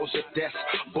jaws of death.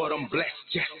 But I'm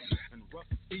blessed, yes. And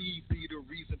rusty be the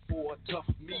reason for a tough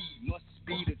me. Must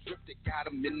be the drip that got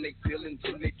them in they feelings,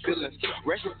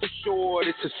 Rest assured,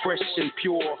 it's as fresh and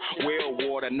pure. Well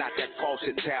water, not that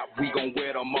faucet tap. We gon'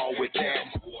 wet them all with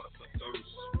that. Water for thirst,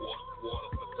 water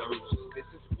for thirst. This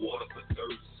is water for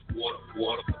thirst. Water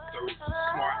for thirst.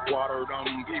 Smart water,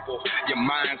 them people. Your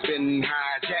mind's been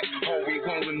hijacked. All we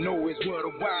wanna know is where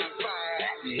the Wi-Fi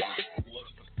at. Yeah.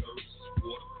 Water for thirst.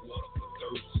 Water for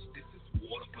thirst. This is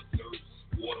water for thirst.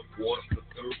 Water for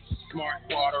thirst. Smart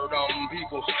water, them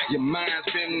people. Your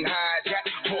mind's been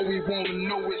hijacked. All we wanna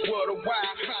know is where the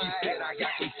Wi-Fi at. I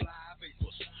got some fly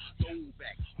vapors.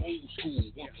 Throwback, old school,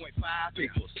 1.5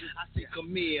 papers. I say,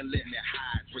 come in, let me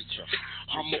hydrate you.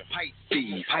 I'm a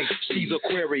Pisces, she's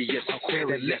Aquarius.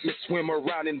 That let me swim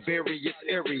around in various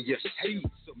areas. Hey,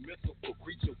 it's a mythical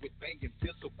creature with banging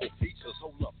physical features.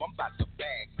 Hold up, I'm about to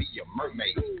bag me a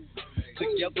mermaid.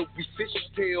 Together we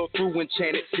fishtail through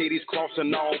enchanted cities,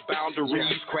 crossing all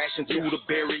boundaries, crashing through the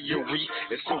barrier reef.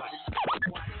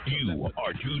 You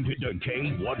are tuned to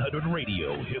K100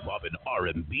 Radio, Hip Hop and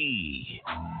R&B.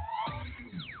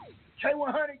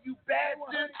 K100, you bad.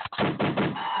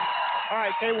 All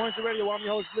right, K100 Radio. I'm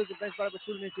your host, Blizzard. Thanks for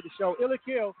tuning into the show. Illa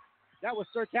Kill. That was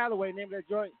Sir Calloway. Name of that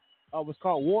joint was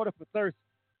called Water for Thirst.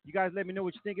 You guys let me know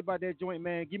what you think about that joint,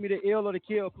 man. Give me the ill or the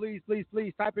kill, please, please,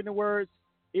 please. Type in the words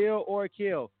ill or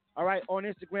kill. All right, on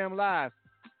Instagram Live.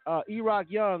 E-Rock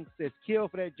Young says kill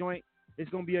for that joint. It's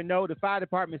going to be a no. The fire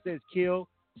department says kill.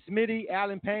 Smitty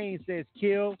Allen Payne says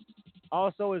kill.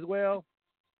 Also as well.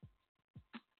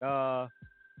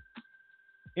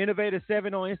 Innovator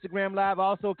 7 on Instagram Live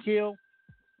also kill.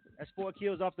 That's 4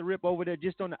 kills off the rip over there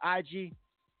just on the IG.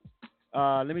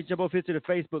 Let me jump over here to the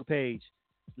Facebook page.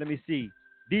 Let me see.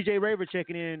 DJ Raver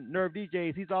checking in. Nerve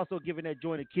DJs. He's also giving that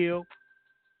joint a kill.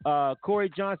 Corey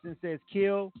Johnson says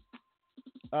kill.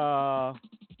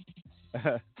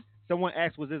 Someone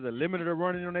asked, was there a limiter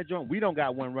running on that joint? We don't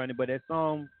got one running, but that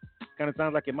song kind of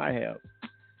sounds like it might have.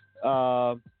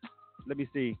 Let me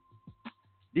see.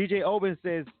 DJ Oben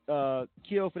says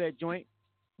kill for that joint.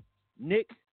 Nick,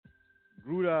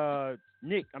 I'm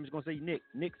just going to say Nick.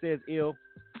 Nick says ill.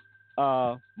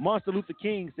 Monster Luther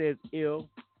King says ill.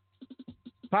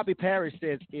 Poppy Parrish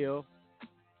says ill.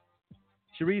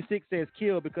 Cherie 6 says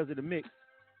kill because of the mix.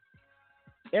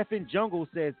 Effin' Jungle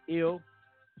says ill.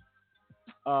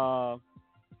 Let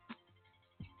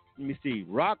me see.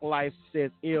 Rock Life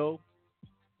says ill.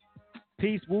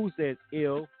 Peace Wu says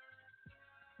ill.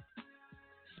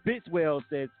 Spitzwell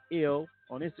says ill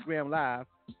on Instagram Live.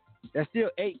 That's still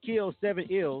 8 kills, 7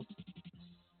 ills.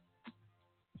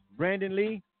 Brandon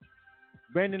Lee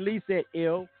said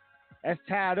ill. That's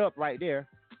tied up right there.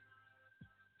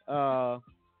 8-8.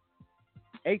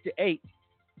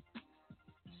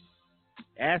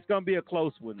 That's gonna be a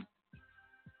close one.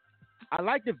 I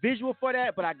like the visual for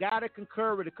that, but I gotta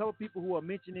concur with a couple people who are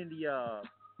mentioning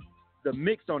the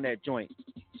mix on that joint,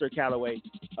 Sir Calloway.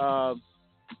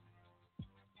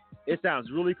 It sounds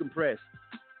really compressed.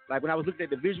 Like when I was looking at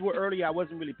the visual earlier, I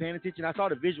wasn't really paying attention. I saw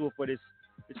the visual for this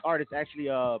artist actually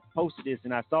posted this,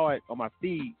 and I saw it on my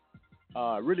feed.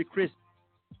 Really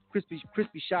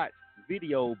crispy shot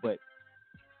video, but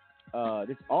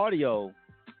this audio,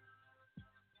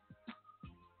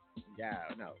 yeah,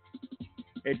 no.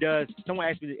 It does. Someone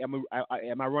asked me, am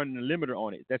I running a limiter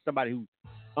on it? That's somebody who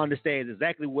understands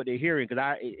exactly what they're hearing,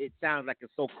 because it sounds like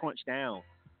it's so crunched down.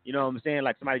 You know what I'm saying?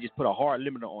 Like somebody just put a hard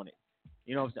limiter on it.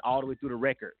 You know what I'm saying? All the way through the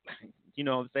record. You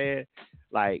know what I'm saying?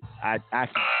 Like I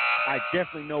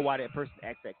definitely know why that person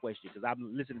asked that question, because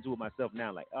I'm listening to it myself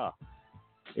now. Like,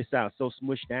 it sounds so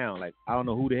smushed down. Like I don't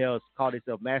know who the hell called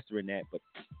themselves mastering that, but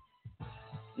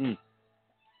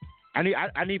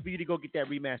I need for you to go get that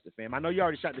remaster, fam. I know you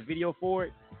already shot the video for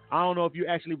it. I don't know if you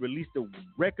actually released the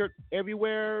record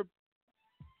everywhere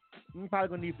I'm probably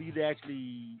gonna need for you to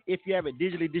actually, if you have it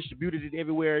digitally distributed it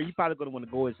everywhere, you probably gonna want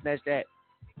to go and snatch that.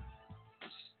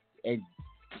 And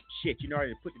shit, you know,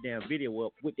 already put the damn video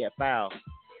up with that file.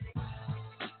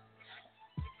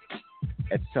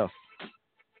 That's tough.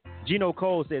 Gino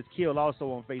Cole says kill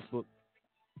also on Facebook.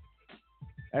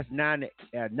 That's 9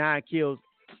 kills,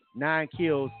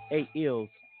 8 ills.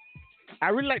 I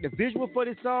really like the visual for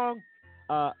this song.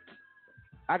 I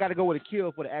got to go with a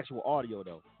kill for the actual audio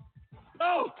though.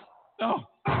 Oh.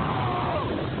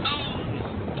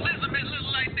 Elizabeth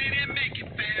look like they didn't make it,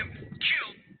 fam. Kill.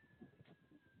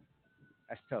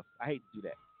 That's tough. I hate to do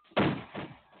that,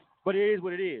 but it is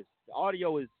what it is. The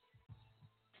audio is.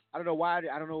 I don't know why.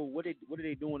 I don't know what are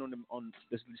they doing on the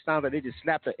sounds like they just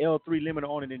slapped the L3 limiter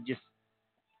on it and just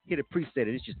hit a preset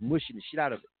and it's just mushing the shit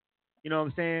out of it. You know what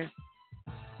I'm saying?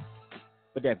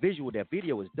 But that visual, that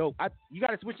video is dope. You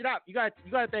got to switch it out. You got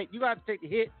to take the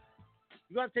hit.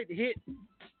 You got to take the hit.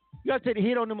 You got to take the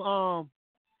hit on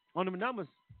them numbers,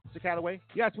 Mr. Callaway.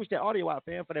 You got to switch that audio out,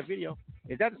 fam, for that video.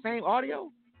 Is that the same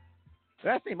audio?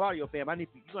 That's the same audio, fam. You're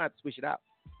gonna have to switch it out.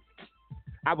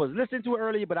 I was listening to it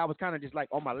earlier, but I was kind of just like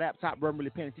on my laptop, wasn't really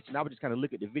paying attention. I would just kind of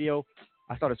look at the video.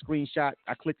 I saw the screenshot.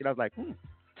 I clicked it. I was like,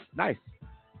 nice.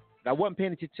 I wasn't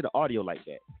paying attention to the audio like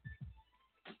that.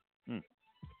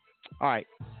 All right,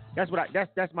 that's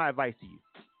my advice to you.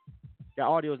 The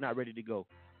audio is not ready to go.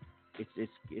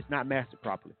 It's not mastered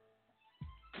properly.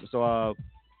 So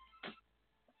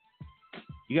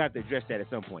you got to address that at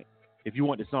some point if you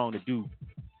want the song to do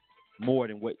more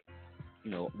than what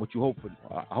you hope for.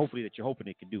 Hopefully that you're hoping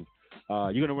it can do.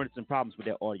 You're gonna run into some problems with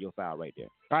that audio file right there.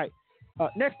 All right.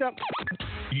 Next up,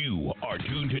 you are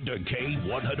tuned into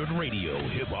K100 Radio,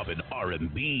 Hip Hop and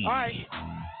R&B. All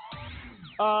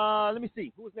right. Let me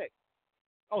see who's next.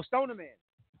 Oh, Stoner Man.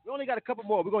 We only got a couple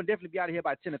more. We're gonna definitely be out of here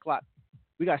by 10 o'clock.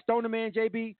 We got Stoner Man,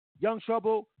 JB, Young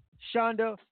Trouble,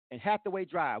 Shonda, and Hathaway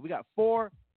Drive. We got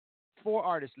four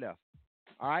artists left.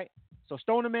 All right. So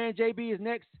Stoner Man, JB is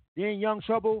next. Then Young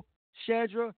Trouble,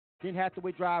 Shadra, then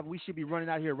Hathaway Drive. We should be running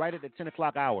out here right at the 10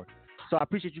 o'clock hour. So I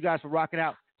appreciate you guys for rocking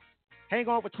out. Hang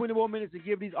on for 20 more minutes and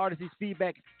give these artists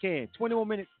feedback if you can. 20 more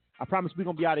minutes. I promise we're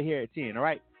going to be out of here at 10, all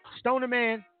right? Stoner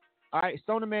Man. All right,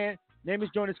 Stoner Man. Name is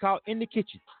joint is called In the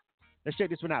Kitchen. Let's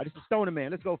check this one out. This is Stoner Man.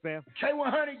 Let's go, fam.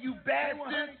 K100, you bad.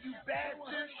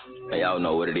 Hey, y'all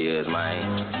know what it is,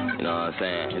 man. You know what I'm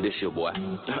saying? And this your boy,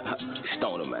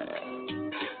 Stoner Man.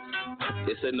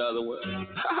 It's another one.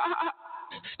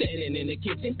 Standing in the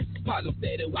kitchen, positive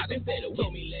steady, walking steady.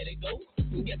 Told me let it go.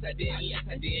 Yes I did,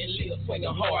 live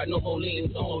swinging hard, no more lean,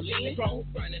 strong,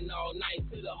 running all night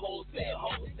to the whole set.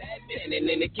 Standing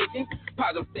in the kitchen,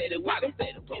 positive steady, walking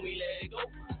steady. Told me let it go.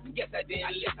 Yes I did,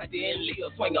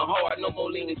 live swinging hard, no more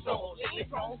lean, strong,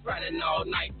 running all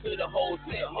night to the whole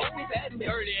set.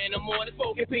 Early in the morning,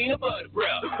 smoking peanut butter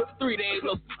bread. 3 days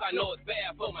no sleep, I know it's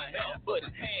bad for my health, but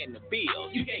it's paying the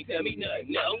bills. You can't tell me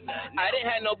nothing, no. I didn't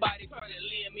have nobody trying to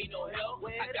lend me no help.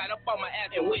 I got up on my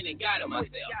ass and went and got it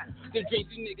myself. The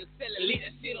drinks you niggas selling, leave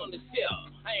that shit on the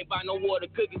shelf. I ain't buy no water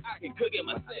cookies, I can cook it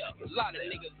myself. A lot of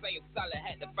niggas ain't solid,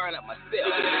 had to find out myself.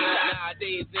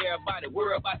 Nowadays, everybody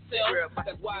worry about self.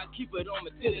 That's why I keep it on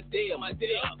me till the day of my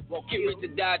death. Won't get rich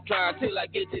or die trying till I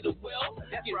get to the well.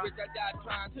 Get rich or die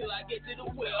trying till I get to the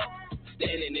well.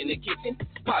 Standing in the kitchen,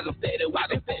 positive steady,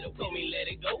 walking steady. Told me let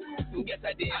it go. Yes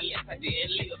I did,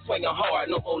 live swinging hard,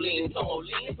 no more lean,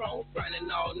 strong, running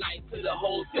all night to the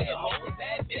whole set.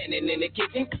 Standing in the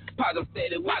kitchen, positive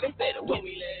steady, walking steady. Told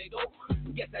me let it go.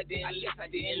 Yes I did,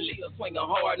 live swinging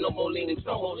hard, no more lean,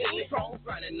 strong,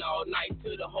 running all night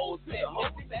to the whole set.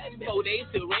 4 days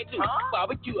to rent to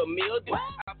barbecue a meal. Do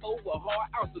I over hard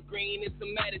ounce of green and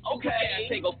some attitude. Okay,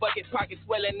 take a bucket, pocket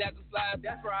swelling as a slide.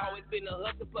 That's right. Always been a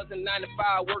hustler plus a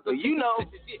 9-to-5 worker. You know,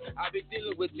 I been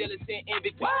dealing with jealousy and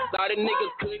envy. A lot of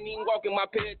niggas couldn't even walk in my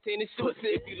pair of tennis shoes.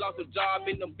 If you lost a job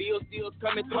and them bills still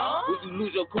coming through, would you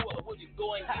lose your cool or would you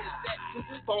go and get a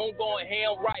set? Phone going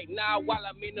ham right now while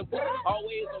I'm in the booth.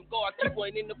 Always on guard, keep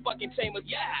one in the fucking chamber.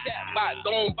 Yeah, that by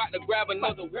zone, about to grab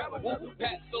another rapper.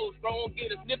 Pat so strong,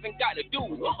 get a sniff and got to do.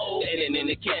 Standing in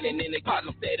the cannon, in the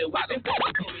cotton steady, watching.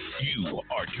 You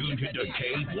are tuned to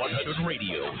K100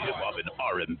 Radio, Hip Hop and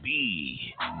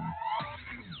R&B.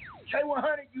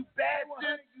 K100, you bad.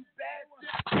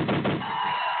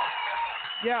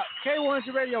 Yeah,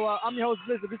 K100 Radio. I'm your host,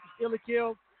 Blizzard. This is Illa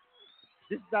Kill.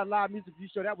 This is our live music review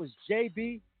show. That was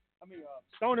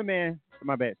Stoner Man.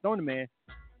 My bad, Stoner Man.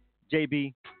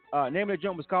 JB. Name of the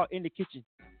jump was called In the Kitchen.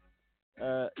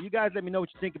 You guys let me know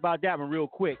what you think about that one real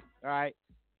quick. All right.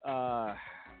 A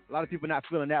lot of people not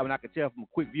feeling that one. I can tell from a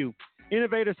quick view.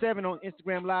 Innovator7 on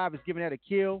Instagram Live is giving that a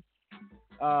kill.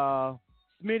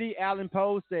 Smitty Allen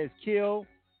Poe says kill.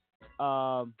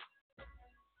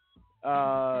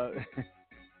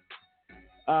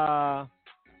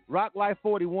 Rock Life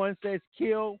 41 says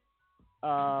kill.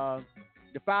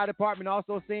 The fire department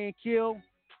also saying kill.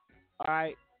 All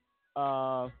right.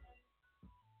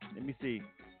 Let me see.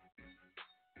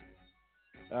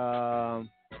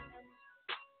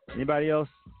 Anybody else?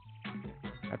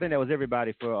 I think that was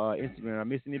everybody for Instagram. I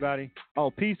missed anybody?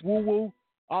 Oh, Peace Woo Woo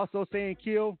also saying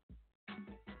kill.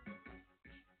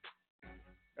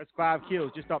 That's 5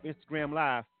 kills just off Instagram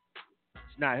Live.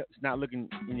 It's not looking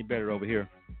any better over here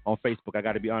on Facebook. I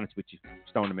got to be honest with you,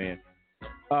 Stoner Man.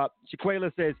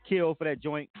 Shaquela says kill for that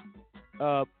joint.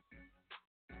 Sharice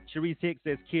Hicks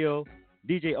says kill.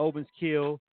 DJ Obens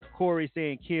kill. Corey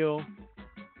saying kill.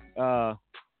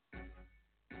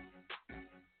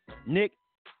 Nick,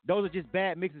 those are just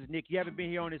bad mixes, Nick. You haven't been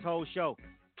here on this whole show.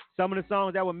 Some of the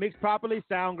songs that were mixed properly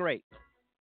sound great.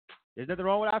 There's nothing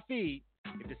wrong with our feed.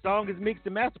 If the song is mixed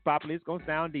and mastered properly, it's going to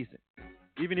sound decent.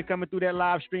 Even if coming through that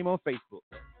live stream on Facebook.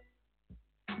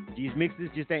 These mixes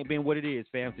just ain't been what it is,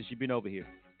 fam, since you've been over here.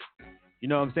 You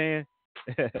know what I'm saying?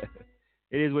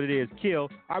 It is what it is. Kill. All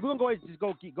right, we're going to go ahead and just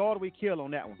go all the way kill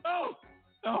on that one. Oh!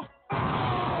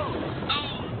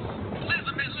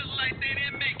 Elizabeth looks like they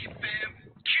didn't make it, fam.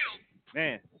 Kill.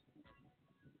 Man.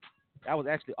 That was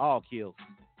actually all kills.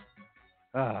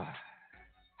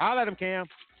 Holla at him, Cam.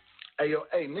 Hey,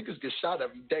 niggas get shot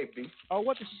every day, B. Oh,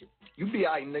 what the shit? You be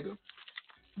alright, nigga.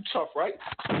 You tough, right?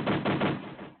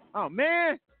 Oh,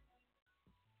 man.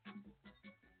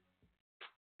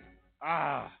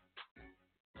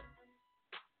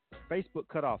 Facebook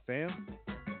cut off, fam.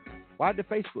 Why did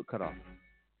the Facebook cut off?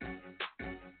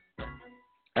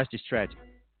 That's just tragic.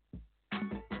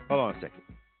 Hold on a second.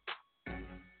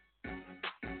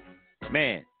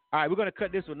 Man. All right, we're going to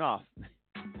cut this one off.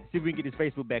 See if we can get this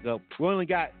Facebook back up. We only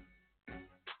got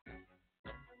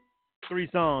 3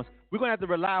 songs. We're going to have to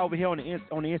rely over here on the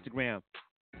Instagram.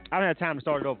 I don't have time to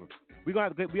start it over. We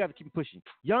have to keep it pushing.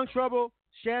 Young Trouble,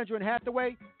 Chandra, and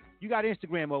Hathaway, you got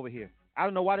Instagram over here. I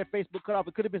don't know why that Facebook cut off.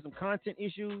 It could have been some content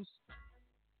issues.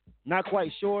 Not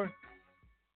quite sure.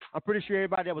 I'm pretty sure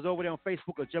everybody that was over there on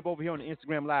Facebook will jump over here on the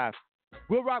Instagram Live.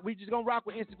 We'll rock. We just going to rock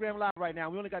with Instagram Live right now.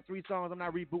 We only got 3 songs. I'm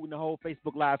not rebooting the whole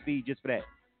Facebook Live feed just for that.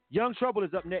 Young Trouble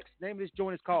is up next. The name of this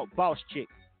joint is called Boss Chick.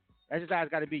 That's just how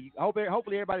it's got to be. Hopefully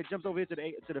everybody jumps over here to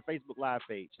the Facebook Live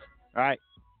page. All right.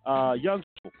 Young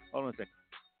Trouble. Hold on a second.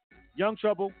 Young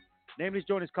Trouble. Name of this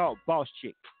joint is called Boss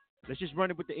Chick. Let's just run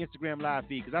it with the Instagram Live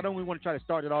feed because I don't really want to try to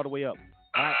start it all the way up.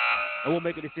 All right. And we'll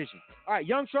make a decision. All right.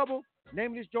 Young Trouble.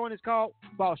 Name of this joint is called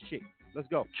Boss Chick. Let's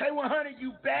go. K100,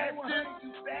 you bastard.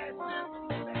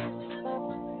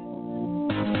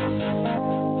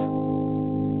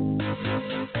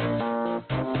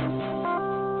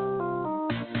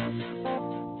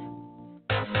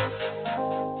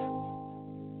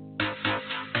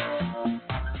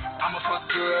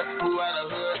 Who out of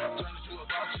hood, turn her to a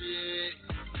boss chick.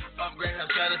 Upgrade her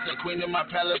status to queen in my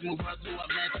palace, move her to a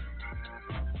mansion.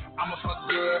 I'm a fuck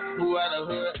girl who out of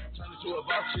hood, turn her to a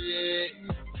boss chick.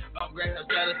 Upgrade her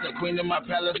status to queen in my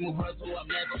palace, move her to a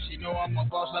mansion. She know I'm a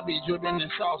boss, I be dripping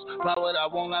in sauce. Buy what I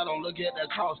want, I don't look at the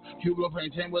cost. Cuba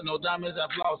painting with no diamonds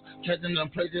and floss. Catching them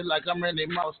places like I'm Randy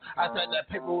Mouse. I take that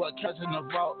paperwork, catching the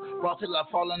vault. Walk till I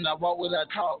fall and I walk with I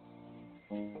talk.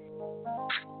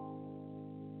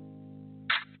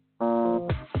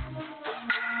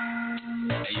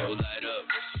 Hey yo, light up.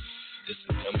 This is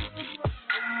Dummy Beat.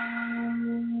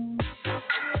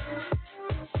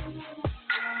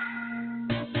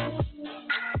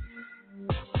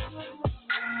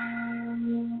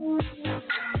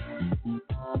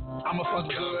 I'm a fuck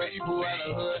good, who out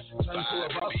of hood, turn to a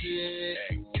boss shit.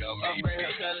 Upgrade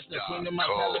her status to queen in my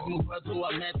palace, move her to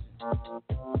a mansion.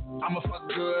 I'm a fuck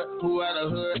good, who out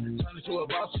of hood, turn to a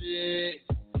boss shit.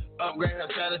 Upgrade her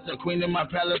status to queen in my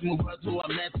palace, move her to a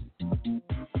mansion.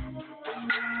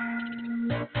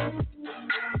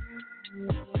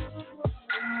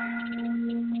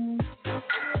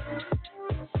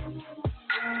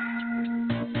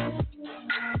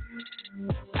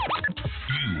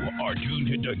 You are tuned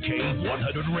into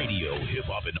K100 Radio, Hip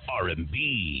Hop and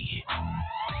R&B.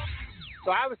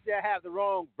 So obviously I have the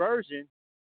wrong version.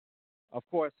 Of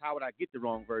course, how would I get the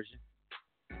wrong version?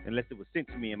 Unless it was sent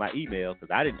to me in my email, because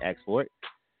I didn't ask for it,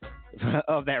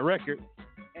 of that record.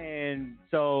 And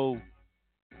so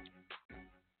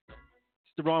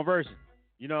it's the wrong version.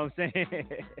 You know what I'm saying?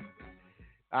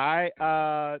 All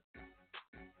right.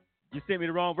 You sent me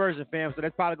the wrong version, fam. So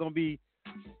that's probably going to be,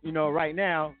 right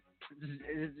now.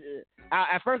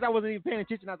 At first I wasn't even paying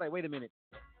attention. I was like, wait a minute.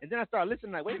 And then I started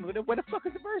listening like, wait a minute, where the fuck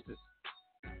is the verses?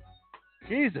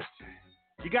 Jesus.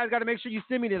 You guys got to make sure you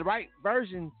send me the right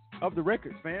version of the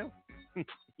records, fam.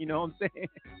 You know what I'm saying?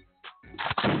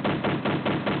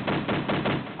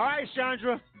 All right,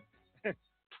 Chandra.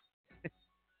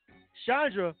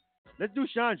 Chandra, let's do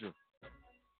Chandra.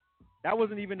 That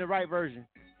wasn't even the right version,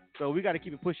 so we got to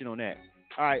keep it pushing on that.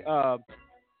 All right,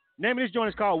 name of this joint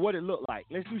is called What It Looked Like.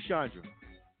 Let's do Chandra.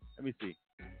 Let me see.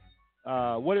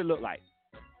 What It Looked Like.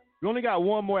 We only got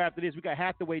one more after this. We got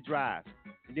Hathaway Drive,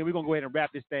 and then we're going to go ahead and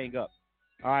wrap this thing up.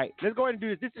 All right, let's go ahead and do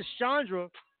this. This is Chandra.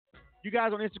 You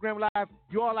guys on Instagram Live,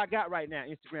 you all I got right now,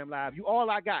 Instagram Live. You all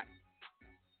I got.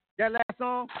 That last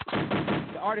song,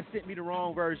 the artist sent me the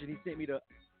wrong version. He sent me the,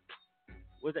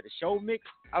 was that the show mix?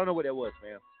 I don't know what that was,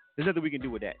 man. There's nothing we can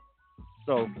do with that.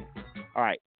 So, all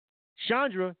right.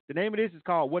 Chandra, the name of this is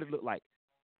called What It Looked Like.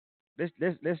 Let's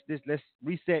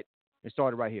reset and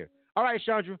start it right here. All right,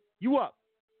 Chandra, you up.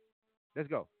 Let's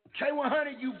go.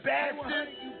 K100, you bad.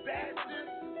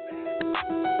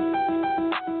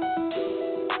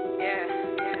 Yeah.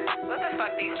 What the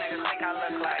fuck these niggas think I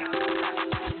look like?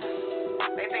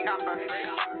 They think I'm for free.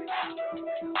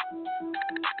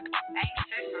 Ain't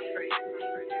shit for free.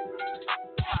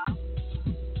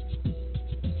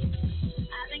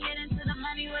 I've been getting to the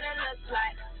money, what it looks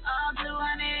like. All blue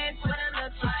on it, what it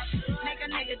looks like. Make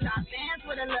a nigga drop dance,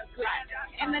 what it looks like.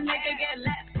 And the nigga get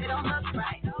left, it don't look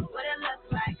right. What it looks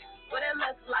like, what it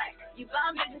looks like. You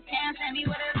bum bitches can't tell me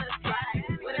what it looks like.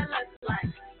 What it looks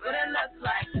like, what it looks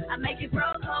like. I make you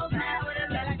broke hoes now, what it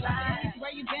looks like.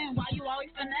 Where you been, why you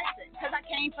always finessing? Cause I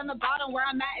came from the bottom, where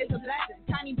I'm at is a blessing.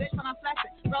 Tiny bitch when I'm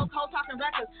flexing, broke hoe talking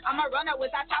reckless. I'ma run up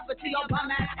with that chopper to your bum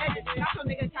ass edges. Got your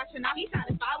nigga catching out, he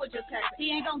satisfied with your text.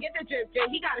 He ain't gon' get the drip,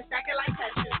 he gotta stack it like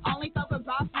Tetris. Only fuck with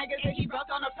boss niggas if he broke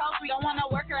on the post. We don't want no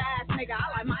worker ass nigga,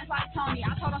 I like mine like Tony.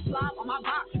 I told him flop on my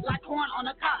box, like corn on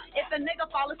a cob. If the nigga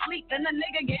fall asleep, then the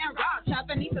nigga getting robbed.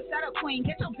 Choppin' needs a setup queen,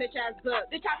 get your bitch ass good.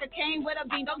 This chopper came with a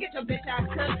bean, don't get your bitch ass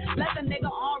cooked. Let the nigga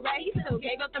on red, he still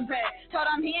gave up the bread. Told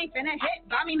him he ain't finna hit,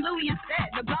 buy me Louis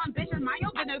instead. The blonde bitch is mind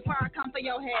your business before I come for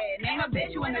your head. Name a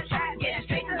bitch you in the trap, getting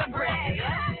straight to the bread.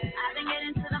 I've been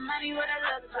getting to the money, what it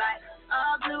looks like.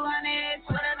 All blue on it,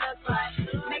 what it looks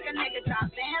like. Make a nigga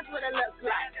drop dance, what it looks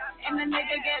like. And the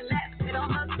nigga get left, it don't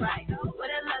look right.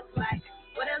 What it looks like,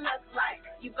 what it looks like.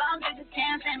 You bum bitches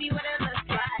can't tell me what it looks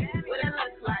like. What it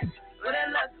looks like, what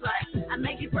it looks like. I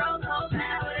make you broke hoes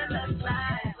now, what it looks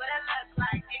like. What it looks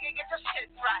like, nigga get your shit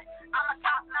right. I'm a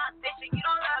top notch bitch and you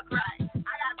don't look right.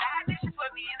 I got bad bitches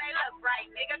with me and they look right.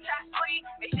 Nigga trap sweet,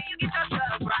 make sure you get your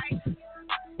thug right.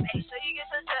 Make sure you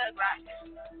get your thug right.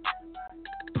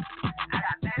 I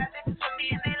got bad bitches with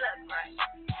me and they look right.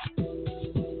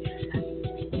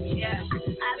 Yeah,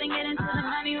 I've been getting to the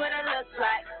money, what it looks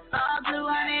like. All blue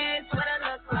on it, what it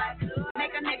looks like.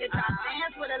 Make a nigga drop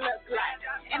dance, what it looks like.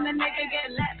 And the nigga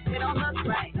get left, it don't look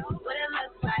right. What it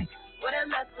looks like, what it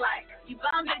looks like. You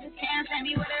bum bitches can't tell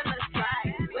me what it looks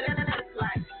like. What it looks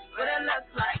like, what it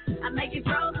looks like. I make you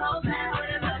broke hoes now, what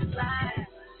it looks like.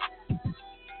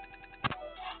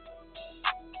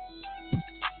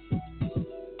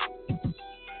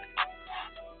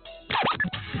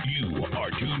 You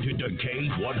are tuned into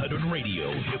K100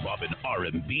 Radio, Hip Hop and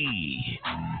R&B.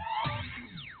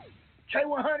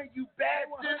 K100, you bad.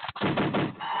 All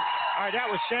right, that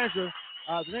was Chandra.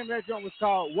 The name of that joint was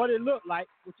called What It Looked Like.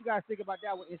 What you guys think about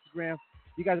that with Instagram?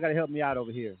 You guys got to help me out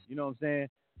over here. You know what I'm saying?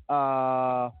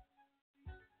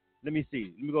 Let me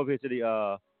see. Let me go over here to the,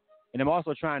 and I'm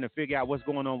also trying to figure out what's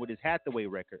going on with this Hathaway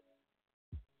record.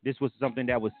 This was something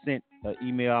that was sent an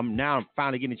email. I'm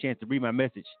finally getting a chance to read my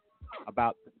message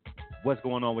about what's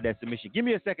going on with that submission. Give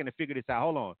me a second to figure this out.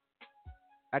 Hold on.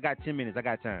 I got 10 minutes. I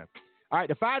got time. All right.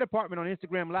 The fire department on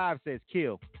Instagram Live says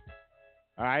kill.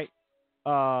 All right.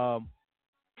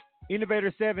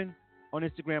 Innovator 7 on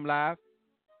Instagram Live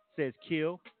says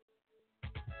kill.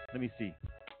 Let me see.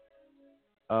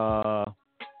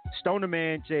 Stoner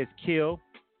Man says kill.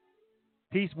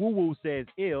 Peace Woo Woo says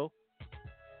ill.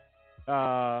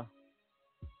 Smitty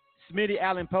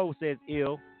Allen Poe says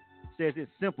ill. Says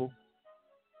it's simple,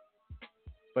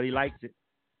 but he likes it.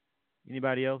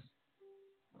 Anybody else?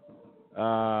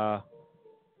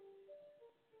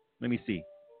 Let me see.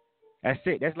 That's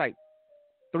it. That's like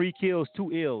 3 kills,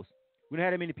 2 ills. We don't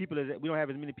have as many people let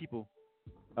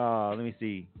me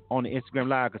see, on the Instagram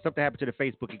Live because something happened to the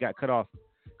Facebook. It got cut off.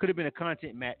 Could have been a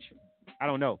content match. I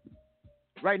don't know.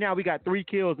 Right now we got 3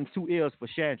 kills and 2 ills for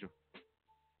Chandra.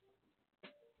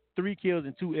 3 kills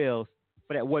and 2 ills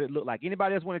for that What It Looked Like.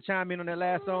 Anybody else want to chime in on that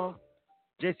last song?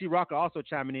 JC Rocker also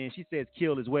chiming in. She says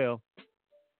kill as well.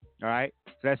 All right.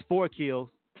 So that's 4 kills,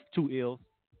 2 ills.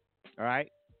 All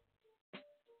right.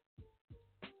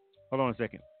 Hold on a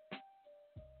second.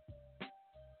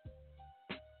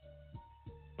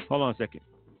 Hold on a second.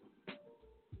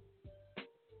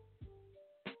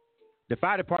 The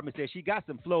fire department says she got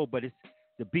some flow, but it's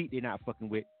the beat they're not fucking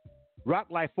with. Rock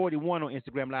Life 41 on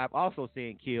Instagram Live also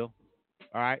saying kill.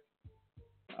 All right.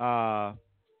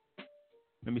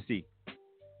 Let me see.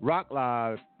 Rock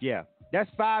Live, yeah. That's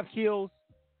 5 kills,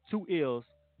 2 ills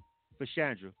for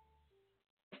Chandra.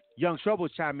 Young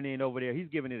Trouble's chiming in over there. He's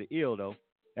giving it an ill, though.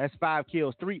 That's 5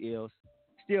 kills, 3 ills.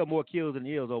 Still more kills than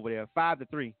ills over there.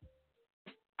 5-3.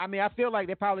 I mean, I feel like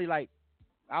they're probably like,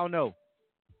 I don't know.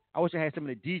 I wish I had some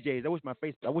of the DJs. I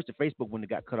wish the Facebook one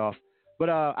got cut off. But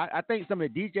I think some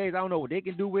of the DJs, I don't know what they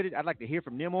can do with it. I'd like to hear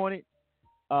from them on it.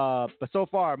 But so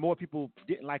far, more people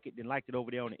didn't like it than liked it over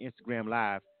there on the Instagram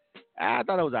Live. I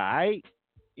thought it was all right.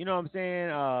 You know what I'm saying?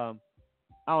 I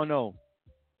don't know.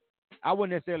 I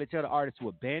wouldn't necessarily tell the artist to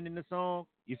abandon the song.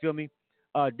 You feel me?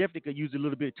 Definitely could use a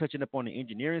little bit of touching up on the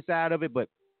engineering side of it. But,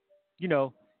 you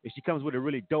know, if she comes with a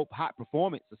really dope, hot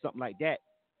performance or something like that,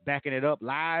 backing it up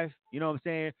live, you know what I'm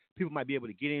saying? People might be able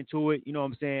to get into it. You know what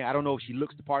I'm saying? I don't know if she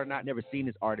looks the part or not. Never seen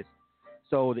this artist.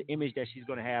 So the image that she's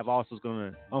going to have also is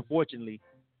going to, unfortunately,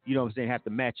 you know what I'm saying, have to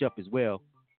match up as well.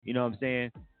 You know what I'm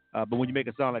saying? But when you make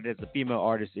a song like that as a female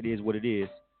artist, it is what it is.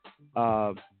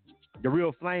 The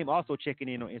Real Flame also checking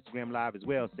in on Instagram Live as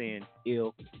well, saying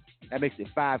ill. That makes it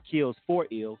 5 kills, 4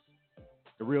 ill.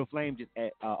 The Real Flame just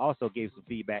also gave some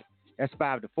feedback. That's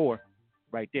 5-4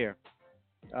 right there.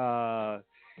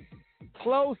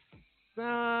 Close.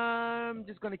 I'm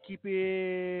just going to keep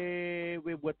it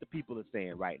with what the people are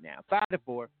saying right now.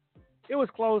 5-4. It was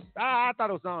close. I thought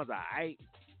those songs were all right.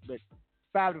 But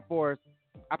 5-4,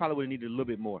 I probably would have needed a little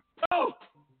bit more. Oh!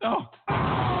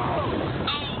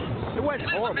 It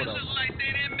wasn't horrible, though.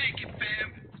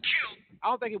 I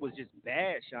don't think it was just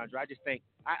bad, Chandra. I just think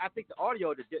I think the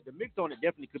audio, the mix on it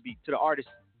definitely could be, to the artist,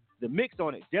 the mix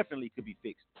on it definitely could be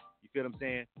fixed. You feel what I'm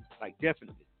saying? Like,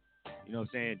 definitely. You know what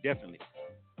I'm saying? Definitely.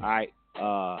 All right.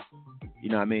 You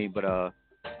know what I mean? But,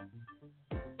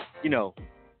 you know,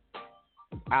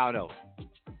 I don't know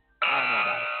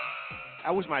about it. I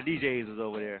wish my DJs was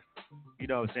over there. You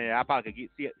know what I'm saying? I probably could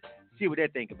see what they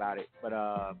think about it. But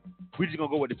we're just going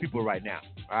to go with the people right now.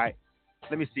 All right?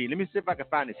 Let me see if I can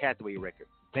find this Hathaway record.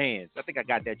 Bands. I think I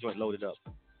got that joint loaded up.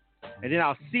 And then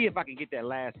I'll see if I can get that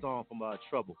last song from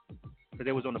Trouble. Because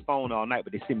they was on the phone all night,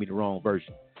 but they sent me the wrong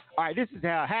version. All right, this is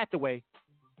Hathaway.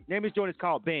 Name of this joint is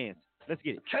called Bands. Let's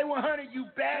get it. K100, you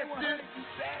bastard.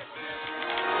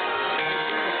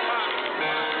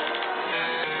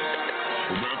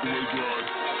 Hathaway Drive.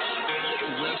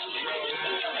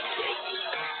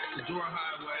 Door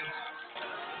Highway.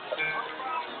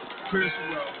 Pearson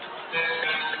Road.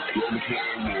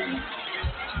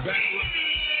 Back road.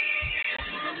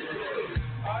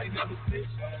 I ain't never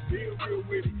snitched, being real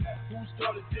with it. Who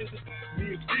started this? Me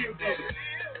and Phil did it.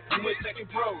 You ain't taking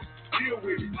pros, deal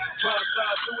with it. Try to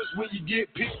slide through us when you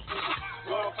get picked.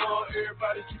 Walk on,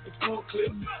 everybody keep a full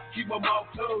clip. Keep my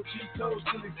mouth closed, G-toes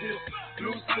still exist.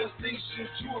 Loose lips, things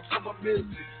shoot you up from a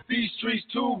missing. These streets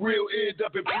too real, end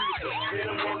up in prison. They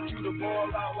don't want you to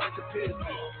ball out like a pistol.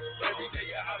 Every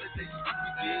day a holiday, you keep me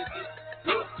busy.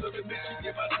 Look to the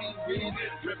Michigan, my team wins.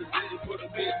 Representing for the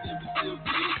business, we still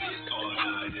get it. All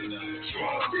night and night.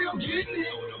 Still getting it.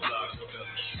 On the block,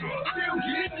 still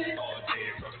getting it. All day,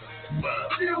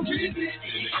 still getting it.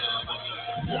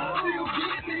 Still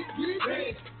getting it.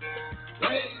 Hey, hey,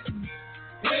 hey,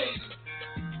 hey.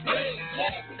 Hey,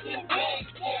 hey, hey,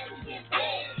 hey, hey.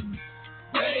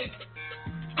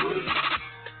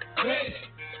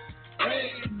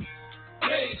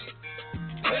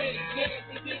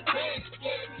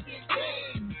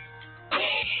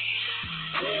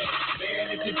 Man,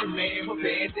 a different man, my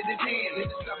bands in his hands.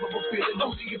 Indescribable feeling,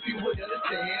 only if you would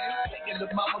understand. Taking the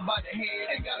mama by the hand,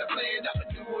 ain't got a plan. I can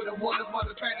do what I want, about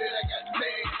the fact that I got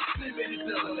mad. Living it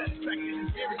up, satisfaction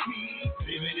is guaranteed.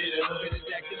 Living it up, and it's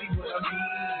actually what I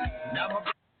mean. Now my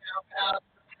out.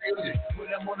 When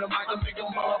I'm on the mic, I make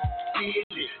them up.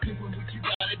 Doing what you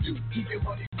gotta do. Keep your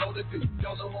money roll to do.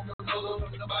 Don't know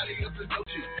nobody else to know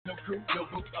you. No crew, no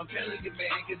book. I'm telling you, man,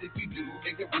 cause if you do,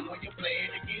 they can ruin your plan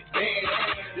to get bad.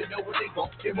 They know what they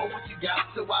want what you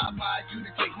got. So I advise you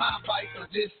to take my advice or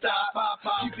just stop.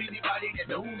 Keep anybody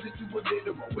that knows that you a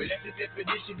literal. Well, that's the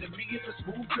definition to me. It's a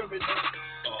smooth criminal.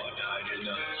 All night and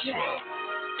night.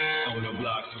 On the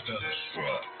blocks with the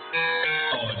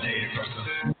all day across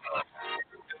the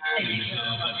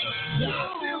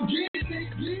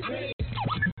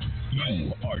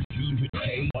You are tuned to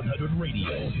K100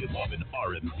 Radio, hip hop and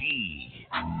R&B.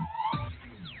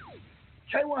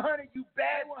 K100, you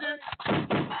bastard!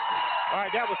 All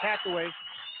right, that was Hathaway.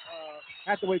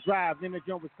 Hathaway Drive. Then the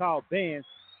joint was called Bands.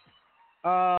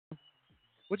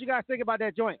 What you guys think about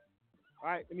that joint? All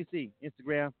right, let me see.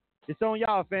 Instagram. It's on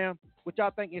y'all, fam. What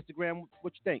y'all think, Instagram?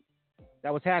 What you think?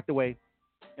 That was Hathaway.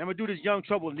 And I'm going to do this Young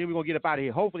Trouble, and then we're going to get up out of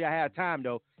here. Hopefully I have time,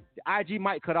 though. The IG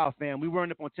might cut off, fam. We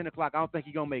running up on 10 o'clock. I don't think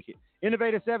he's going to make it.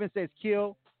 Innovator7 says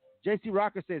kill. JC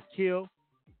Rocker says kill.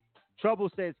 Trouble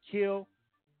says kill.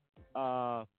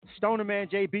 Stonerman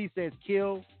JB says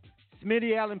kill.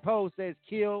 Smitty Allen Poe says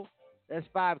kill. That's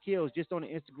 5 kills just on the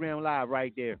Instagram live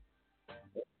right there.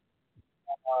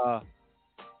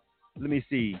 Let me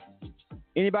see.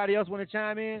 Anybody else want to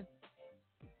chime in?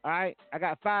 All right, I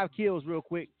got 5 kills real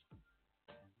quick.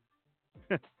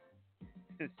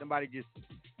 Somebody's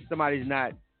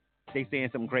not. They saying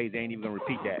something crazy. I ain't even gonna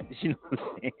repeat that. You know what I'm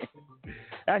saying?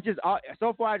 That's just all.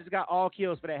 So far, I just got all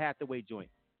kills for that Hathaway joint.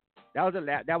 That was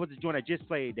the joint I just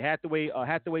played. The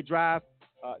Hathaway Drive.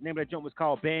 Name of that joint was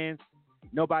called Bands.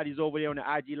 Nobody's over there on the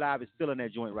IG Live is filling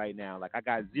that joint right now. Like, I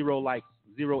got 0 likes,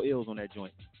 0 ills on that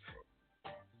joint.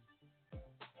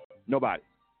 Nobody.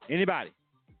 Anybody?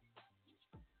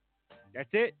 That's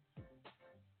it.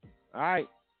 All right.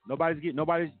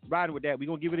 Nobody's riding with that. We're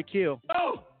gonna give it a kill.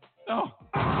 Oh.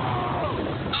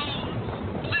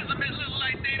 Elizabeth looked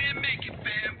like they didn't make it,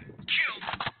 fam.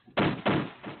 Kill.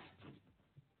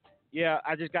 Yeah,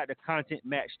 I just got the content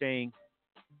match thing.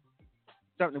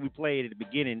 Something we played at the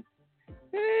beginning.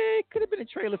 It could have been a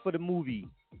trailer for the movie.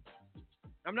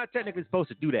 I'm not technically supposed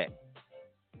to do that,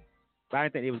 but I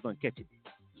didn't think they was gonna catch it.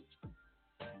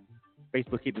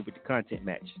 Facebook hit me with the content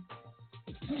match.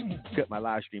 Cut my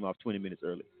live stream off 20 minutes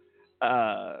early.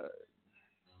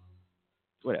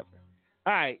 Whatever.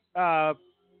 All right.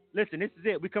 Listen, this is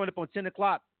it. We're coming up on 10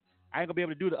 o'clock. I ain't going to be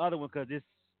able to do the other one because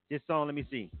this song, let me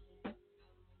see.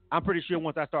 I'm pretty sure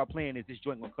once I start playing this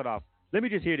joint going to cut off. Let me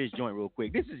just hear this joint real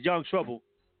quick. This is Young Trouble,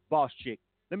 Boss Chick.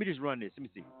 Let me just run this. Let me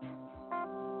see.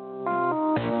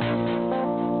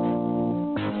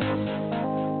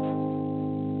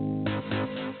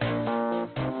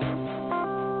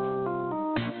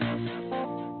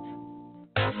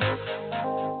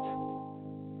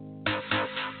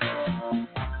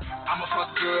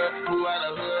 Who out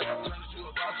of hood, turn her to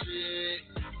a boss shit.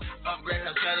 Upgrade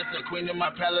her status to queen of my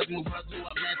palace, move her to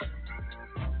a mansion.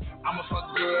 I'ma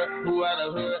fuck good, who out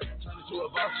of hood, turn her to a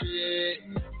boss shit.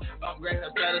 Upgrade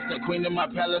her status to queen of my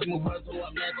palace, move her to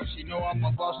a mansion. She know I'm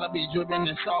a boss, I be dripping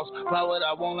in sauce. Buy what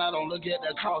I want, I don't look at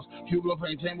the cost. Hugo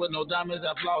painting with no diamonds,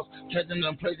 I floss. Catching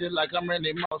them places like I'm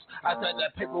Randy Moss. I take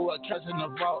that paperwork, catching the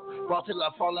vault. Walk till I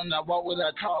fall and I walk with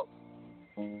I talk.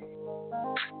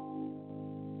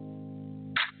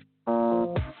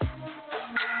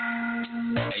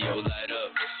 Hey, yo, light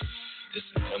up. This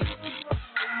is MVP.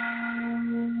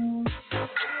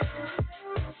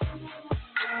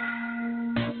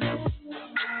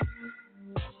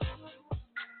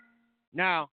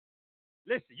 Now,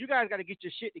 listen, you guys got to get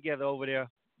your shit together over there,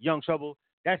 Young Trouble.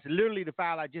 That's literally the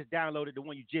file I just downloaded, the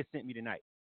one you just sent me tonight.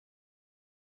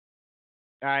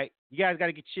 All right, you guys got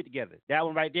to get your shit together. That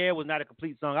one right there was not a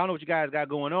complete song. I don't know what you guys got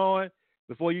going on.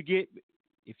 Before you get,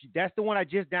 that's the one I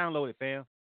just downloaded, fam.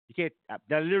 You can't. I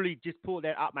literally just pulled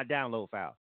that out my download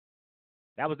file.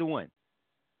 That was the one.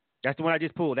 That's the one I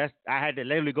just pulled. I had to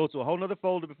literally go to a whole nother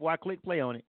folder before I click play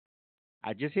on it.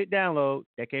 I just hit download.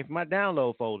 That came from my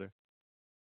download folder.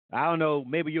 I don't know.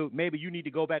 Maybe you need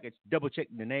to go back and double check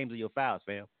the names of your files,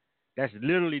 fam. That's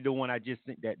literally the one I just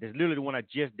sent. That's literally the one I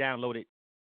just downloaded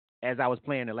as I was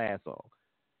playing the last song.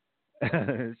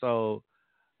 So,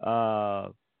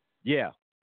 yeah.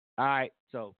 All right.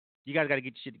 So you guys got to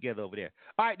get your shit together over there.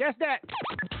 All right. That's that.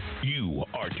 You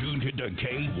are tuned into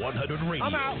K100 Radio.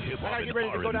 I'm out. I got to get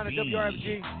ready to go down to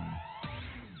WRFG.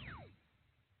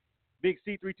 Big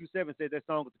C327 said that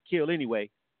song was a kill anyway.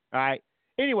 All right.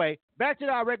 Anyway, back to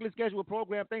our regular scheduled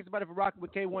program. Thanks everybody for rocking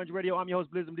with K100 Radio. I'm your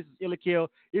host, Blizzum. This is Illa Kill.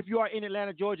 If you are in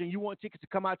Atlanta, Georgia, and you want tickets to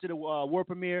come out to the world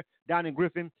premiere down in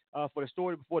Griffin for the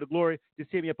story before the glory, just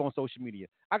hit me up on social media.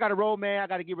 I got to roll, man. I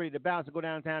got to get ready to bounce and go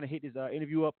downtown and hit this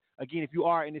interview up. Again, if you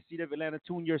are in the city of Atlanta,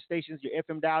 tune your stations, your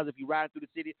FM dials. If you're riding through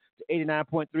the city to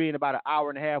 89.3 in about an hour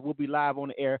and a half, we'll be live on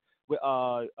the air with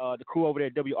the crew over there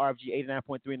at WRFG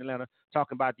 89.3 in Atlanta,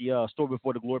 talking about the story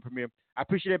before the glory premiere. I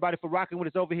appreciate everybody for rocking with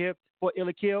us over here for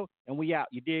Illa Kill, and we out.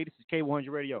 You dig? This is K100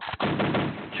 Radio.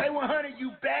 K100,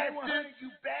 you bastard.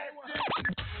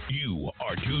 You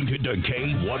are tuned into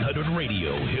K100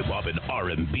 Radio, hip hop and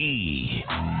R&B.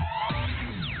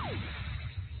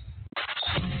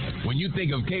 When you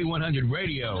think of K100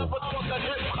 Radio,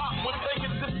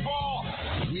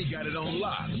 we got it on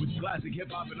lock with classic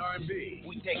hip hop and R&B.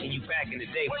 We taking you back in the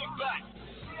day.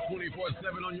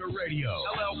 24/7 on your radio.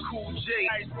 LL Cool J,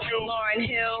 Ice Cube, Lauryn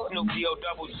Hill, Snoop D-O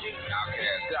Double G,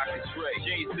 Outkast, Dr. Dre,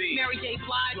 Jay-Z, Mary J.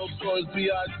 Blige, Notorious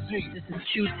B.I.G. This is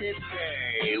Q-Tip.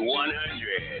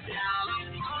 K100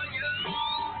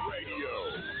 Radio.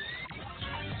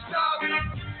 Stop it.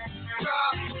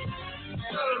 Stop.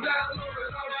 Settle down.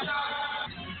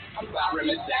 I'm sorry,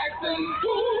 Miss Jackson.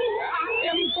 Ooh, I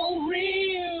am for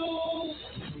real.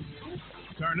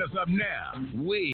 Turn us up now. We